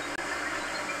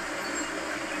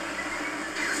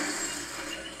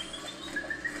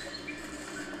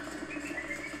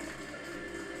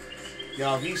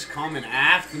 Yo, he's coming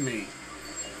after me.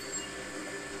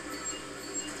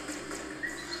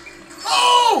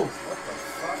 Oh! What the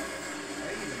fuck? I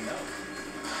didn't even know.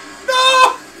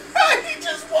 No! He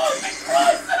just walked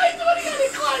across and I thought he had to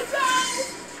climb down!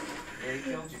 Yeah, he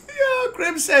killed you. Yo,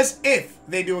 Grim says if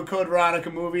they do a Code Veronica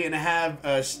movie and have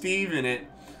Steve in it,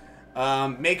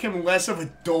 make him less of a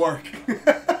dork.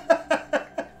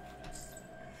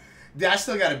 Yeah, I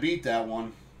still gotta beat that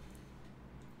one.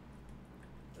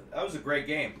 That was a great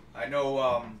game. I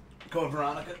know, Code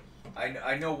Veronica?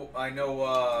 I know,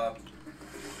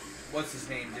 what's his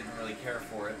name didn't really care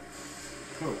for it.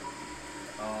 Who?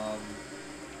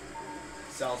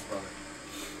 Sal's brother.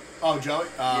 Oh, Joey?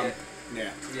 Yeah.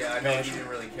 Yeah. Yeah, I know he didn't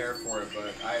really care for it,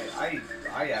 but I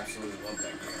absolutely love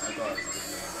that game. I thought it was a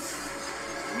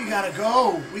good game. We gotta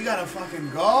go. We gotta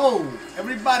fucking go.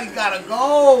 Everybody gotta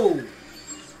go.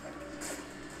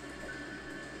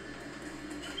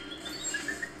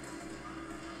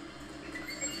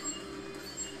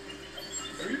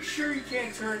 Are you sure you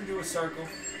can't turn into a circle?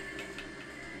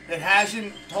 It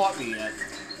hasn't taught me yet.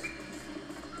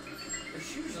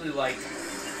 It's usually like a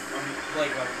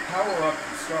power up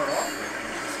you start off with,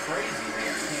 which is crazy that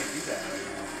you can't do that right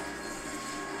now.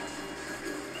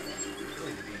 It's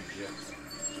really being gypped.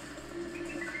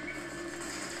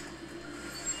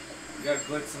 You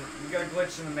got a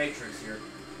glitch in the Matrix here.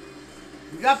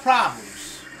 We got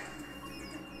problems.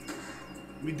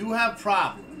 We do have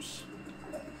problems.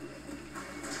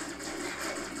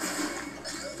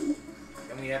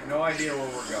 And We have no idea where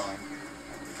we're going.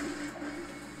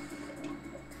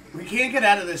 We can't get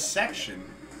out of this section.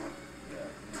 Yeah.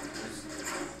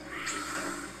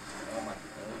 Oh my. Oh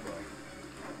boy.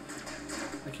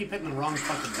 I keep hitting the wrong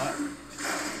fucking button.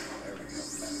 There we go.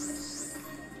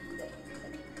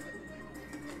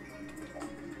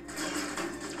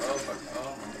 Oh fuck.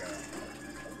 Oh my god.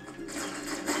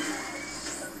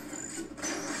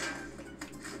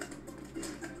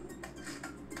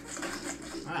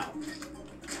 Wow.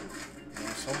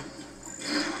 Asshole.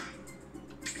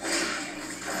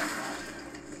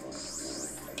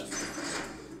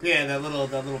 Yeah, that little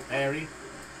Perry.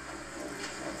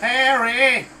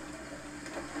 Perry!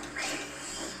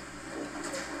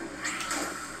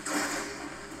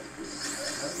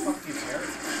 What the fuck do you care?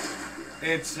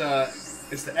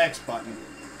 It's the X button.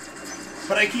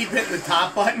 But I keep hitting the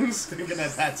top buttons, thinking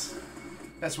that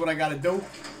that's what I gotta do.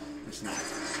 It's not.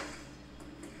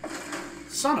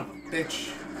 Son of a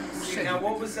bitch. See, now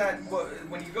what was that?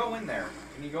 When you go in there,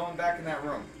 when you go in back in that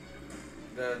room,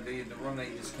 the room that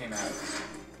you just came out of,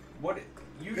 what?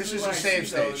 Usually This is when a I save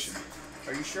see those- station.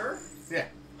 Are you sure? Yeah.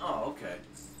 Oh, okay.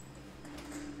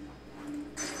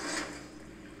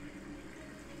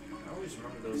 I always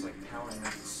remember those like powering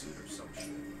up the suit or some shit.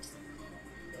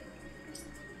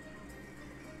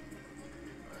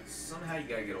 Somehow you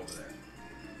gotta get over there.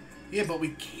 Yeah, but we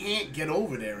can't get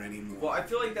over there anymore. Well, I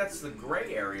feel like that's the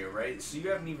gray area, right? So you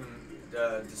haven't even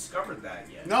discovered that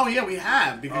yet. No, yeah, we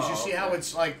have, because you Oh, see how okay.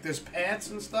 it's like there's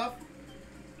paths and stuff?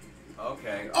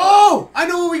 Okay. Oh! I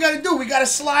know what we gotta do. We gotta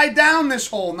slide down this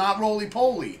hole, not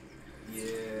roly-poly. Yeah.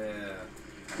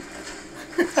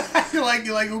 you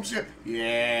like oops. Yeah.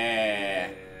 Yeah.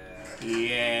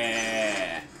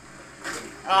 Yeah.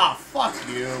 Ah, fuck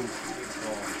you. Good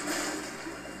call.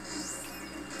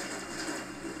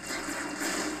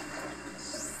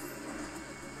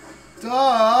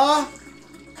 Duh.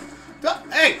 Duh.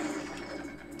 Hey.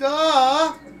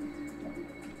 Duh.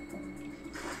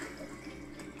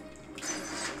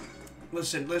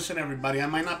 Listen, everybody. I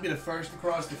might not be the first to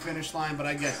cross the finish line, but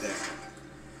I get there.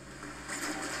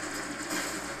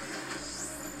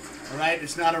 All right,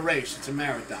 it's not a race; it's a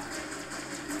marathon.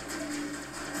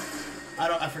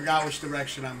 I forgot which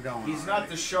direction I'm going. He's not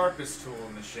the sharpest tool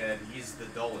in the shed. He's the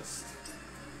dullest.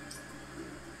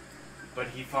 But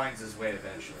he finds his way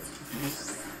eventually.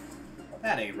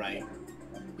 That ain't right.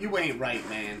 You ain't right,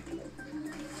 man.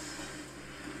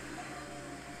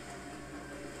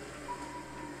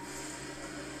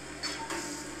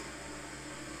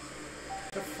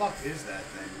 What the fuck is that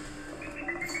thing?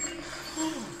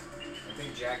 I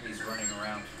think Jackie's running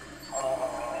around. Oh,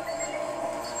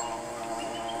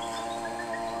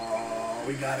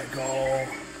 we gotta go.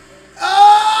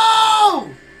 Oh!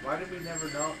 Why did we never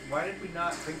know? Why did we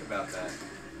not think about that?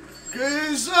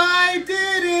 'Cause I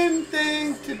didn't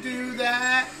think to do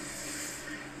that.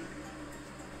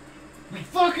 We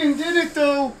fucking did it,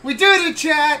 though. We did it,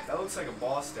 chat. That looks like a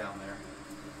boss down there.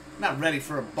 Not ready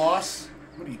for a boss.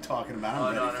 What are you talking about? I'm Oh,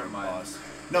 ready no, for never a mind. boss.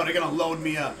 No, they're gonna load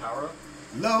me up. Power up?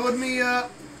 Load me up,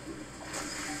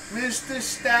 Mr.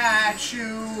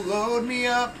 Statue. Load me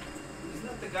up. Isn't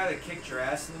that the guy that kicked your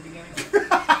ass in the beginning?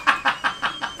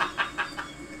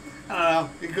 I don't know.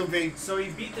 It could be. So he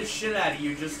beat the shit out of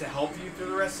you just to help you through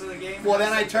the rest of the game? Well,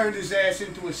 then I turned his ass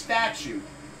into a statue.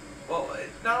 Well,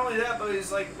 not only that, but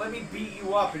he's like, let me beat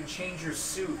you up and change your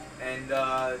suit, and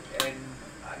now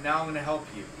I'm gonna help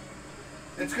you.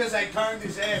 It's because I turned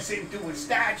his ass into a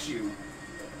statue.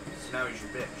 So now he's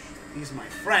your bitch. He's my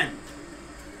friend.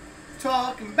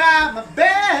 Talking about my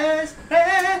best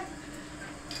friend.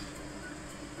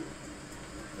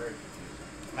 Very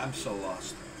confusing. I'm so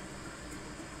lost.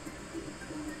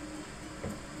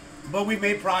 But we've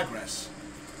made progress.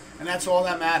 And that's all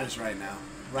that matters right now.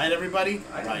 Right, everybody?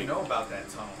 I didn't Right. know about that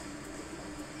tunnel.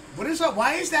 What is up?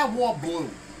 Why is that wall blue?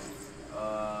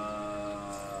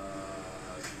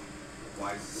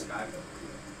 Why is the sky blue?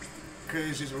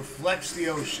 Because it reflects the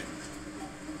ocean.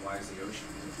 Why is the ocean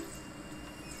blue?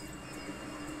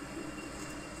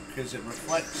 Because it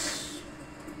reflects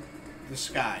the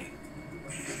sky.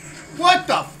 What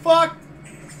the fuck?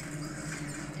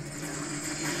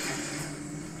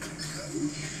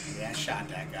 Yeah, I shot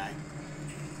that guy.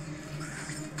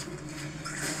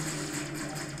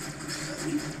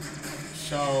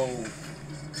 So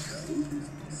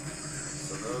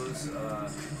those, how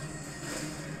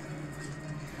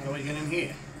do I get in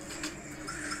here?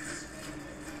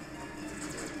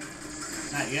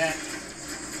 Not yet.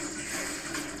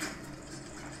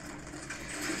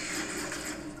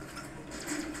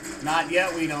 Not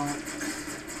yet, we don't.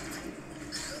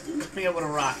 Hook me up with a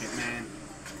rocket, man.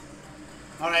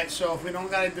 Alright, so if we don't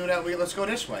gotta do that, let's go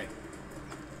this way.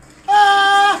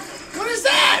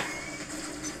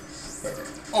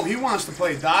 Oh, he wants to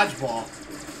play dodgeball.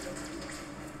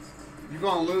 You're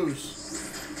gonna lose.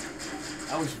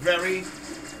 I was very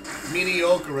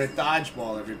mediocre at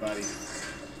dodgeball, everybody.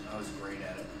 I was great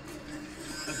at it.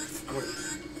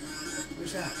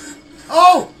 Who's that?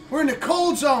 Oh! We're in the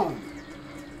cold zone!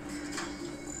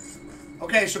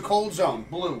 Okay, so cold zone.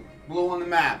 Blue. Blue on the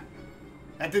map.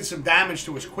 That did some damage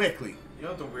to us quickly. You know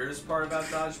what the weirdest part about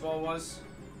dodgeball was?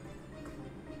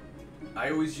 I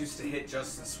always used to hit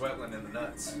Justin Sweatland in the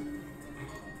nuts.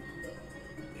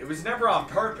 It was never on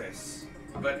purpose,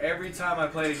 but every time I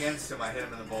played against him, I hit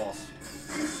him in the balls.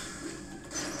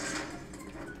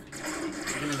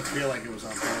 I didn't even feel like it was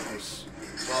on purpose.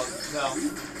 Well,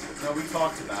 no, we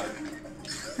talked about it.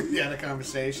 You had a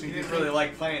conversation. He didn't really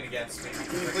like playing against me.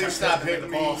 Can you please stop hitting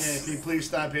me? Yeah, can you please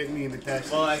stop hitting me in the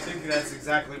test? Well, I think that's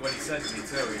exactly what he said to me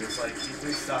too. He was like, "Can you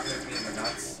please stop hitting me in the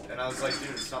nuts?" And I was like,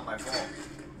 "Dude, it's not my fault.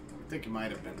 I think it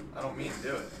might have been. I don't mean to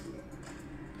do it."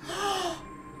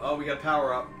 Oh, we got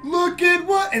power up. Look at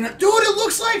what, and dude, it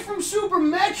looks like from Super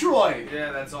Metroid.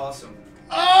 Yeah, that's awesome.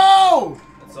 Oh,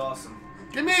 That's awesome.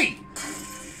 give me.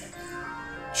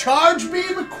 Charge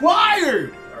beam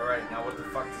acquired. All right, now what the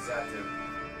fuck does that do?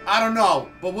 I don't know,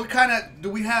 but what kind of do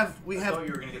we have? I thought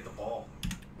you were gonna get the ball.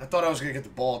 I thought I was gonna get the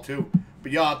ball too,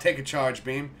 but y'all take a charge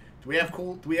beam. Do we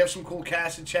have some cool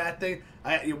cast and chat thing?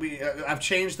 I've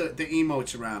changed the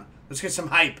emotes around. Let's get some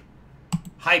hype.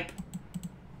 Hype.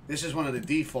 This is one of the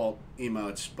default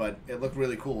emotes, but it looked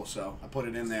really cool, so I put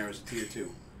it in there as a tier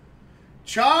 2.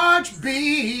 Charge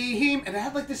beam, and it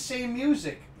had like the same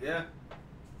music. Yeah.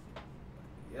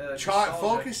 Yeah.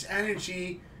 Focus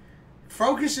energy.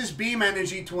 Focuses beam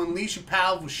energy to unleash a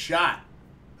powerful shot.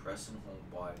 Press and hold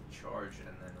Y to charge, and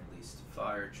then release to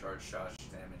fire. Charge shots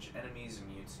damage enemies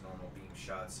immune to normal beam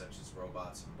shots, such as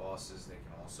robots and bosses. They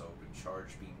can also open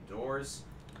charge beam doors.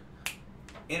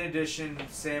 In addition,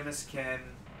 Samus can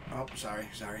Oh, sorry.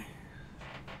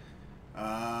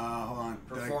 Hold on.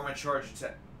 perform a charge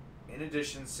attack. In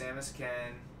addition, Samus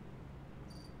can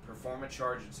perform a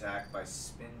charge attack by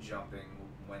spin jumping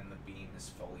when the beam is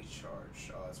fully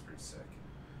charged. Oh, that's pretty sick.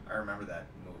 I remember that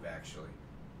move actually.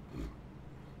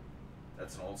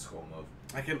 That's an old school move.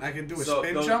 I can do a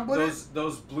spin jump with it.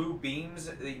 Those blue beams.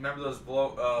 You remember those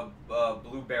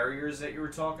blue barriers that you were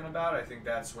talking about? I think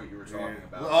that's what you were talking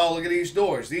about. Oh, look at these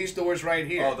doors. These doors right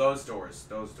here. Oh, those doors.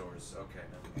 Those doors. Okay.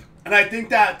 Never mind. And I think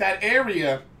that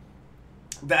area,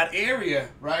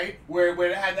 right, where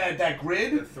it had that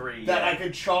grid, The three. that yeah. I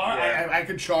could charge. Yeah. I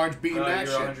could charge beam No, that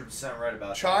you're shit. 100% right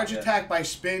about Charge that. attack by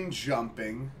spin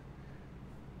jumping.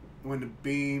 When the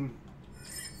beam.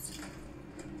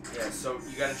 Yeah, so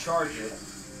you gotta charge it,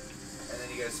 and then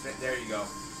you gotta spin. There you go.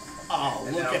 Oh,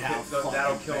 And look at how that'll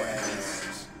fucking kill badass.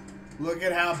 enemies. Look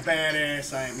at how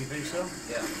badass I am. You think so?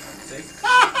 Yeah. See?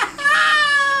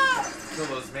 Kill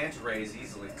those manta rays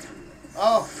easily.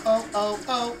 Oh.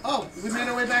 We made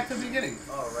our way back to the beginning.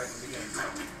 Oh, right in the beginning.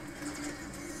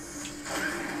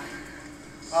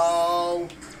 Oh,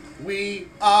 we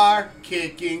are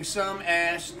kicking some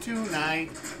ass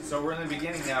tonight. So we're in the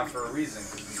beginning now for a reason,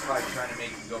 because he's probably trying to make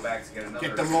you go back to get another.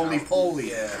 Get the roly-poly.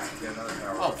 Yeah, to get another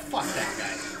power. Oh, fuck that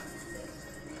guy.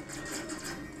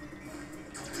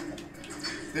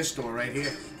 This door right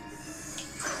here.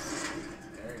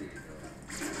 There you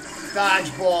go.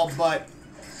 Dodgeball butt.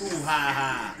 Ooh ha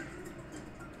ha.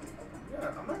 Yeah,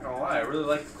 I'm not gonna lie. I really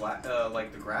like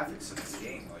the graphics of this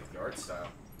game, like the art style.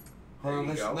 Hold There on,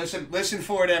 you go. listen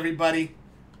for it, everybody.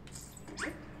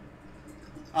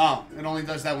 Oh, it only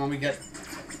does that when we get.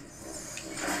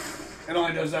 It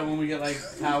only does that when we get like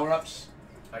power-ups.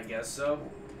 I guess so.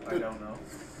 I Dude. don't know.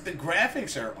 The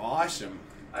graphics are awesome.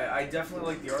 I definitely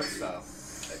like the art style.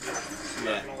 I do. I'm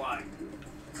Yeah. not gonna lie.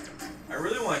 I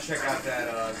really want to check out that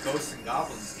Ghosts and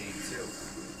Goblins game too.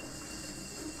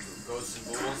 Ghosts and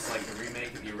Ghouls, like the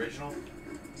remake of the original.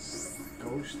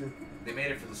 Ghosted. They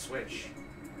made it for the Switch.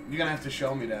 You're gonna have to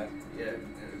show me that. Yeah,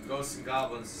 Ghosts and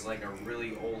Goblins is like a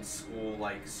really old school,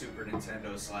 like Super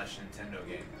Nintendo / Nintendo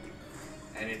game,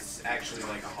 and it's actually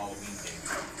like a Halloween game,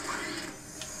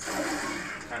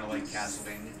 kind of like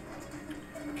Castlevania.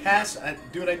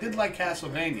 Dude, I did like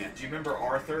Castlevania. Do you remember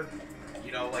Arthur?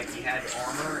 You know, like he had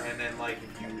armor, and then like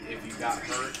if you got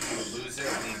hurt, you would lose it,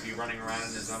 and he'd be running around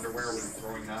in his underwear with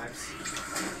throwing knives.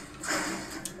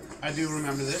 I do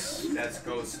remember this. That's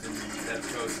Ghosts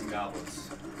and Goblins.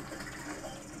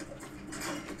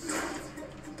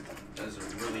 That's a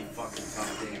really fucking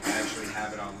tough game. I actually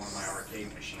have it on one of my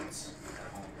arcade machines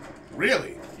at home.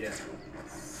 Really? Yeah.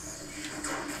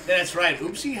 Yeah, that's right.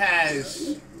 Oopsie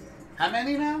has how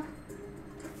many now?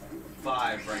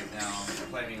 5 right now. I'm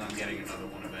planning on getting another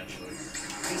one eventually.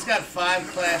 He's got 5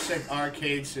 classic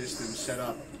arcade systems set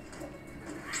up.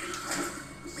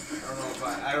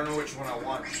 I don't know which one I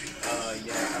want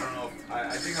yet. I don't know if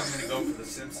I think I'm gonna go for the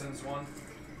Simpsons one.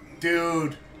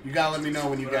 Dude, you gotta let me know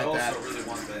when you get that. I also really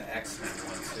want the X-Men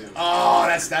one too. Oh,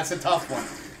 that's a tough one.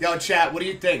 Yo, chat, what do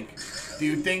you think? Do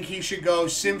you think he should go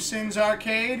Simpsons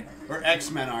arcade or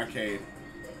X-Men arcade?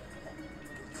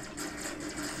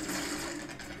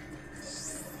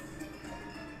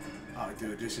 Oh,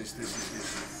 dude, this is.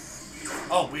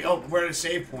 Oh, we're at a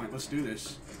save point. Let's do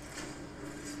this.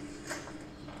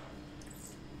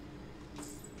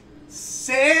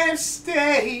 Save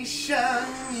station,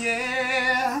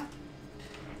 yeah.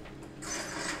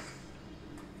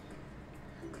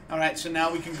 All right, so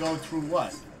now we can go through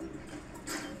what?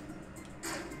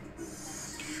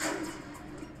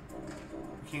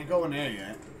 We can't go in there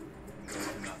yet.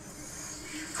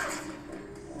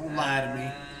 Don't lie to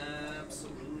me.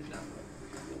 Absolutely nothing.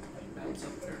 Bounce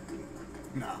up there.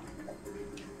 No.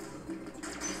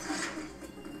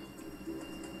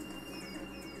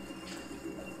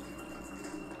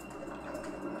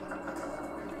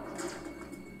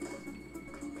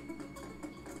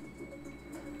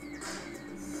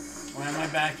 Why am I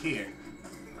back here?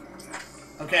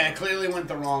 Okay, I clearly went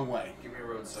the wrong way. Give me a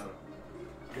road soda.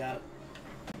 Got it.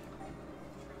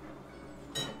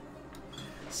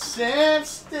 Save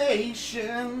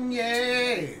station,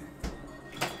 yeah.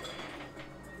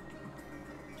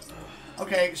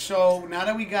 Okay, so now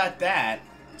that we got that,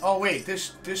 oh wait,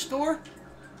 this door?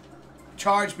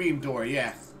 Charge beam door,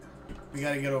 yeah. We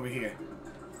gotta get over here.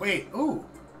 Wait, ooh.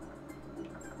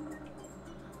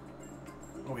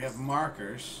 Oh, we have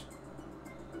markers.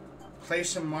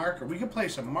 Place a marker. We can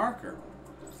place a marker.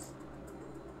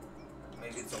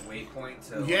 Maybe it's a waypoint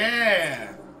to.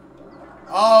 Yeah.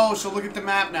 Oh, so look at the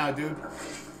map now, dude.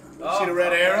 Oh, see the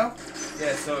red arrow?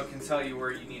 Yeah, so it can tell you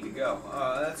where you need to go.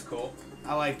 That's cool.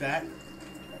 I like that.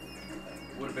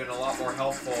 Would have been a lot more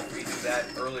helpful if we did that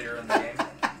earlier in the game.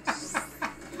 It's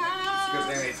a good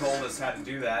thing they told us how to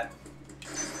do that.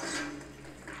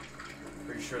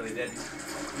 Pretty sure they didn't.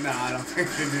 No, I don't think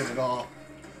they did at all.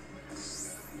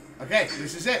 Okay,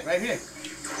 this is it, right here.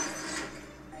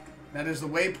 That is the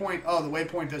waypoint. Oh, the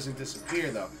waypoint doesn't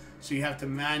disappear, though. So you have to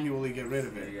manually get rid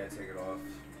of Yeah, it. you gotta take it off.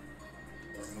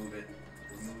 Or move it.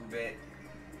 Move it.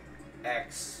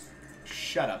 X.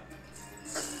 Shut up.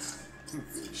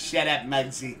 Shut up,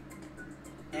 Mugsy.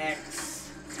 X.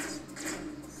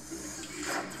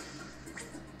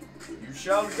 You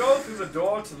shall go through the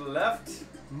door to the left.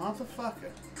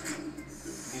 Motherfucker.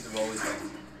 You need the rolly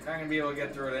thing. You're not gonna be able to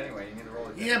get through it anyway. You need the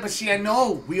rolly thing. Yeah, but see, I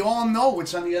know. We all know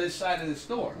what's on the other side of this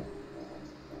door.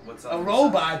 What's A on the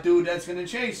robot, side? dude, that's gonna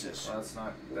chase us. Well, that's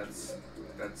not. That's.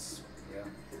 Yeah.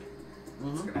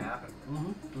 Mm-hmm. It's gonna happen.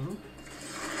 Mm-hmm.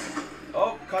 Mm-hmm.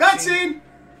 Oh, Cutscene!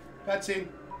 Cutscene.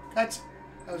 That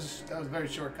was a very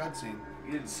short cutscene.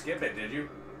 You didn't skip it, did you?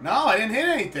 No, I didn't hit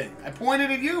anything. I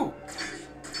pointed at you.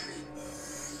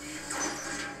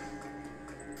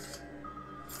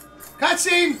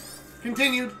 Cutscene!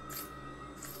 Continued.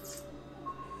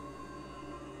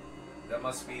 That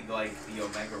must be like the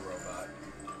Omega robot.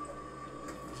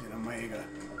 Is it Omega?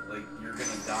 Like, you're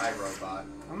gonna die, robot.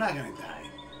 I'm not gonna die.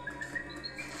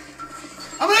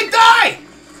 I'm gonna die!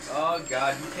 Oh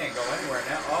god, you can't go anywhere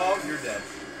now. Oh, you're dead.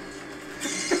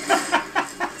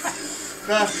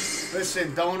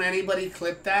 Listen, don't anybody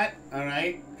clip that,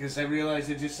 alright? Because I realized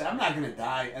it just said, I'm not gonna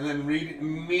die, and then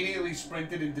immediately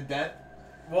sprinted into death.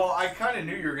 Well, I kind of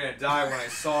knew you were gonna die when I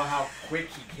saw how quick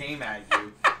he came at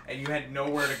you, and you had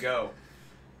nowhere to go.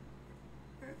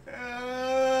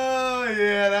 Oh,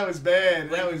 yeah, that was bad.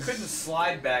 Like, That you was... couldn't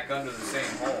slide back under the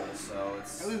same hole, so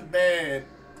it's... That was bad.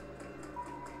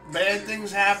 Bad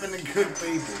things happen to good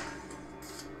people.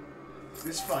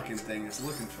 This fucking thing is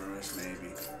looking for us,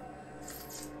 maybe.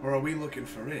 Or are we looking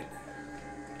for it?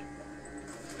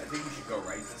 I think we should go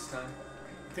right this time.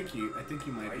 I think you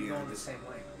might Why are be you on going the this. same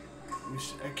way?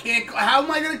 I can't. How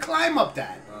am I gonna climb up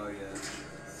that? Oh, yeah.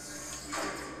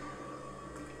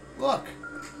 Look.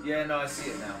 Yeah, no, I see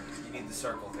it now. You need the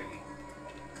circle thingy.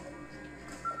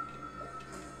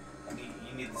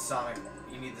 You need the sonic.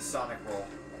 You need the sonic roll.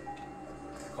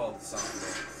 Call it the sonic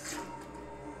roll.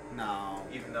 No.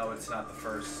 Even though it's not the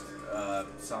first.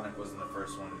 Sonic wasn't the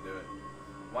first one to do it.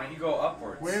 Why don't you go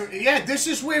upwards? Where? Yeah, this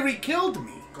is where he killed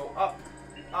me. Go up,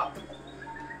 up.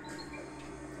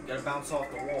 You gotta bounce off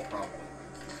the wall, probably.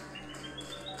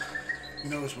 He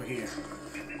knows we're here.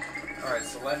 All right,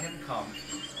 so let him come,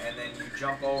 and then you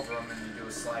jump over him and you do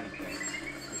a sliding thing.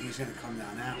 He's gonna come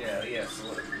down now. Yeah. So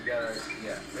you gotta.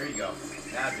 Yeah, there you go.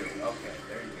 Now do it. Okay,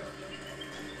 there you go.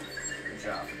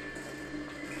 job.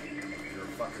 You're a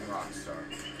fucking rock star.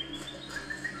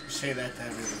 Say that to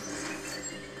everyone.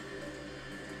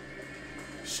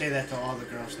 Say that to all the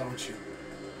girls, don't you?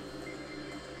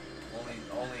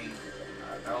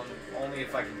 Only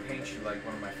if I can paint you like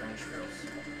one of my French girls.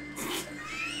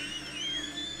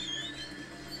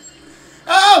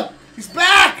 Oh! He's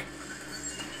back!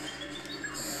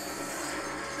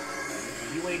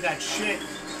 You ain't got shit.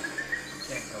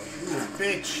 Can't go. You a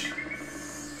bitch.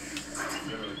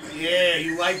 Literally can't. Yeah,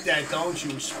 you like that, don't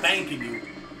you? Spanking you.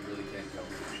 Really can't go.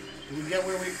 Did we get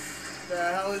where we... The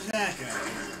hell is that guy?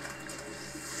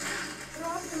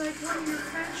 Drop like one of your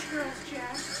French girls,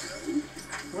 Jack.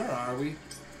 Where are we?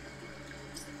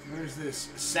 Where's this?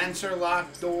 Sensor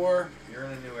lock door. You're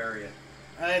in a new area.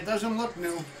 It doesn't look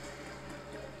new.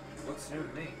 Looks new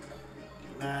to me.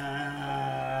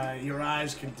 Your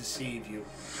eyes can deceive you.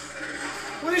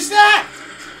 What is that?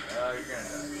 You're gonna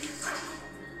die.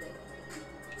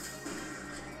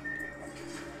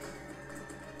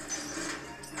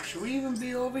 Should we even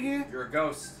be over here? You're a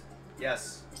ghost.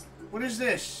 Yes. What is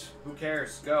this? Who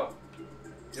cares? Go.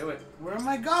 Do it. Where am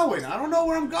I going? I don't know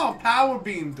where I'm going. Power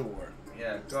beam door.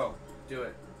 Yeah, go. Do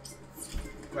it.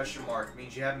 Question mark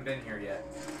means you haven't been here yet.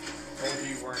 Told you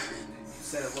you weren't. You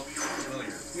said it looked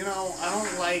familiar. You know, I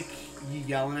don't like you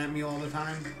yelling at me all the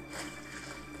time.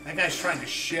 That guy's trying to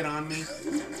shit on me.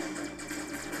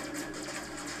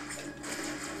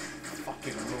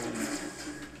 Fucking rolling.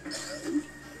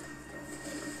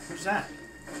 Who's that?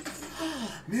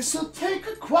 This'll take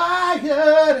a quiet,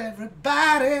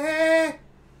 everybody.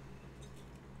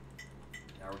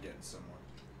 Now we're getting somewhere.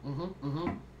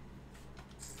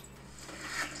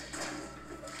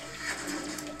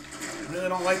 I really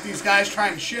don't like these guys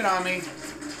trying to shit on me.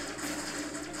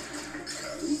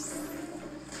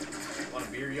 Want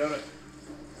a beer, Yoda?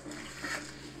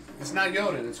 It's not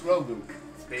Yoda, it's Grogu.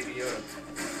 It's Baby Yoda.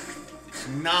 It's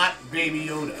not Baby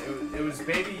Yoda. It was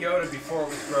Baby Yoda before it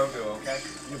was Grogu, okay?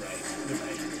 You're right. You're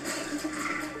right.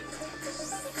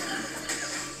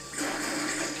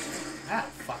 Ow,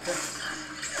 fucker.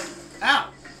 Ow!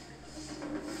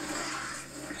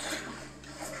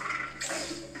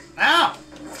 Ow!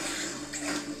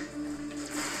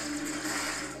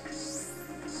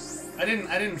 I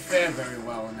didn't fare very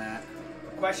well in that.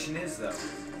 The question is though,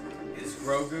 is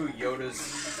Grogu Yoda's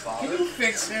father? Can you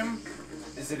fix him?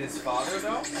 Is it his father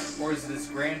though, or is it his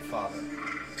grandfather?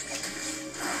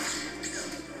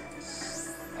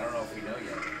 I don't know if we know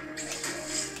yet.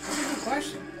 That's a good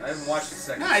question. I haven't watched the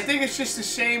second. No, I think it's just the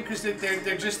same because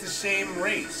they're just the same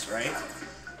race, right?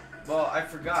 Well, I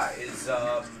forgot.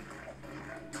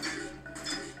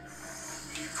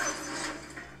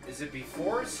 Is it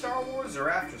before Star Wars or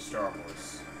after Star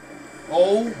Wars?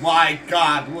 Oh my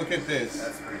God! Look at this.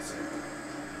 That's pretty sick.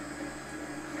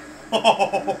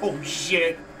 Oh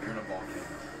shit! You're in a volcano.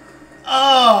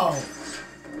 Oh!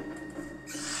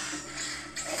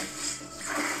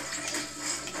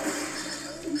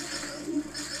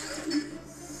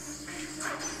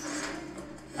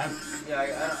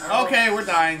 Okay, we're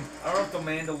dying. I don't know if the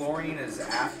Mandalorian is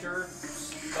after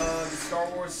the Star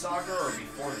Wars saga or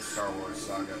before the Star Wars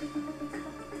saga.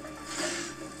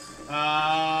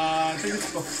 I think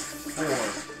it's before.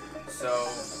 So,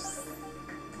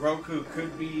 Roku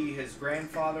could be his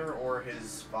grandfather or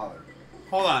his father.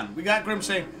 Hold on. We got Grim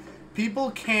saying,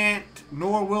 people can't,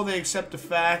 nor will they accept the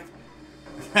fact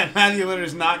that Matthew Lillard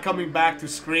is not coming back to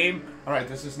Scream. Alright,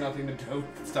 this has nothing to do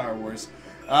with Star Wars.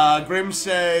 Grim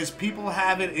says, people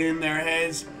have it in their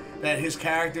heads that his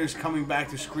character is coming back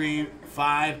to Scream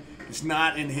 5. It's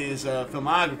not in his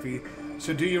filmography.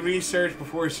 So do your research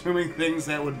before assuming things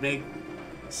that would make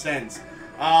sense.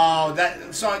 Oh,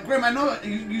 so Grim, I know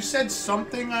you said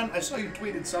something on. I saw you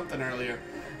tweeted something earlier.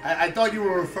 I thought you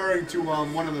were referring to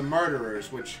one of the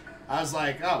murderers, which I was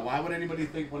like, oh, why would anybody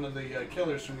think one of the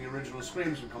killers from the original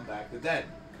Screams would come back? The dead.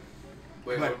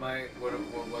 Wait, But-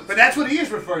 what's But that's what he is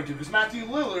referring to, because Matthew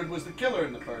Lillard was the killer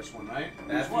in the first one, right?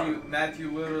 He was one of them.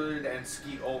 Matthew Lillard and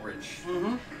Skeet Ulrich.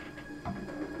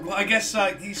 Mm-hmm. Well, I guess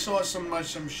he saw some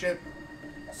shit.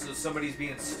 So somebody's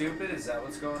being stupid? Is that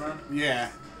what's going on? Yeah.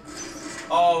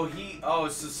 So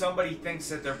somebody thinks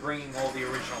that they're bringing all the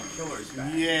original killers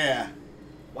back. Yeah.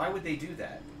 Why would they do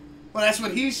that? Well, that's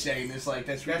what he's saying. It's like,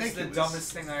 that's That's ridiculous. the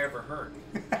dumbest thing I ever heard.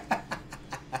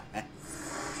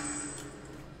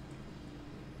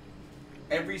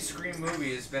 Every Scream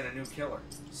movie has been a new killer.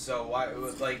 So why,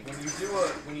 like,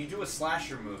 when you do a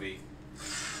slasher movie,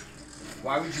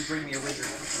 why would you bring the original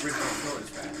killers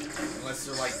back? Unless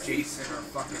they're like Jason or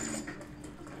fucking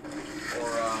or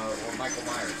Michael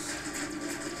Myers,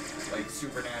 like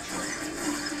Supernatural.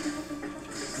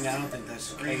 Yeah, I don't think that's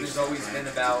Scream has always been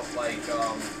about like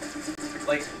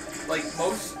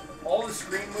most all the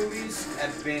Scream movies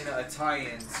have been a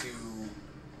tie-in to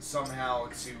somehow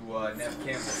to Nev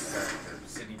Campbell's character,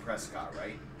 Sidney Prescott,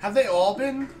 right? Have they all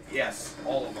been? Yes,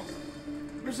 all of them.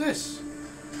 Where's this?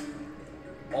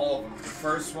 All of them. The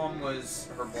first one was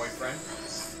her boyfriend.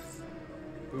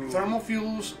 Who, Thermal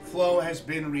fuels flow has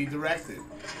been redirected.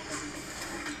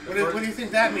 What do you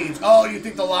think that means? Oh, you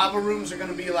think the lava rooms are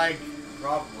going to be like...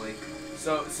 Probably.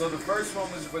 So the first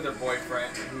one was with her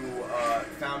boyfriend, who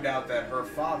found out that her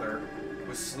father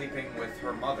was sleeping with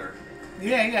her mother.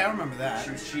 Yeah, I remember that.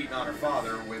 She was cheating on her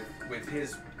father with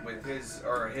his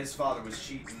father was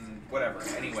cheating, whatever.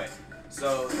 Anyway,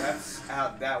 so that's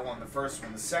how that one, the first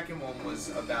one. The second one was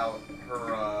about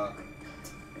her.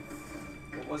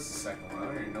 What was the second one? I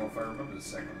don't even know if I remember the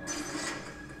second one.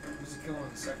 Who's the killer in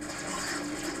the second one?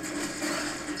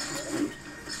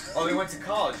 Oh, they went to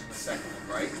college in the second one,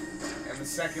 right? And the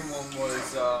second one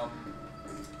was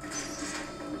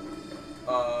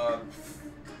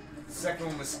the second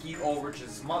one was Skeet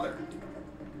Ulrich's mother.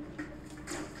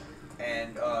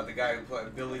 And the guy who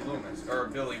played Billy Loomis, or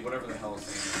Billy, whatever the hell his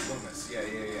name is, Loomis.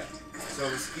 Yeah. So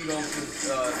it was Skeet Ulrich's,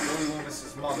 Billy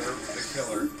Loomis's mother, the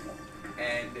killer,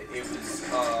 and it was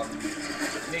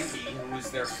Mickey, who was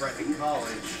their friend in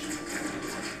college.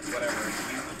 Whatever,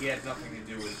 he had nothing to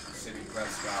do with Sidney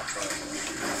Prescott, but he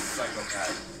was a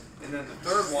psychopath. And then the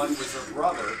third one was her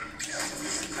brother,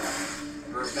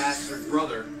 her bastard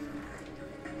brother.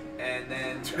 And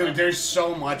then Dude, there's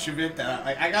so much of it that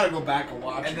I gotta go back and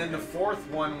watch. And then the fourth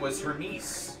one was her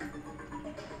niece.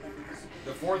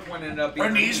 The fourth one ended up being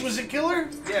her niece was a killer?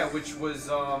 Yeah, which was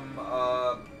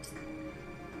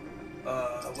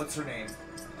what's her name?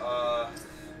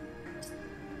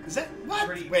 Is that what?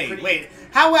 Wait.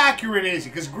 How accurate is it?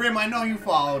 Because Grim, I know you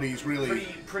follow these really.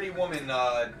 Pretty woman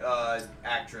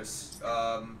actress.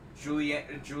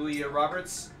 Julia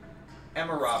Roberts.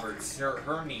 Emma Roberts,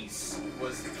 her niece,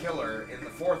 was the killer in the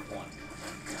fourth one,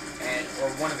 or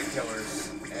one of the killers,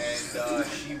 and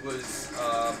she was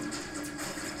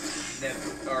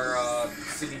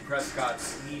Sidney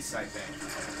Prescott's niece, I think.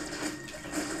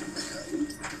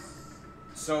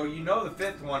 So you know the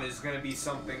fifth one is going to be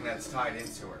something that's tied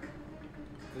into her,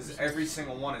 because every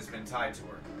single one has been tied to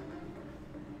her.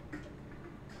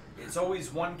 It's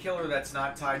always one killer that's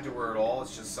not tied to her at all.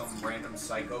 It's just some random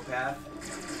psychopath.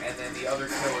 And then the other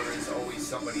killer is always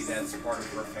somebody that's part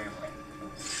of her family.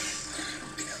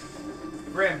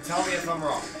 Grim, tell me if I'm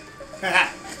wrong. I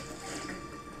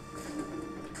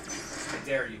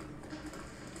dare you.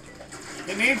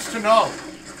 He needs to know.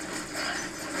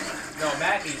 No,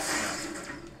 Matt needs to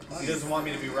know. He doesn't want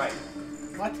me to be right.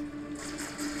 What?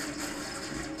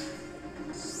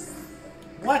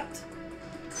 What?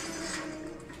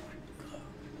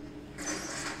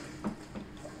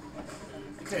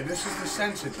 Okay, this is the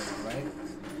sensitive, right?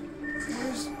 What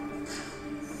is...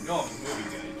 No, I'm a movie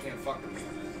guy. You can't fuck with me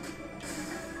on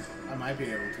that. I might be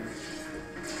able to.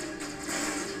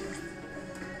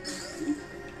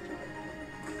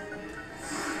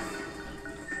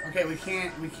 Okay, we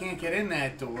can't get in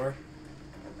that door.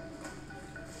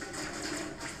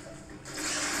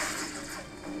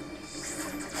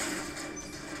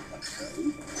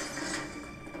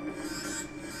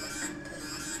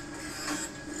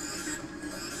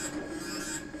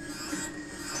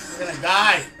 We're gonna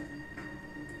die.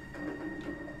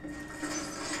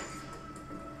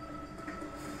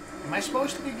 Am I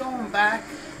supposed to be going back?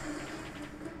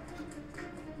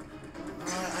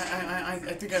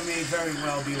 I think I may very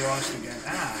well be lost again.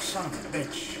 Ah, son of a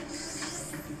bitch.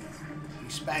 He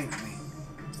spanked me.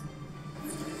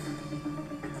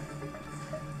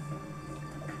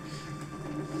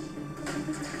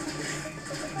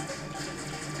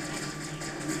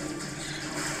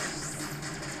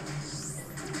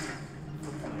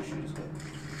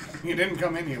 You didn't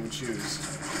come in here with shoes.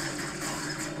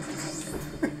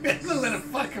 Look at the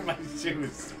fuck in my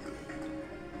shoes.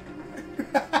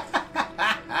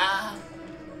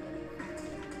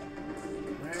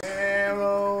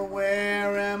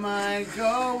 Where am I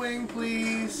going,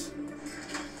 please?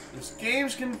 This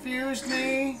game's confused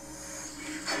me.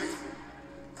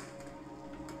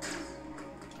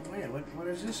 Wait, what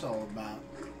is this all about?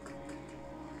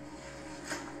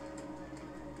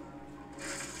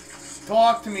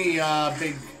 Talk to me,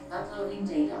 big... Uploading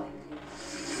data.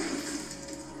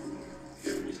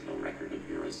 There is no record of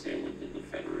your assailant in the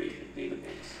Federation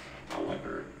database.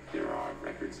 However, there are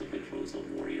records of the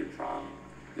chosen warrior tribe.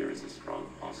 There is a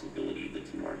strong possibility the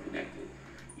two are connected.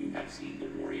 You have seen the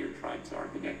warrior tribe's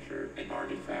architecture and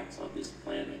artifacts on this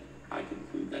planet. I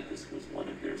conclude that this was one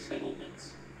of their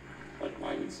settlements. But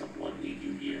why would someone lead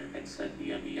you here? here and send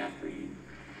the enemy after you.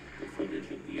 The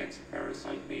footage of the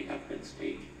X-Parasite may have been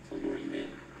staged to lure you in.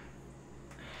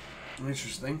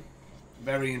 Interesting.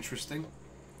 Very interesting.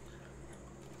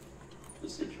 The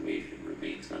situation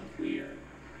remains unclear,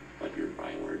 but your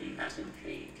priority hasn't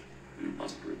changed. You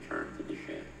must return to the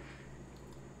ship.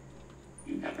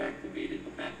 You have activated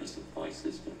the magma supply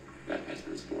system that has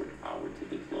restored power to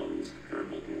the closed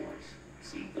thermal doors.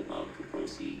 Seek them out to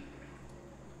proceed.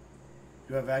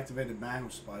 You have activated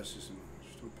magma supply system.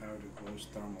 Restored power to close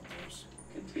thermal doors.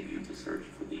 Continue to search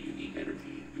for the unique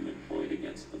energy you employed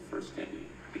against the first enemy.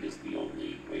 It is the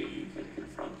only way you can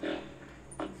confront them.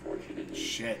 Unfortunately,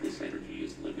 this energy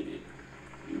is limited.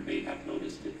 You may have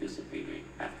noticed it dissipating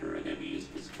after an enemy is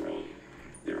destroyed.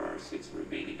 There are 6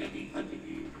 remaining enemies hunting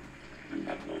you. You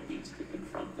have no means to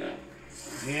confront them.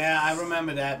 Yeah, I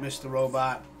remember that, Mr.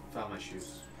 Robot. Found my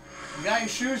shoes. You got your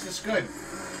shoes? That's good.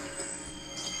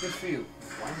 Good for you.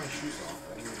 Why are my shoes off?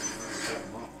 I didn't even take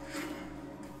them off.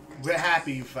 We're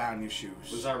happy you found your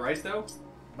shoes. Was I right, though?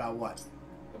 About what?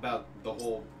 About the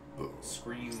whole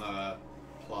Scream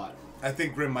plot. I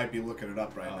think Grim might be looking it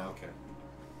up right now. Okay.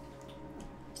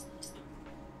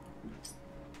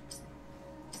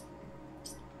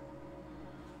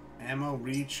 Ammo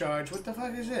recharge. What the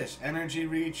fuck is this? Energy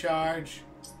recharge.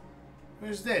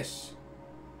 What is this?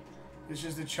 This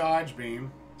is the charge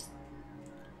beam.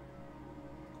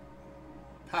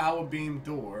 Power beam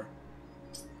door.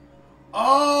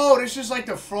 Oh, this is like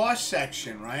the frost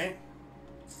section, right?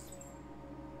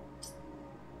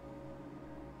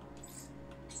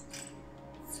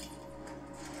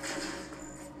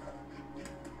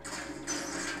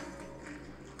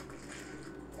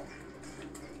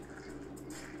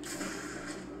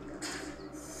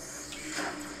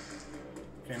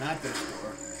 Okay, not this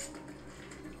door.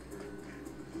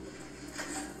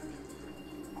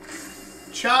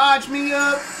 Charge me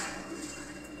up!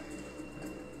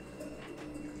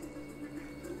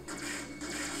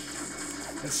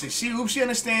 Let's see. See, Oopsie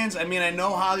understands. I mean, I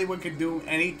know Hollywood could do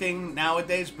anything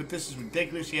nowadays, but this is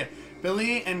ridiculous. Yeah,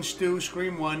 Billy and Stu,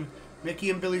 Scream 1. Mickey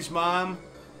and Billy's mom,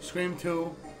 Scream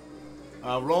 2.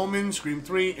 Roman, Scream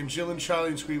 3. And Jill and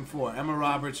Charlie in Scream 4. Emma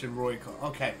Roberts and Roy Cole.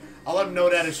 Okay. I'll let him know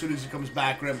that as soon as he comes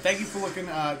back, Grim. Thank you for looking,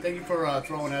 thank you for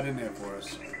throwing that in there for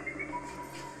us.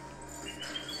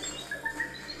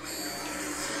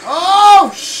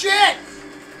 Oh, shit!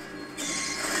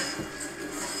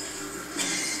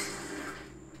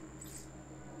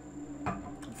 I'm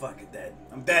fucking dead.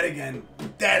 I'm dead again.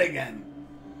 I'm dead again.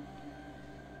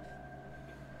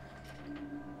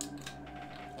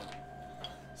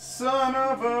 Son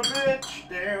of a bitch.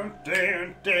 Down,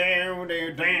 down, down,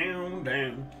 down, down,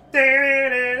 down.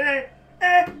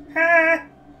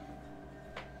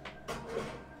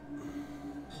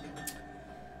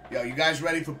 Yo, you guys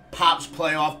ready for Pop's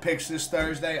playoff picks this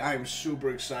Thursday? I am super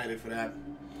excited for that.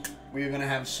 We are going to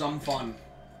have some fun.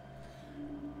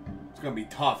 It's going to be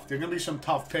tough. There are going to be some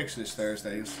tough picks this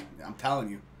Thursday. I'm telling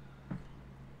you.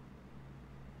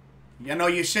 You know,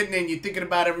 you're sitting there and you're thinking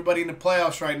about everybody in the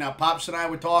playoffs right now. Pops and I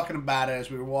were talking about it as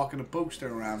we were walking the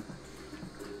Pookster around.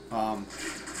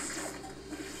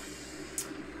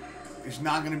 It's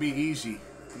not going to be easy.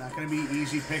 Not going to be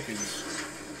easy pickings.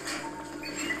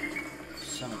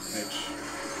 Son of a bitch.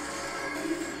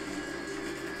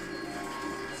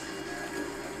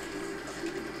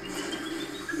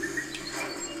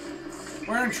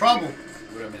 We're in trouble.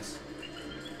 What did I miss?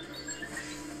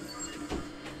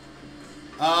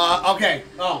 Okay.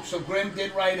 Oh, so Grim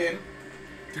did write in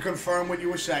to confirm what you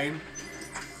were saying.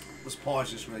 Let's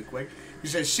pause this really quick. He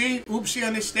says, see, Oopsie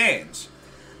understands.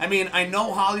 I mean, I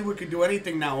know Hollywood could do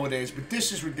anything nowadays, but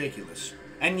this is ridiculous.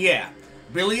 And yeah,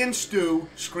 Billy and Stu,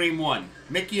 Scream 1.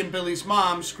 Mickey and Billy's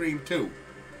mom, Scream 2.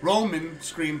 Roman,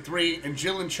 Scream 3. And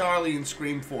Jill and Charlie in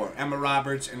Scream 4. Emma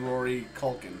Roberts and Rory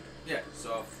Culkin. Yeah,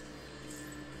 so...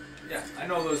 yeah, I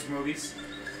know those movies.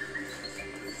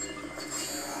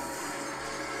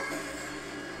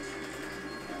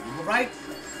 You were right.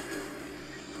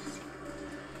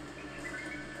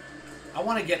 I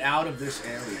want to get out of this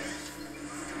area.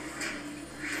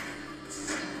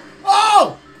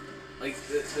 Oh! Like,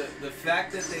 the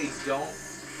fact that they don't...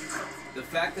 the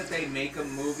fact that they make a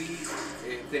movie,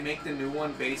 if they make the new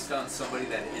one based on somebody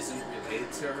that isn't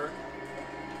related to her,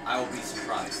 I will be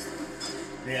surprised.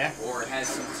 Yeah? Or has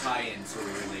some tie-in to a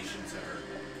relation to her.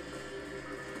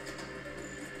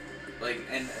 Like,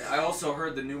 and I also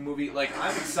heard the new movie, like,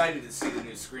 I'm excited to see the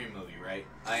new Scream movie, right?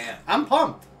 I am. I'm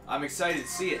pumped. I'm excited to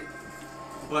see it.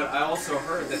 But I also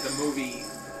heard that the movie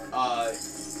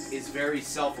is very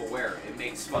self-aware. It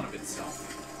makes fun of itself.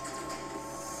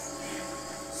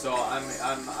 So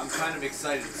I'm kind of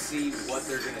excited to see what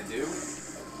they're gonna do.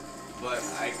 but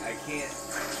I can't.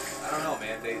 I don't know,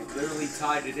 man. They literally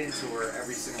tied it into her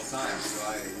every single time, so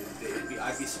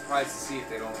I'd be surprised to see if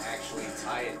they don't actually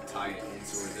tie it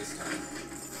into her this time.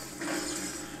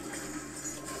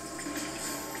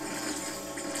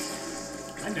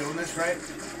 I'm doing this right.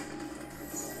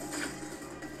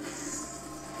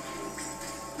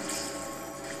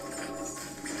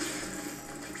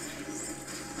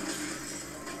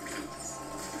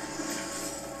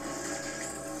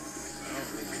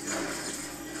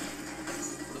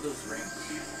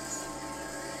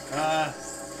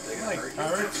 Like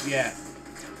turrets? Yeah. I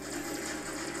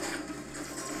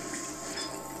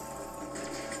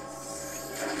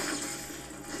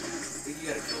think you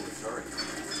gotta kill the turret.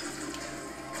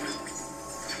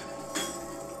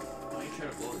 Why don't you try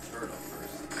to blow the turret up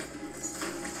first?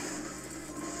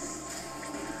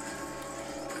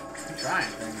 I'm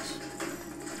trying things.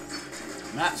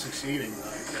 I'm not succeeding though.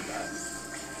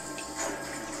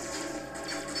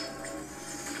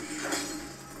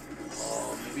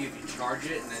 Maybe if you charge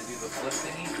it and then do the flip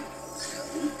thingy.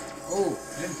 Oh,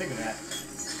 I didn't think of that.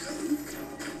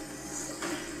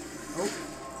 Oh.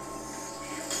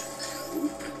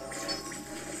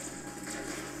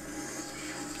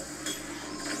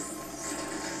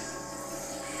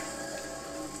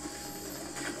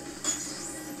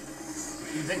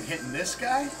 You think hitting this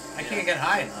guy? I can't get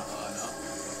high enough. No.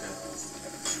 Okay.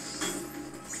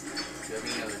 Do you have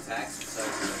any other attacks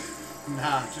besides the...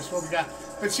 Nah, just what we got.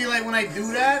 But see, like, when I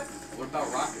do that... What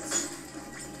about rockets?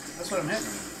 That's what I'm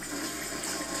hitting.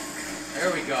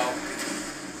 There we go.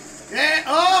 Yeah!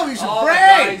 Oh, he's a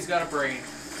brain! brain! He's got a brain.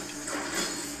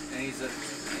 And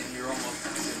you're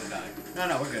almost gonna die.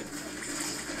 No, we're good.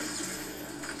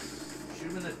 Shoot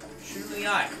him in the eye. Shoot him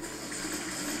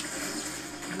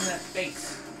in that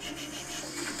face.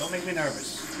 Don't make me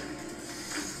nervous.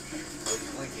 Oh, he's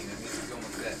blinking. That means he's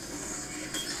almost dead.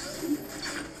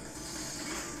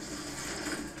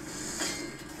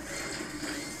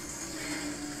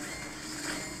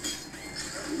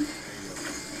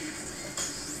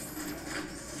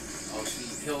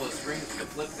 Kill the spring with the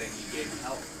flip thing, you gave him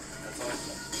health. That's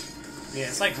awesome. Yeah,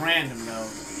 it's like random though.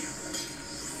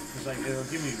 It's like it'll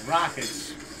give me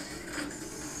rockets.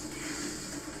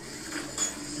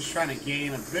 Just trying to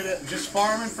gain a bit of, just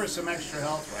farming for some extra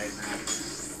health right now.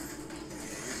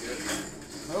 Yeah, you're good.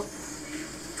 Oh.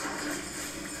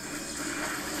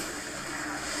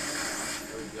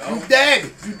 There we go. You dead!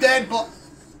 You dead,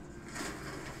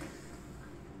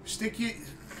 stick your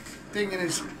thing in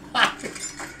his pocket.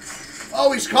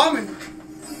 Oh, he's coming!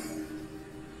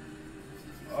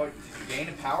 Oh, did you gain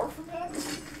a power from that?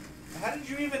 How did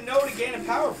you even know to gain a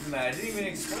power from that? I didn't even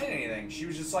explain anything. She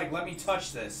was just like, let me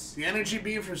touch this. The energy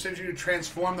beam from Century to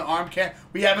transform the arm cannon.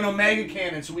 We have an Omega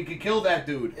cannon, so we could kill that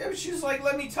dude. Yeah, but she was like,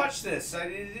 let me touch this. I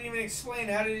didn't even explain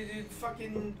how did it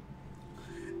fucking...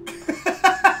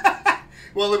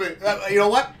 Well, look at you know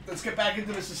what? Let's get back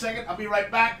into this in a second. I'll be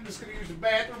right back. I'm just going to use the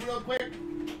bathroom real quick.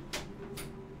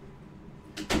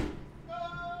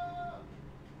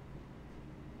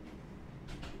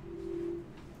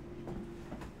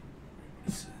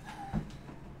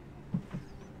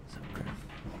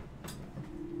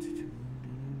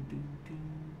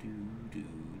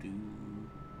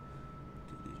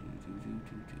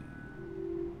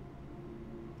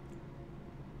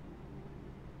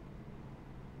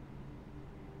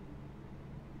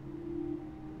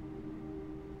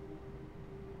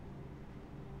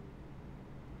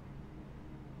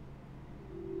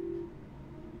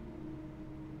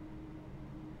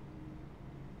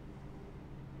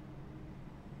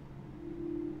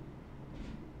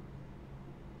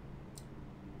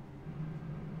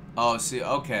 Oh, see,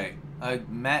 okay.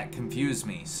 Matt confused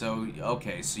me. So,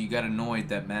 okay, so you got annoyed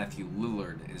that Matthew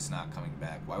Lillard is not coming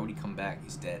back. Why would he come back?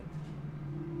 He's dead.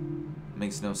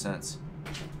 Makes no sense.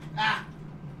 Ah!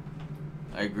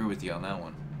 I agree with you on that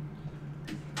one.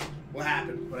 What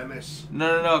happened? What I miss?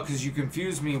 No, because you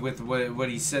confused me with what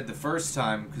he said the first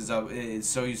time. So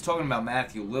he was talking about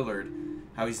Matthew Lillard,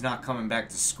 how he's not coming back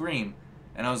to Scream.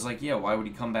 And I was like, yeah, why would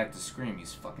he come back to Scream?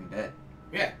 He's fucking dead.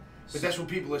 Yeah. But that's what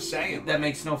people are saying. That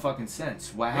makes no fucking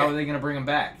sense. Why? How are they gonna bring him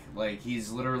back? Like he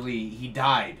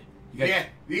died. Yeah,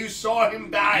 you saw him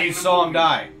die. You saw him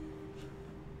die.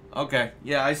 Okay,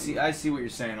 yeah, I see what you're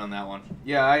saying on that one.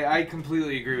 Yeah, I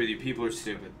completely agree with you. People are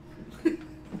stupid.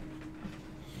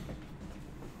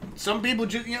 Some people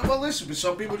just, well, listen, but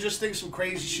some people just think some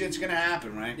crazy shit's gonna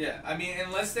happen, right? Yeah, I mean,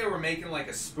 unless they were making like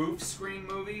a spoof Scream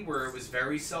movie where it was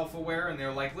very self-aware and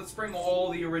they're like, let's bring all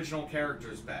the original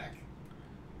characters back.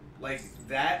 Like,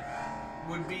 that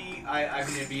would be, I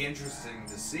mean, it'd be interesting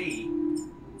to see,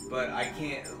 But I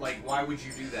can't, like, why would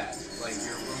you do that? Like,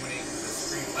 you're ruining the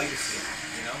Scream legacy,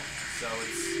 you know? So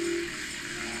it's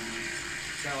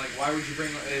kind of like, why would you bring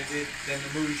it? Then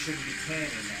the movie shouldn't be canon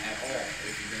at all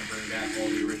if you're going to bring back all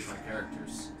the original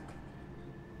characters.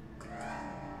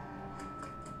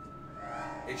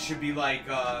 It should be like,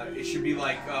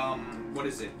 what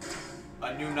is it?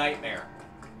 A New Nightmare.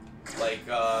 Like,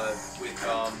 with,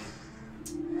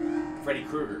 Freddy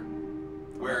Krueger.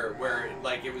 Where,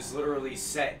 like, it was literally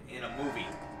set in a movie.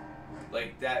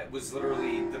 Like, that was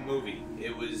literally the movie.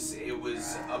 It was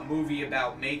a movie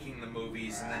about making the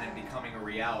movies and then it becoming a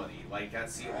reality. Like,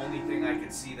 that's the only thing I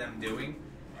could see them doing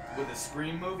with a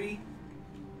Scream movie.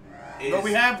 But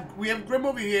we have Grim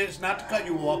over here. It's not to cut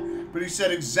you off, but he said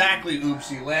exactly,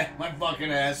 oopsie, laughed my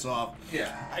fucking ass off.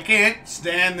 Yeah. I can't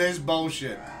stand this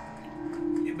bullshit.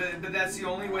 But that's the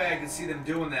only way I can see them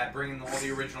doing that, bringing all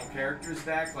the original characters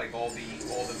back, like all the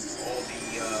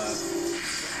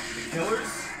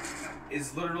killers,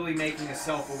 is literally making a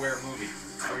self-aware movie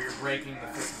where you're breaking the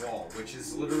fifth wall, which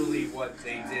is literally what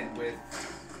they did with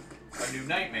A New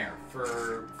Nightmare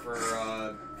for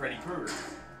Freddy Krueger.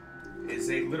 Is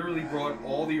they literally brought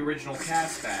all the original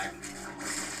cast back,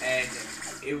 and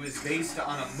it was based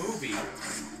on a movie.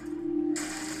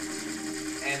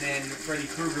 And then Freddy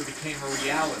Krueger became a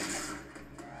reality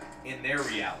in their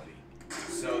reality.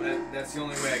 So that's the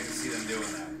only way I can see them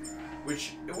doing that.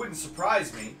 Which, it wouldn't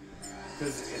surprise me,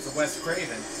 because it's a Wes Craven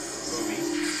movie,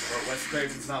 but Wes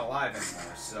Craven's not alive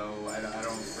anymore, so I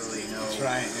don't really know. That's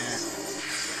right, yeah.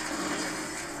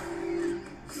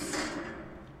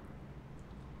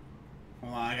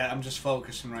 Hold on, I'm just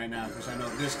focusing right now, because I know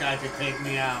this guy could take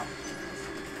me out.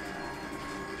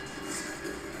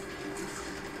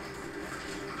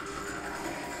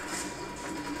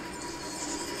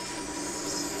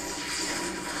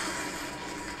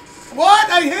 What?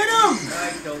 I hit him!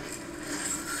 I killed.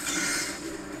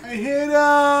 I hit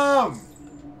him!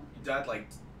 You died like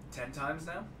 10 times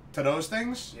now? To those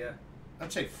things? Yeah.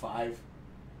 I'd say 5.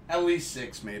 At least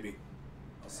 6, maybe.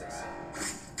 I'll say so.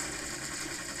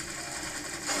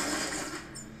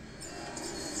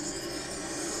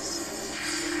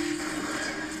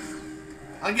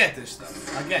 I'll get this,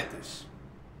 though. I'll get this.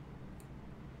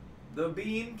 The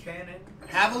bean cannon.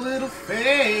 Have a little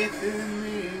faith in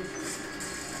me.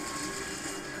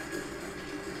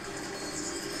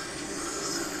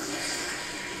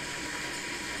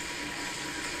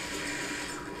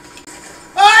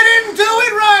 Do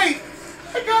it right!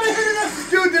 I gotta hit it up.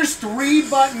 Dude, there's 3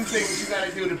 button things you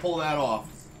gotta do to pull that off.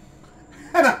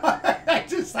 And I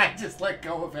just let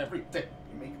go of everything.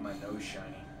 You make my nose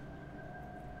shiny.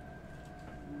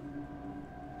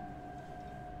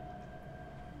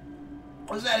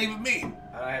 What does that even mean?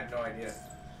 I have no idea.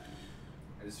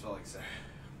 I just felt like saying.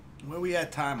 Where we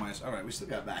at time-wise? Alright, we still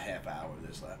got about half hour of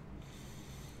this left.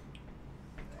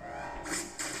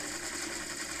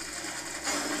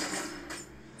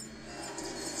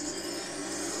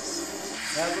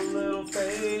 Have a little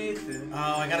faith in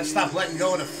Oh, I gotta stop letting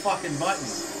go of the fucking button.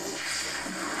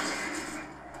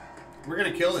 We're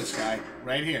gonna kill this guy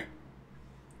right here.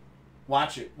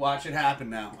 Watch it. Watch it happen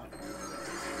now.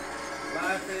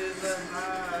 Life is a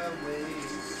highway.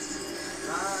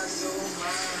 I go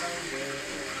my way.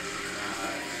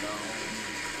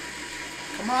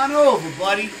 Come on over,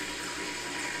 buddy.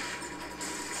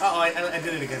 Uh-oh, I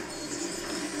did it again.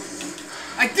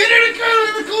 I did it again!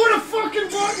 I'm gonna go with a fucking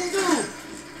button, dude!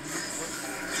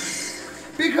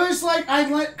 Because, like,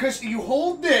 because you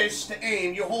hold this to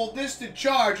aim, you hold this to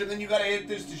charge, and then you gotta hit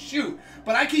this to shoot.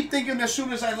 But I keep thinking as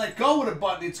soon as I let go with a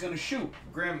button, it's gonna shoot.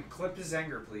 Grim, clip his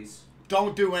anger, please.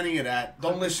 Don't do any of that.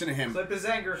 Don't listen to him. Clip his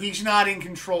anger. He's not in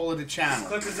control of the channel.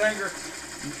 Clip his anger.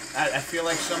 I feel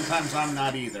like sometimes I'm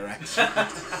not either, actually.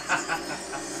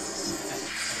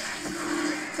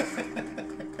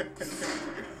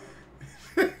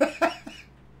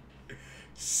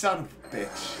 Son of a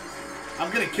bitch. I'm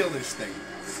gonna kill this thing.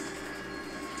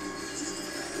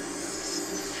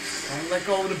 Don't let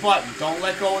go of the button. Don't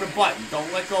let go of the button.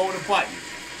 Don't let go of the button.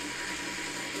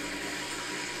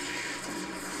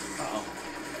 Uh-oh.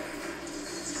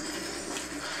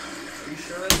 Are you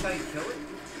sure that's how you kill it?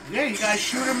 Yeah, you gotta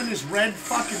shoot him in his red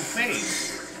fucking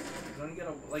face. Don't you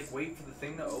gotta, like, wait for the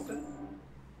thing to open?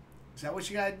 Is that what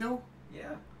you gotta do?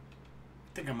 Yeah.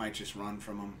 I think I might just run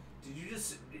from him. Did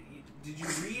you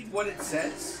read what it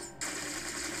says?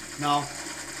 No.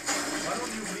 Why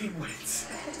don't you read what it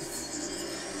says?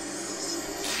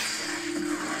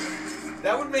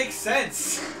 That would make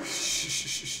sense.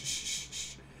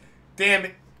 Damn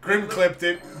it. Grim clipped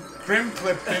it. Grim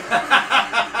clipped it.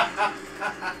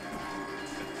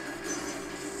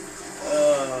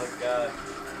 Oh, God.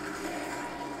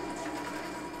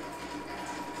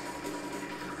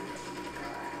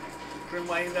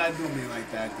 Why you gotta do me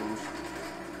like that, dude?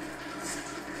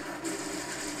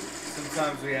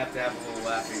 Sometimes we have to have a little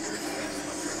laugh at your expense.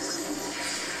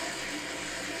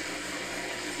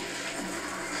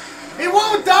 He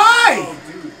won't die! Oh,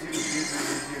 dude, you're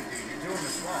doing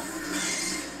this wrong.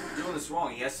 You're doing this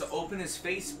wrong. He has to open his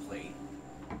faceplate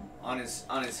on his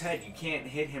head. You can't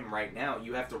hit him right now.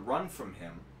 You have to run from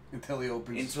him Until he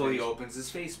opens his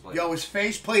faceplate. Yo, his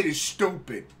faceplate is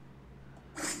stupid.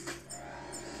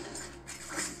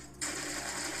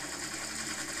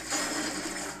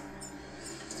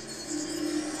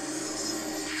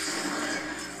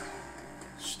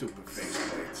 Stupid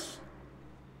faceplates.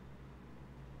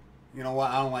 You know what?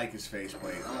 I don't like his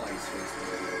faceplate. I don't like his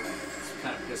faceplate. It's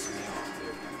kind of pissing me off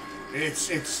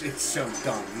too. It's so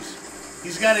dumb.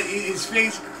 He's got it. His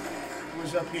face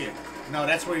was up here. No,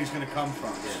 that's where he's gonna come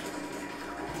from. Yeah.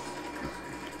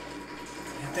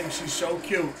 He thinks she's so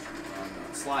cute.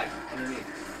 Slide underneath.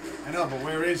 I know, but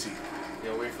where is he?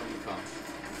 Get away from the cum.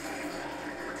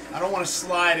 I don't want to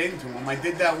slide into him. I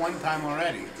did that one time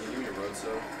already. Can you give me a road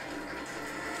soda?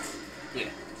 Yeah.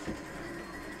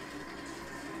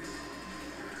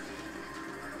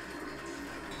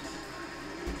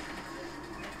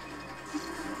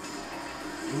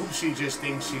 Oops, she just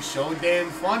thinks she's so damn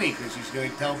funny because she's going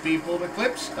to tell people to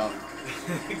clip stuff.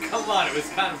 Come on, it was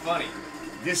kind of funny.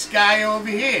 This guy over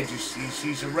here,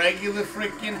 she's a regular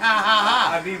freaking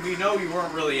ha-ha-ha. I mean, we know you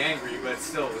weren't really angry, but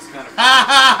still, it was kind of funny.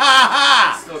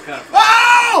 Ha-ha-ha-ha! Still kind of funny.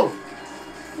 Oh!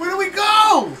 Where do we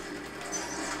go?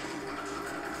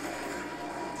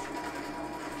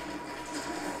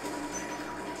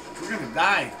 We're going to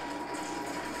die.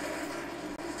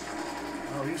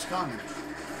 Oh, he's coming.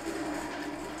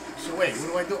 So wait, what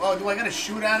do I do? Oh, do I gotta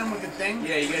shoot at him with the thing?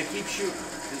 Yeah, you gotta keep shooting.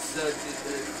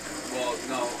 Well,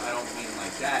 no, I don't mean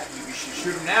like that. You should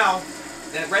shoot him now.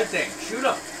 That red thing, shoot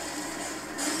him.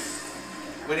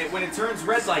 When it turns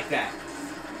red like that,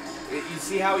 you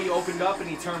see how he opened up and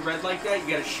he turned red like that? You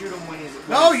gotta shoot him when he's.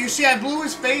 No, you see, I blew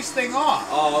his face thing off.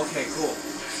 Oh, okay, cool.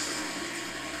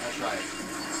 That's right.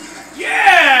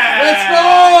 Yeah!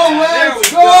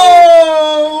 Let's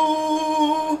go!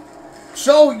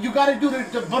 So you got to do the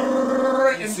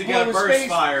brrrr and so you blow got his burst face.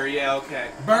 fire, yeah, okay.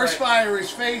 Burst fire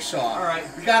his face off. All right.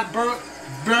 You got to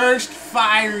burst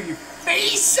fire your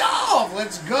face off.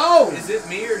 Let's go. Is it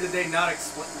me or did they not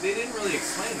explain? They didn't really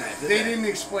explain that, did They didn't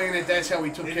explain it. That's how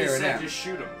we took They care just of said that. just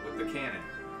shoot him with the cannon.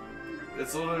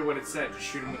 That's literally what it said. Just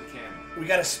shoot him with the cannon. We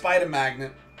got a spider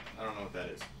magnet. I don't know what that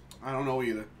is. I don't know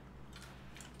either.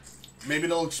 Maybe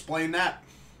they'll explain that.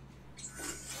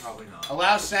 Probably not.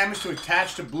 Allow Samus to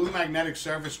attach to blue magnetic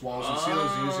surface walls and see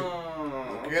those using.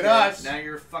 Look okay. at us. Now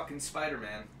you're a fucking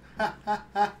Spider-Man.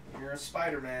 You're a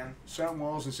Spider-Man. Certain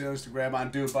walls and ceilings to grab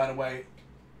on. Dude, by the way,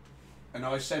 I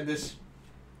know I said this.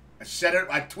 I said it.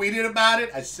 I tweeted about it.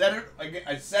 I said it.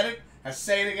 I said it. I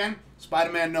say it again.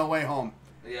 Spider-Man No Way Home.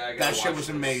 Yeah, I gotta That shit watch was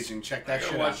this. amazing. Check that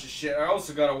shit watch out. the shit. I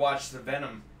also gotta watch the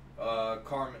Venom.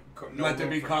 Let There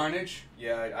Be Carnage.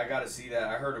 Yeah, I gotta see that.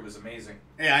 I heard it was amazing.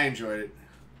 Yeah, I enjoyed it.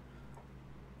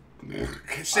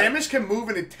 Samus can move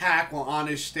and attack while on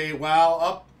his stay while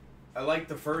up. I like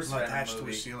the first Venom Attached to a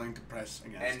movie. ceiling to press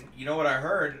against. And you know what I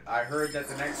heard? I heard that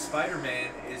the next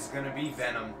Spider-Man is gonna be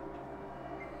Venom.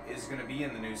 Is gonna be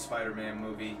in the new Spider-Man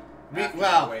movie. After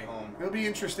No Way Home. It'll be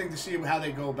interesting to see how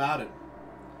they go about it.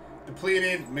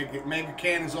 Depleted, mega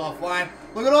cannons offline.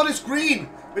 Look at all this green.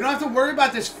 We don't have to worry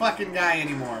about this fucking guy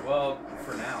anymore. Well,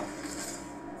 for now.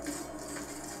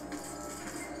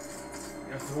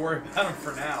 You have to worry about him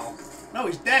for now. No,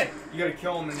 he's dead. You gotta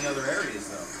kill him in the other areas,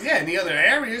 though. Yeah, in the other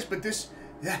areas, but this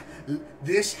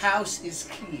house is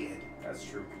cleared. That's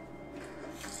true.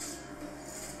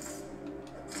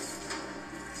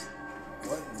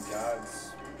 What in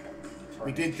God's...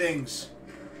 We did things.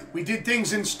 We did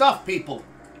things and stuff, people.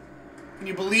 Can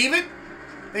you believe it?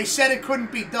 They said it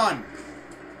couldn't be done.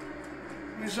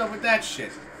 What's up with that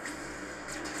shit?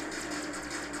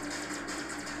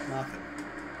 Nothing.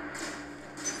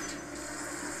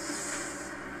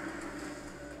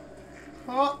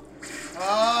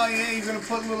 Oh, yeah, you're gonna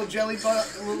put little jelly bell.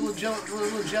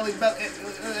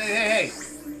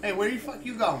 Hey, where the fuck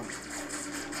you going?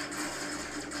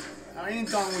 I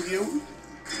ain't done with you.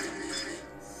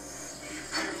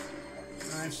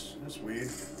 Nice, that's weird.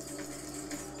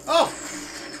 Oh!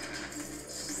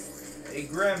 Hey,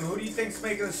 Grim, who do you think's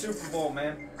making the Super Bowl,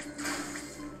 man?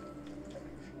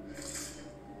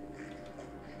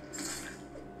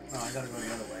 Oh, I gotta go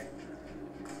the other way.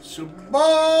 Super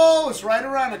Bowl! It's right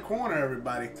around the corner,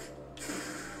 everybody.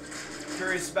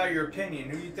 Curious about your opinion.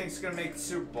 Who do you think's gonna make the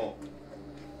Super Bowl?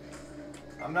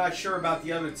 I'm not sure about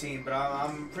the other team, but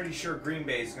I'm pretty sure Green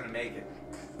Bay is gonna make it.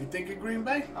 You thinking Green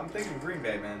Bay? I'm thinking Green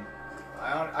Bay, man.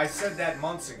 I said that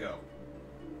months ago.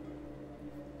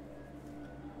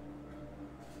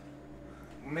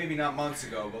 Maybe not months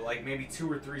ago, but like maybe 2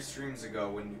 or 3 streams ago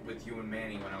with you and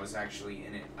Manny when I was actually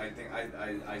in it. I think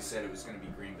I said it was going to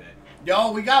be Green Bay.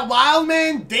 Yo, we got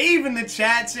Wildman Dave in the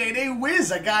chat saying, "Hey,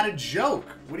 Wiz, I got a joke."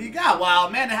 What do you got,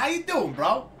 Wildman? How you doing,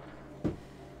 bro?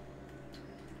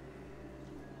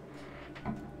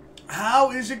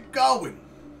 How is it going?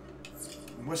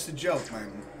 What's the joke, man?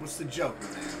 What's the joke,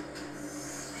 man?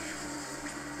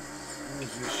 What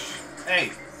is this?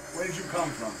 Hey, where did you come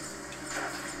from?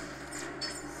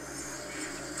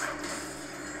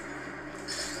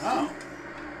 Oh,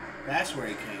 that's where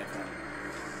he came from.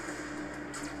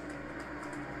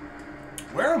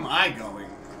 Where am I going?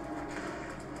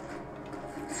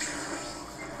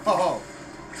 Oh,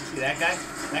 you see that guy?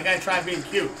 That guy tried being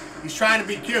cute. He's trying to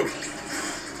be cute.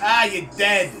 Ah, you're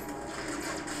dead.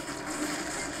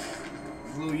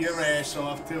 Blew your ass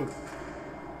off, too.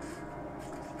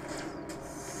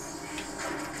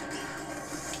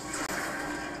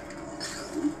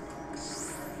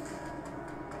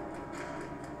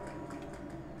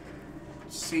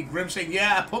 See, Grim saying,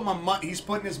 "Yeah, I put my money." He's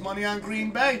putting his money on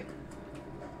Green Bay.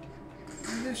 Look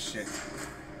at this shit.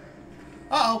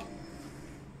 Uh-oh.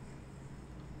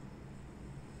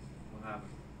 What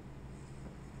happened?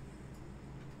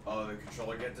 Oh, the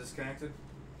controller get disconnected?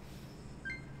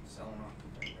 Selling off.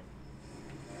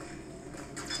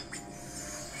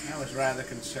 That was rather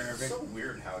conserving. It's so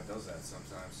weird how it does that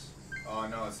sometimes. Oh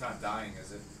no, it's not dying,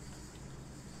 is it?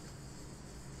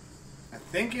 I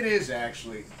think it is,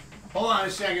 actually. Hold on a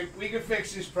second. We can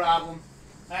fix this problem.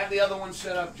 I have the other one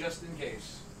set up just in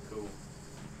case. Cool.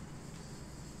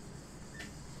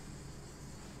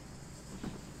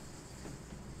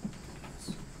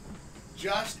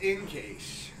 Just in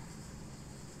case.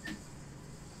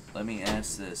 Let me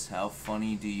ask this. How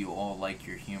funny do you all like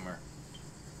your humor?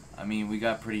 I mean, we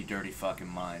got pretty dirty fucking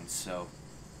minds, so...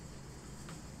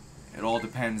 It all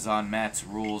depends on Matt's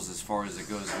rules as far as it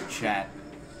goes with chat.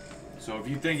 So if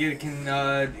you think it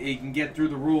can get through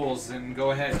the rules, then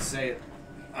go ahead and say it.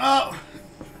 Oh!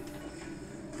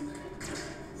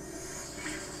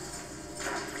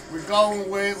 We're going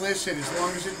with, listen, as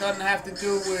long as it doesn't have to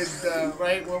do with,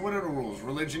 right, well, what are the rules?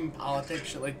 Religion, politics,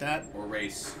 shit like that? Or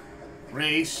race.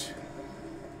 Race.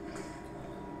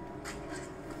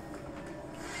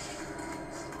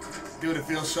 Dude, it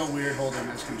feels so weird holding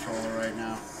this controller right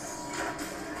now.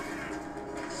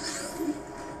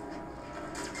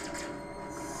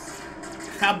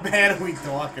 How bad are we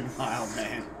talking, Wild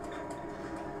Man?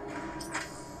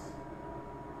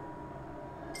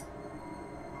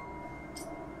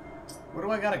 Where do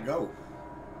I gotta go?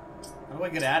 How do I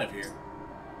get out of here?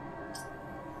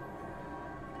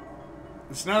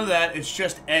 It's none of that. It's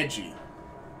just edgy.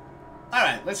 All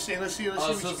right, let's see. Oh, what so you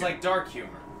it's got. like dark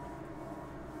humor.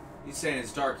 He's saying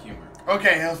it's dark humor.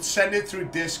 Okay, I'll send it through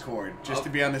Discord just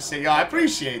to be on the same. Yeah, I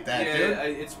appreciate that, Yeah,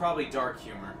 dude. it's probably dark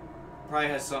humor. Probably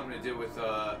has something to do with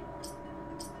how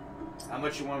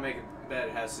much you want to make a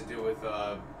bet. Has to do with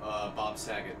Bob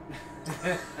Saget.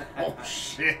 Oh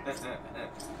shit!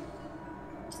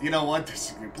 You know what?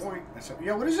 That's a good point.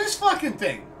 Yo, what is this fucking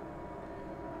thing?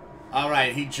 All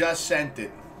right, he just sent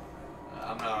it.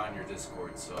 I'm not on your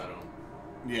Discord, so I don't.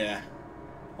 Yeah.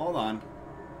 Hold on.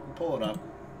 I'll pull it up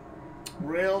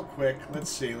real quick. Let's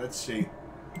see.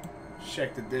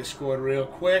 Check the Discord real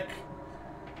quick.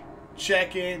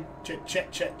 Check in. Check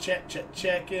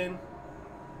in.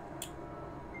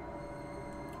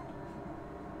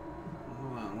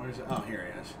 Hold on. Where's it? Oh, here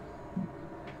he is.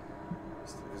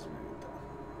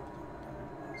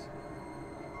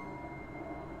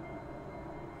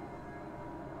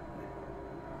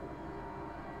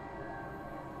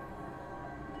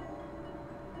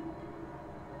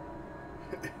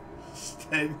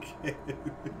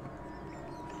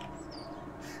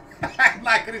 I'm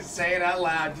not gonna say it out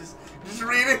loud. Just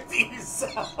read it to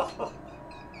yourself.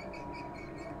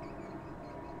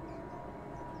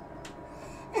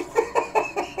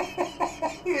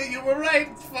 Yeah, you were right.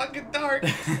 It's fucking dark.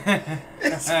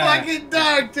 It's fucking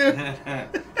dark, dude.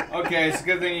 Okay, it's a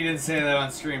good thing you didn't say that on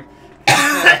stream.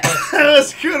 That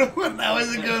was a good one. That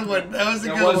was a good one. That was a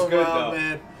good one, good, bro, though.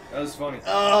 man. That was funny.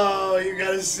 Oh, you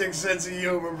got a sick sense of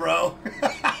humor, bro.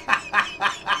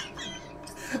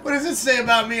 What does it say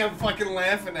about me? I'm fucking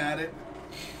laughing at it.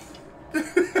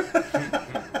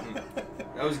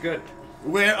 That was good.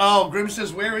 Where? Oh, Grim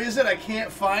says, where is it? I can't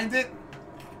find it.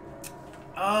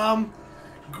 Wow,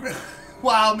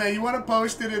 man, you want to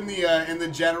post it in the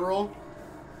general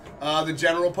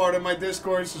part of my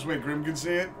Discord, so this way Grim can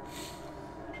see it.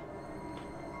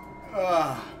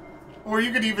 Or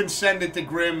you could even send it to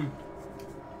Grim.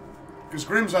 Because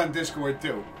Grim's on Discord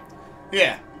too.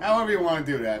 Yeah, however you want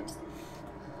to do that.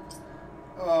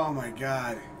 Oh my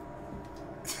god.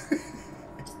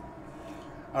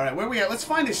 Alright, where we at? Let's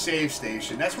find a save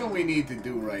station. That's what we need to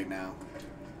do right now.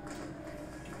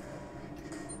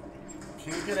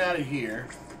 Can't get out of here.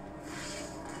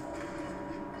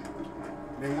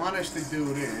 They want us to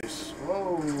do this.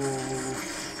 Whoa.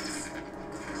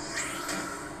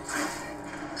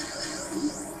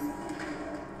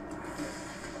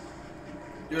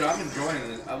 Dude, I'm enjoying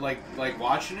this. I like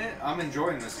watching it. I'm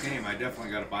enjoying this game. I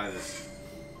definitely gotta buy this.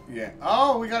 Yeah.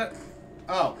 Oh, we got it.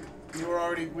 Oh,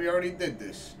 we already did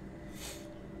this.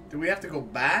 Do we have to go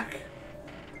back?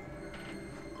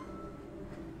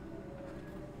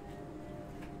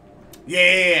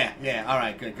 Yeah. All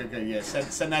right, good. Yeah,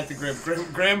 send that to Grim.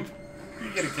 Grim, you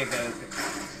get a kick out of it.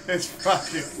 It's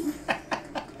fucking.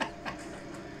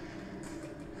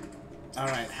 All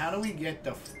right, how do we get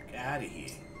the fuck out of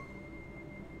here?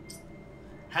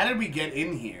 How did we get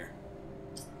in here?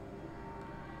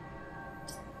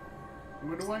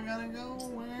 Where do I gotta go?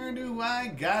 Where do I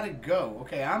gotta go?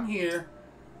 Okay, I'm here.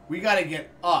 We gotta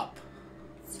get up.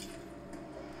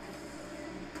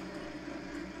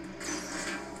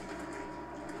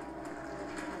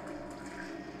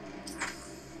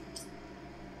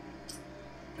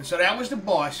 And so that was the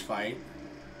boss fight.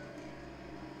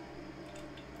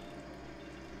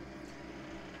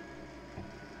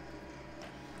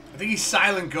 I think he's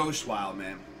Silent Ghost Wild,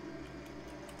 man.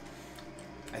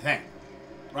 I think.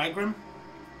 Right, Grim?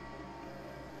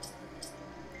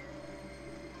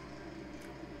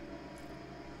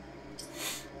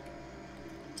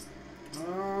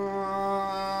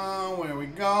 Where we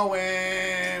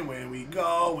going? Where we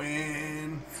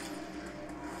going?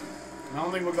 I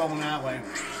don't think we're going that way.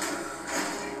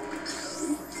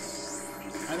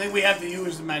 I think we have to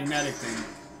use the magnetic thing.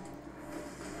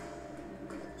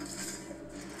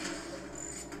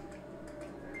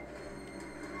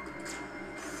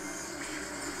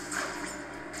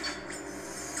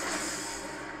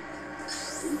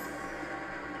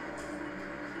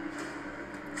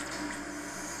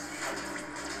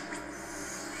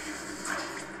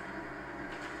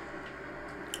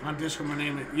 On Discord, my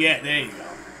name is... Yeah, there you go.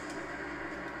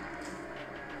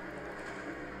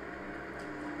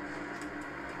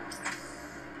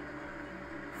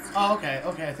 Oh, okay.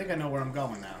 Okay, I think I know where I'm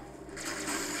going now.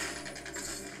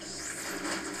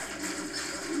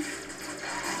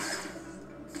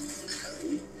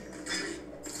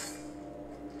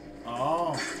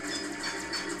 Oh.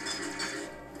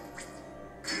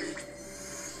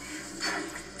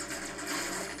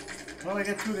 How do I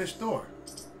get through this door?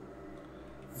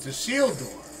 It's a sealed door.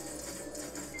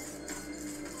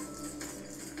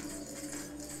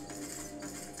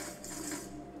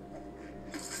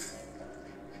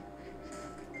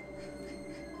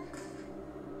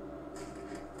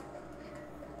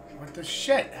 What the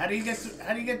shit? How do you get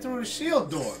through the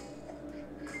sealed door?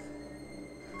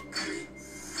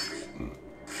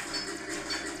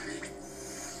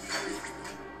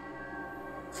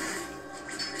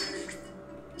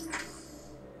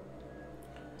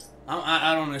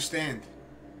 I don't understand.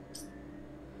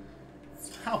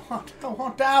 I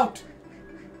want out.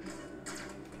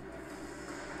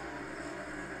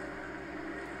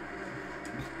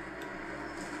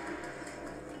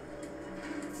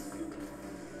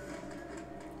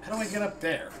 How do I get up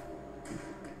there?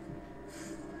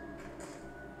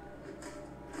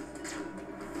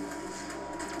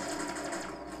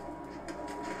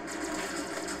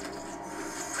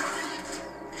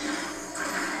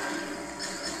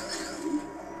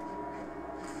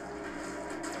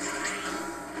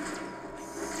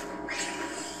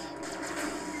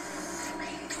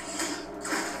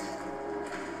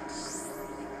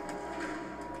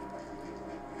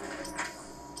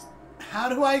 How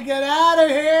do I get out of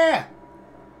here?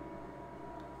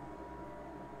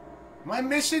 Am I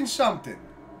missing something?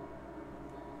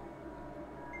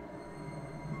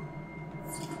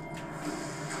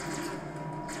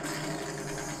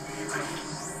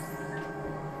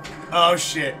 Oh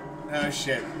shit. Oh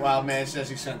shit. Wild Man says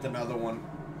he sent another one.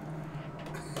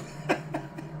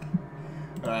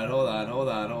 Alright, hold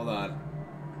on.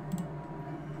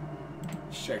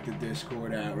 Let's check the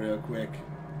Discord out real quick.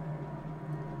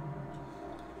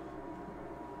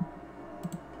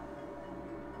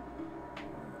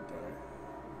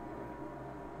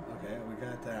 Okay, we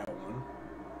got that one.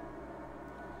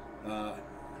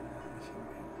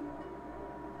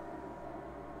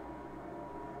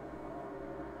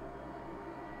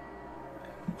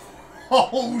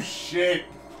 Oh shit!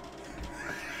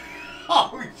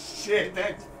 Oh shit,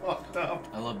 that's fucked up.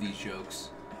 I love these jokes.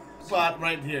 spot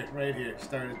right here. Right here.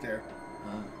 Start it there.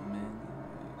 Man.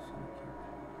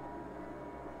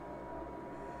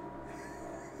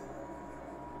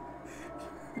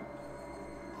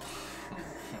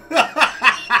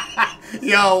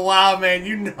 Yo, wow, man,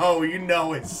 you know,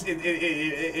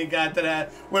 it got to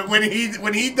that when Oopsie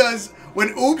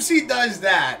does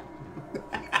that.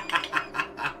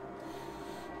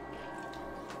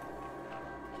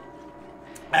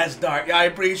 That's dark. Yeah, I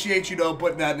appreciate you though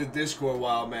putting that in the Discord,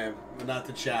 wow, man, but not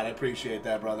the chat. I appreciate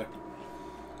that, brother.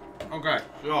 Okay,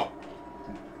 so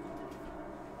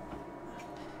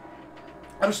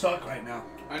I'm stuck right now.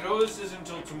 I know this is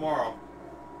until tomorrow,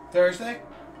 Thursday.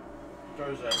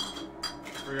 Thursday. I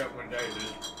forget what day it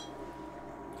is.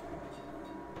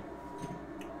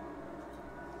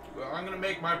 But I'm gonna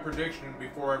make my prediction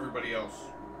before everybody else.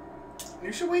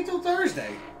 You should wait till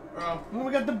Thursday. Well, When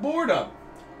we got the board up.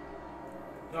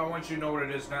 I want you to know what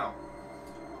it is now.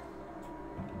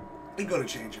 You're gonna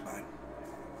change your mind.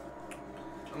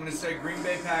 I'm gonna say Green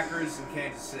Bay Packers and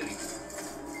Kansas City.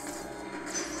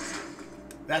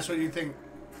 That's what you think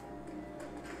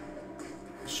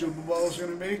the Super Bowl is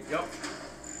gonna be? Yep. I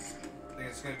think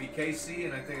it's gonna be KC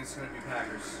and I think it's gonna be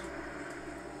Packers.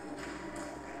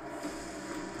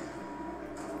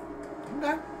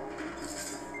 Okay.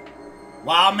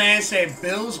 Wow, man, say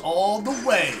Bills all the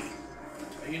way.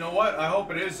 You know what? I hope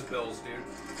it is the Bills, dude.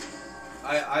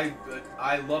 I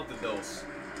love the Bills,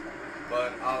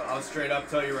 but I'll straight up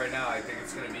tell you right now. I think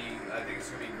it's gonna be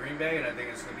Green Bay, and I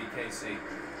think it's gonna be KC.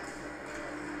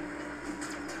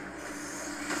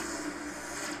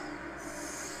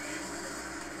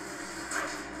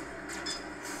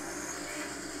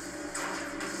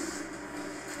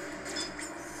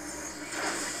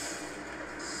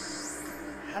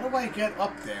 How do I get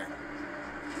up there?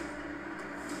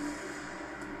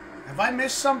 Have I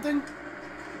missed something?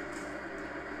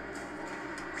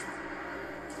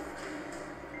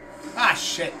 Ah,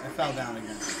 shit. I fell down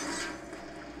again.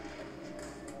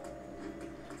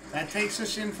 That takes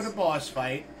us in for the boss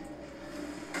fight.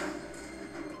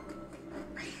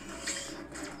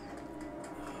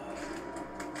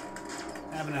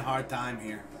 Having a hard time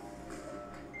here.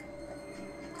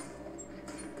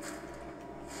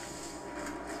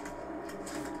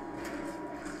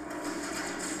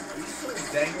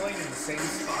 Dangling in the same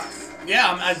spot.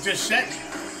 Yeah, I just said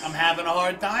I'm having a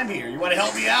hard time here. You want to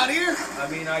help me out here? I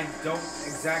mean, I don't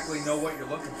exactly know what you're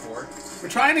looking for. We're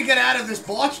trying to get out of this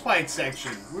boss fight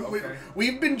section. Okay.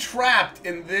 We've been trapped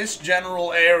in this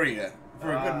general area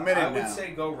for a good minute I would now.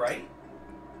 say go right.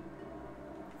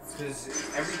 Because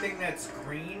everything that's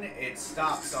green, it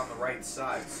stops on the right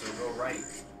side, so go right.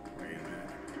 Wait a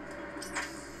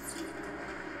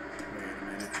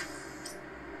minute.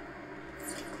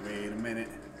 Wait a minute.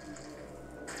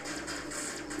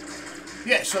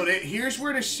 Yeah, so here's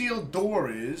where the sealed door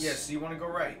is. Yeah, so you want to go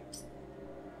right.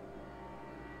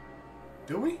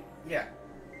 Do we? Yeah.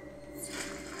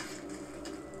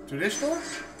 To this door?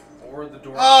 Or the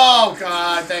door. Oh,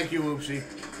 God. Thank you, Oopsie.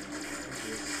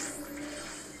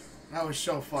 I was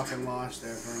so fucking lost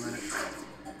there for a minute.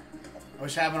 I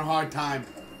was having a hard time.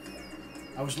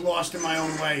 I was lost in my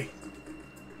own way.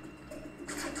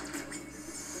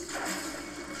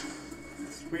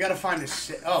 We gotta find a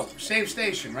save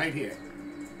station right here.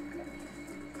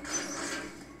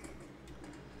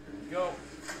 Go.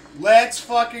 Let's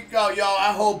fucking go. Yo,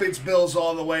 I hope it's Bills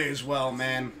all the way as well,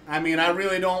 man. I mean, I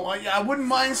really don't... I wouldn't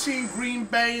mind seeing Green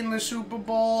Bay in the Super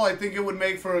Bowl. I think it would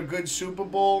make for a good Super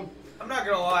Bowl. I'm not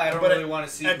gonna lie, I don't But really want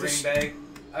to see at Green Bay.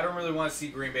 I don't really want to see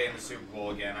Green Bay in the Super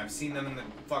Bowl again. I've seen them in the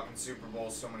fucking Super Bowl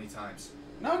so many times.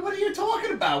 No, what are you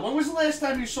talking about? When was the last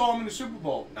time you saw him in the Super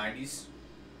Bowl? 90s.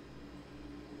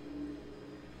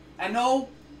 I know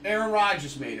Aaron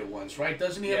Rodgers made it once, right?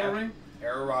 Doesn't he have a ring?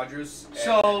 Aaron Rodgers.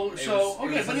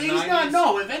 Okay, but he's not.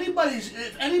 No, if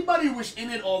anybody was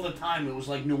in it all the time, it was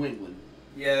like New England.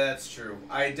 Yeah, that's true.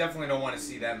 I definitely don't want to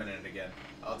see them in it again.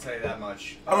 I'll tell you that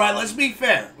much. All right, let's be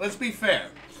fair. Let's be fair.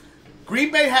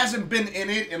 Green Bay hasn't been in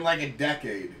it in like a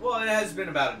decade. Well, it has been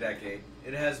about a decade.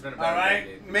 It has been about All right, a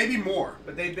decade. maybe more.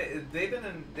 But they've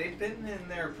been in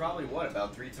there probably what,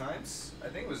 about 3 times? I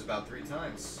think it was about 3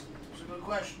 times. That's a good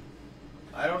question.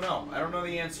 I don't know. I don't know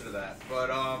the answer to that.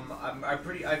 But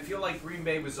I feel like Green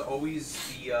Bay was always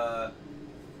the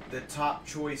top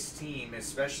choice team,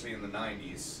 especially in the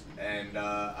 90s. And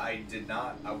I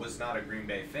was not a Green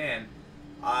Bay fan.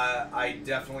 I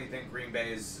definitely think Green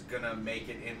Bay is gonna make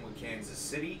it in with Kansas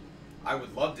City. I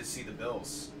would love to see the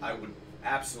Bills. I would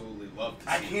absolutely love to see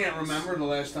I can't the Bills. remember the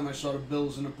last time I saw the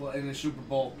Bills in the Super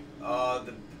Bowl.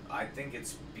 I think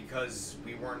it's because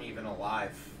we weren't even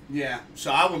alive. Yeah,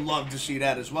 so I would love to see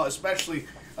that as well, especially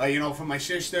You know, for my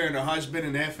sister and her husband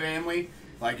and their family.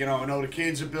 Like, you know, I know the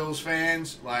kids are Bills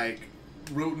fans. Like,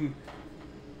 rooting.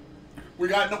 We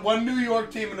got one New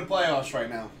York team in the playoffs right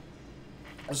now.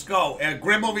 Let's go.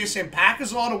 Grim over here saying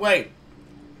Packers all the way.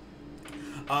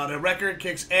 The record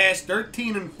kicks ass,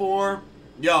 13-4.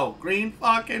 Yo, Green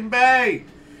fucking Bay.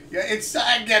 Yeah,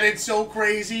 I get it. So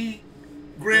crazy.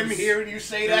 Grim, hearing you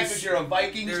say that because you're a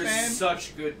Vikings fan. There's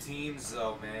such good teams,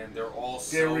 though, man. They're all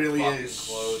so There really fucking is.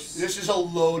 close. This is a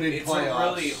loaded It's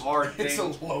playoffs. a really hard thing. It's a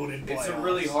loaded playoffs. It's a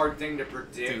really hard thing to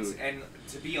predict. Dude. And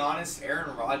to be honest,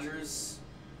 Aaron Rodgers,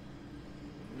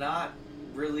 not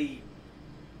really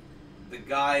the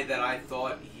guy that I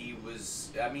thought he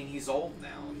was. I mean, he's old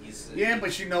now. Yeah,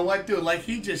 but you know what, dude? Like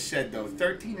he just said, though,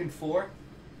 13-4.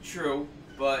 True,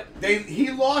 but He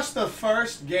lost the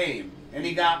first game, and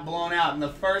he got blown out in the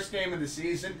first game of the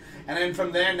season, and then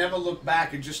from there, never looked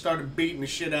back and just started beating the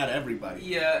shit out of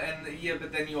everybody.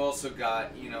 but then you also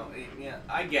got,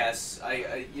 I guess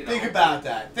you know. Think about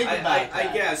that. Think about that.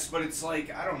 I guess, but it's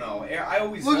like I don't know. I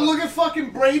always look at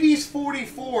fucking Brady's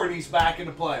 44, and he's back in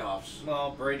the playoffs.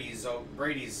 Well, Brady's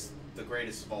the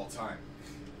greatest of all time.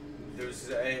 There's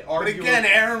But again,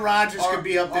 Aaron Rodgers could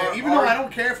be up there. Even though I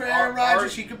don't care for Aaron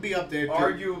Rodgers, he could be up there too.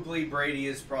 Arguably, Brady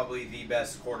is probably the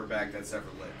best quarterback that's ever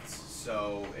lived.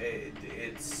 So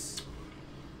it's,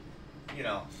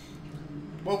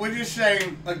 What we're just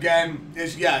saying again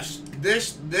is yes,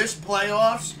 this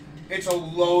playoffs, it's a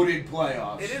loaded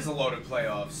playoffs. It is a loaded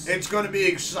playoffs. It's going to be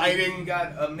exciting. You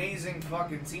got amazing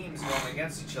fucking teams going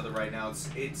against each other right now.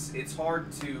 It's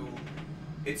hard to.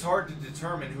 It's hard to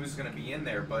determine who's going to be in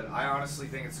there, but I honestly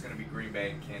think it's going to be Green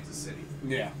Bay and Kansas City.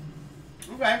 Yeah.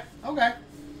 Okay.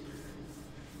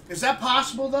 Is that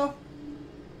possible though?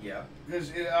 Yeah. Because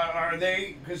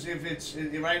Because if it's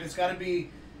right, it's got to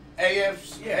be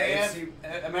AFC,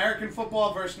 American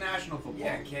football versus National football.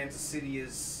 Yeah, Kansas City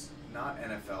is not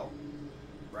NFL,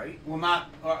 right? Well,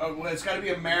 not. Well, it's got to be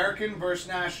American versus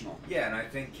National. Yeah, and I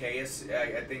think Kansas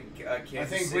I think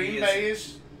City Green Bay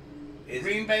is.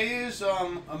 Green Bay is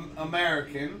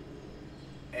American,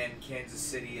 and Kansas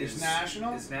City is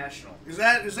national. Is national. Is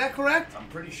that correct? I'm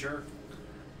pretty sure.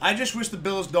 I just wish the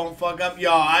Bills don't fuck up. Yo,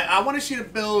 I want to see the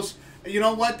Bills. You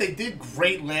know what? They did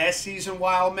great last season,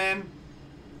 Wild Man.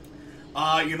 They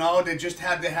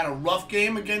had a rough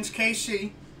game against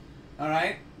KC. All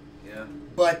right. Yeah.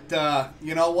 But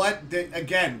you know what?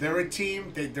 They're a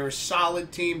team. They're a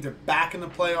solid team. They're back in the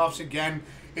playoffs again.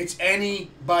 It's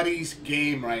anybody's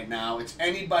game right now. It's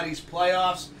anybody's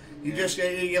playoffs. You just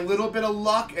a little bit of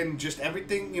luck and just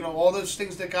everything. All those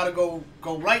things that gotta go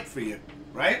right for you,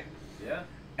 right? Yeah.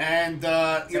 And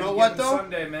you know what though?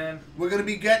 Sunday, man. We're gonna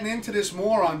be getting into this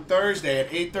more on Thursday at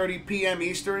 8:30 p.m.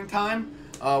 Eastern time.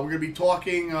 We're gonna be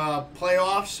talking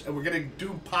playoffs, and we're gonna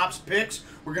do Pops picks.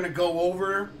 We're gonna go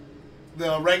over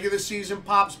the regular season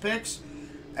Pops picks.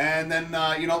 And then,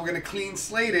 we're going to clean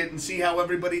slate it and see how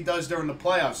everybody does during the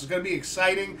playoffs. It's going to be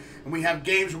exciting, and we have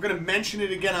games. We're going to mention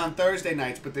it again on Thursday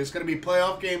nights, but there's going to be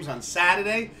playoff games on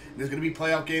Saturday, and there's going to be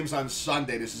playoff games on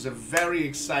Sunday. This is a very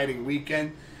exciting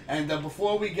weekend. And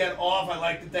before we get off, I'd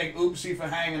like to thank Oopsie for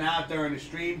hanging out during the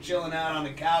stream, chilling out on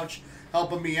the couch,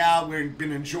 helping me out. We've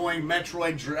been enjoying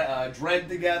Metroid Dread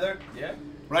together. Yeah.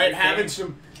 Right? Having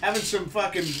some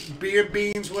fucking beer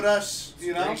beans with us,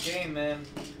 Great game, man.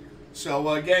 So,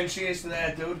 again, cheers to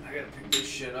that, dude. I gotta pick this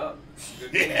shit up.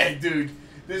 Yeah, dude.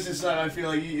 This is something I feel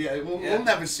like we'll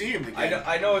never see him again.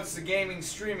 I know it's the gaming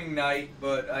streaming night,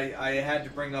 but I had to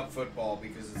bring up football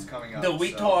because it's coming up. No,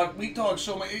 we talk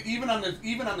so much. Even on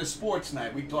the sports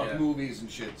night, we talk movies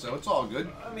and shit. So it's all good.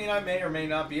 I mean, I may or may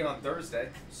not be on Thursday.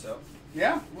 So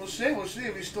yeah, we'll see. We'll see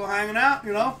if he's still hanging out.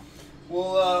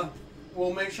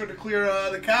 We'll make sure to clear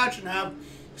the couch and have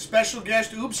special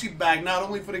guest Oopsie back, not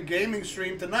only for the gaming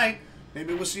stream tonight.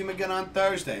 Maybe we'll see him again on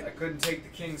Thursday. I couldn't take the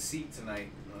king's seat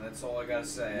tonight. That's all I gotta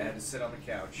say. I had to sit on the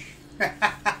couch.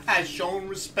 Showing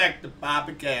respect to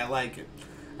Papa K. I like it.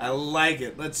 I like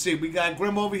it. Let's see. We got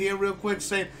Grim over here real quick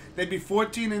saying they'd be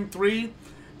 14-3,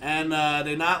 and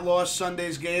they not lost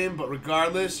Sunday's game, but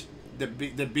regardless, they're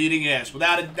beating ass.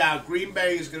 Without a doubt, Green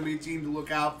Bay is going to be a team to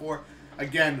look out for.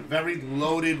 Again, very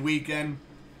loaded weekend.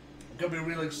 Going to be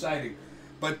real exciting.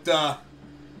 But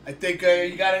I think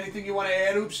you got anything you want to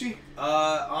add, Oopsie?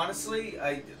 Honestly,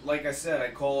 like I said,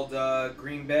 I called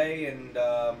Green Bay and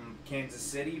Kansas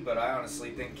City, but I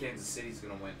honestly think Kansas City's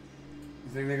gonna win.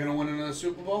 You think they're gonna win another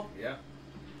Super Bowl? Yeah.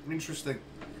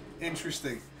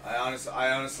 Interesting. I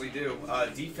honestly do.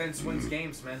 Defense wins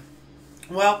games, man.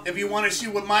 Well, if you want to see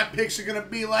what my picks are going to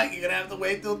be like, you're going to have to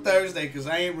wait till Thursday because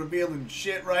I ain't revealing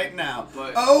shit right now.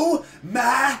 But oh,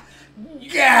 my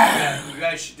God. You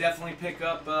guys should definitely pick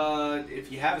up,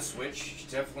 if you have a Switch, you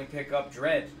should definitely pick up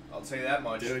Dread. I'll tell you that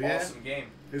much. Dude, yeah. Awesome game.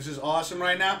 This is awesome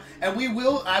right now. And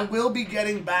I will be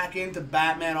getting back into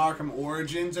Batman Arkham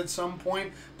Origins at some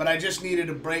point, but I just needed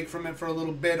a break from it for a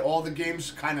little bit. All the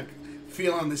games kind of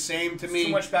feeling the same to me.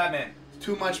 Too much Batman.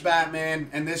 Too much Batman,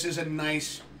 and this is a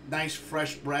nice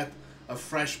fresh breath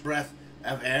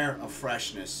of air, of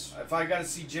freshness. If I gotta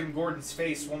see Jim Gordon's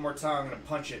face one more time, I'm gonna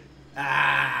punch it.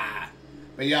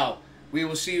 But yo, we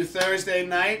will see you Thursday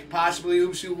night. Possibly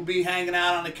Oopsie will be hanging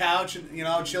out on the couch and, you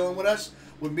know, chilling with us,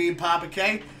 with me and Papa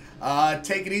K.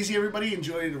 Take it easy, everybody.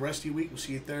 Enjoy the rest of your week. We'll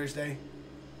see you Thursday.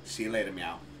 See you later,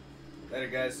 meow. Later,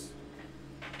 guys.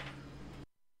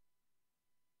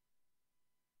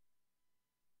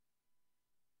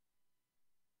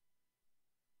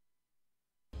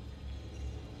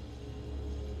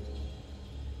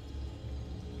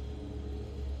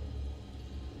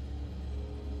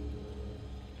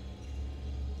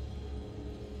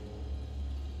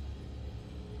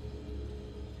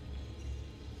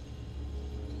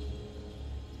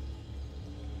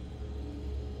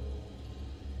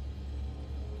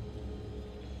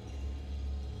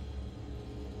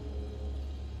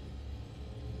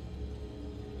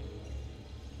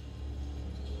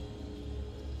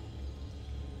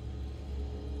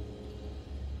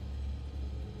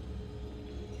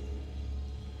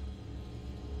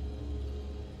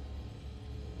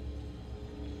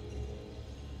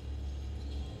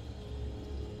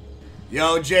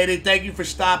 Yo, JD, thank you for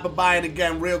stopping by. And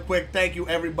again, real quick, thank you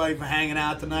everybody for hanging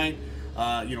out tonight.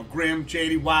 You know, Grim,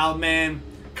 JD, Wildman,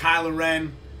 Kyler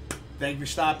Ren, thank you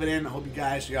for stopping in. I hope you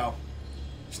guys, yo,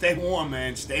 stay warm,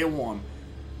 man. Stay warm.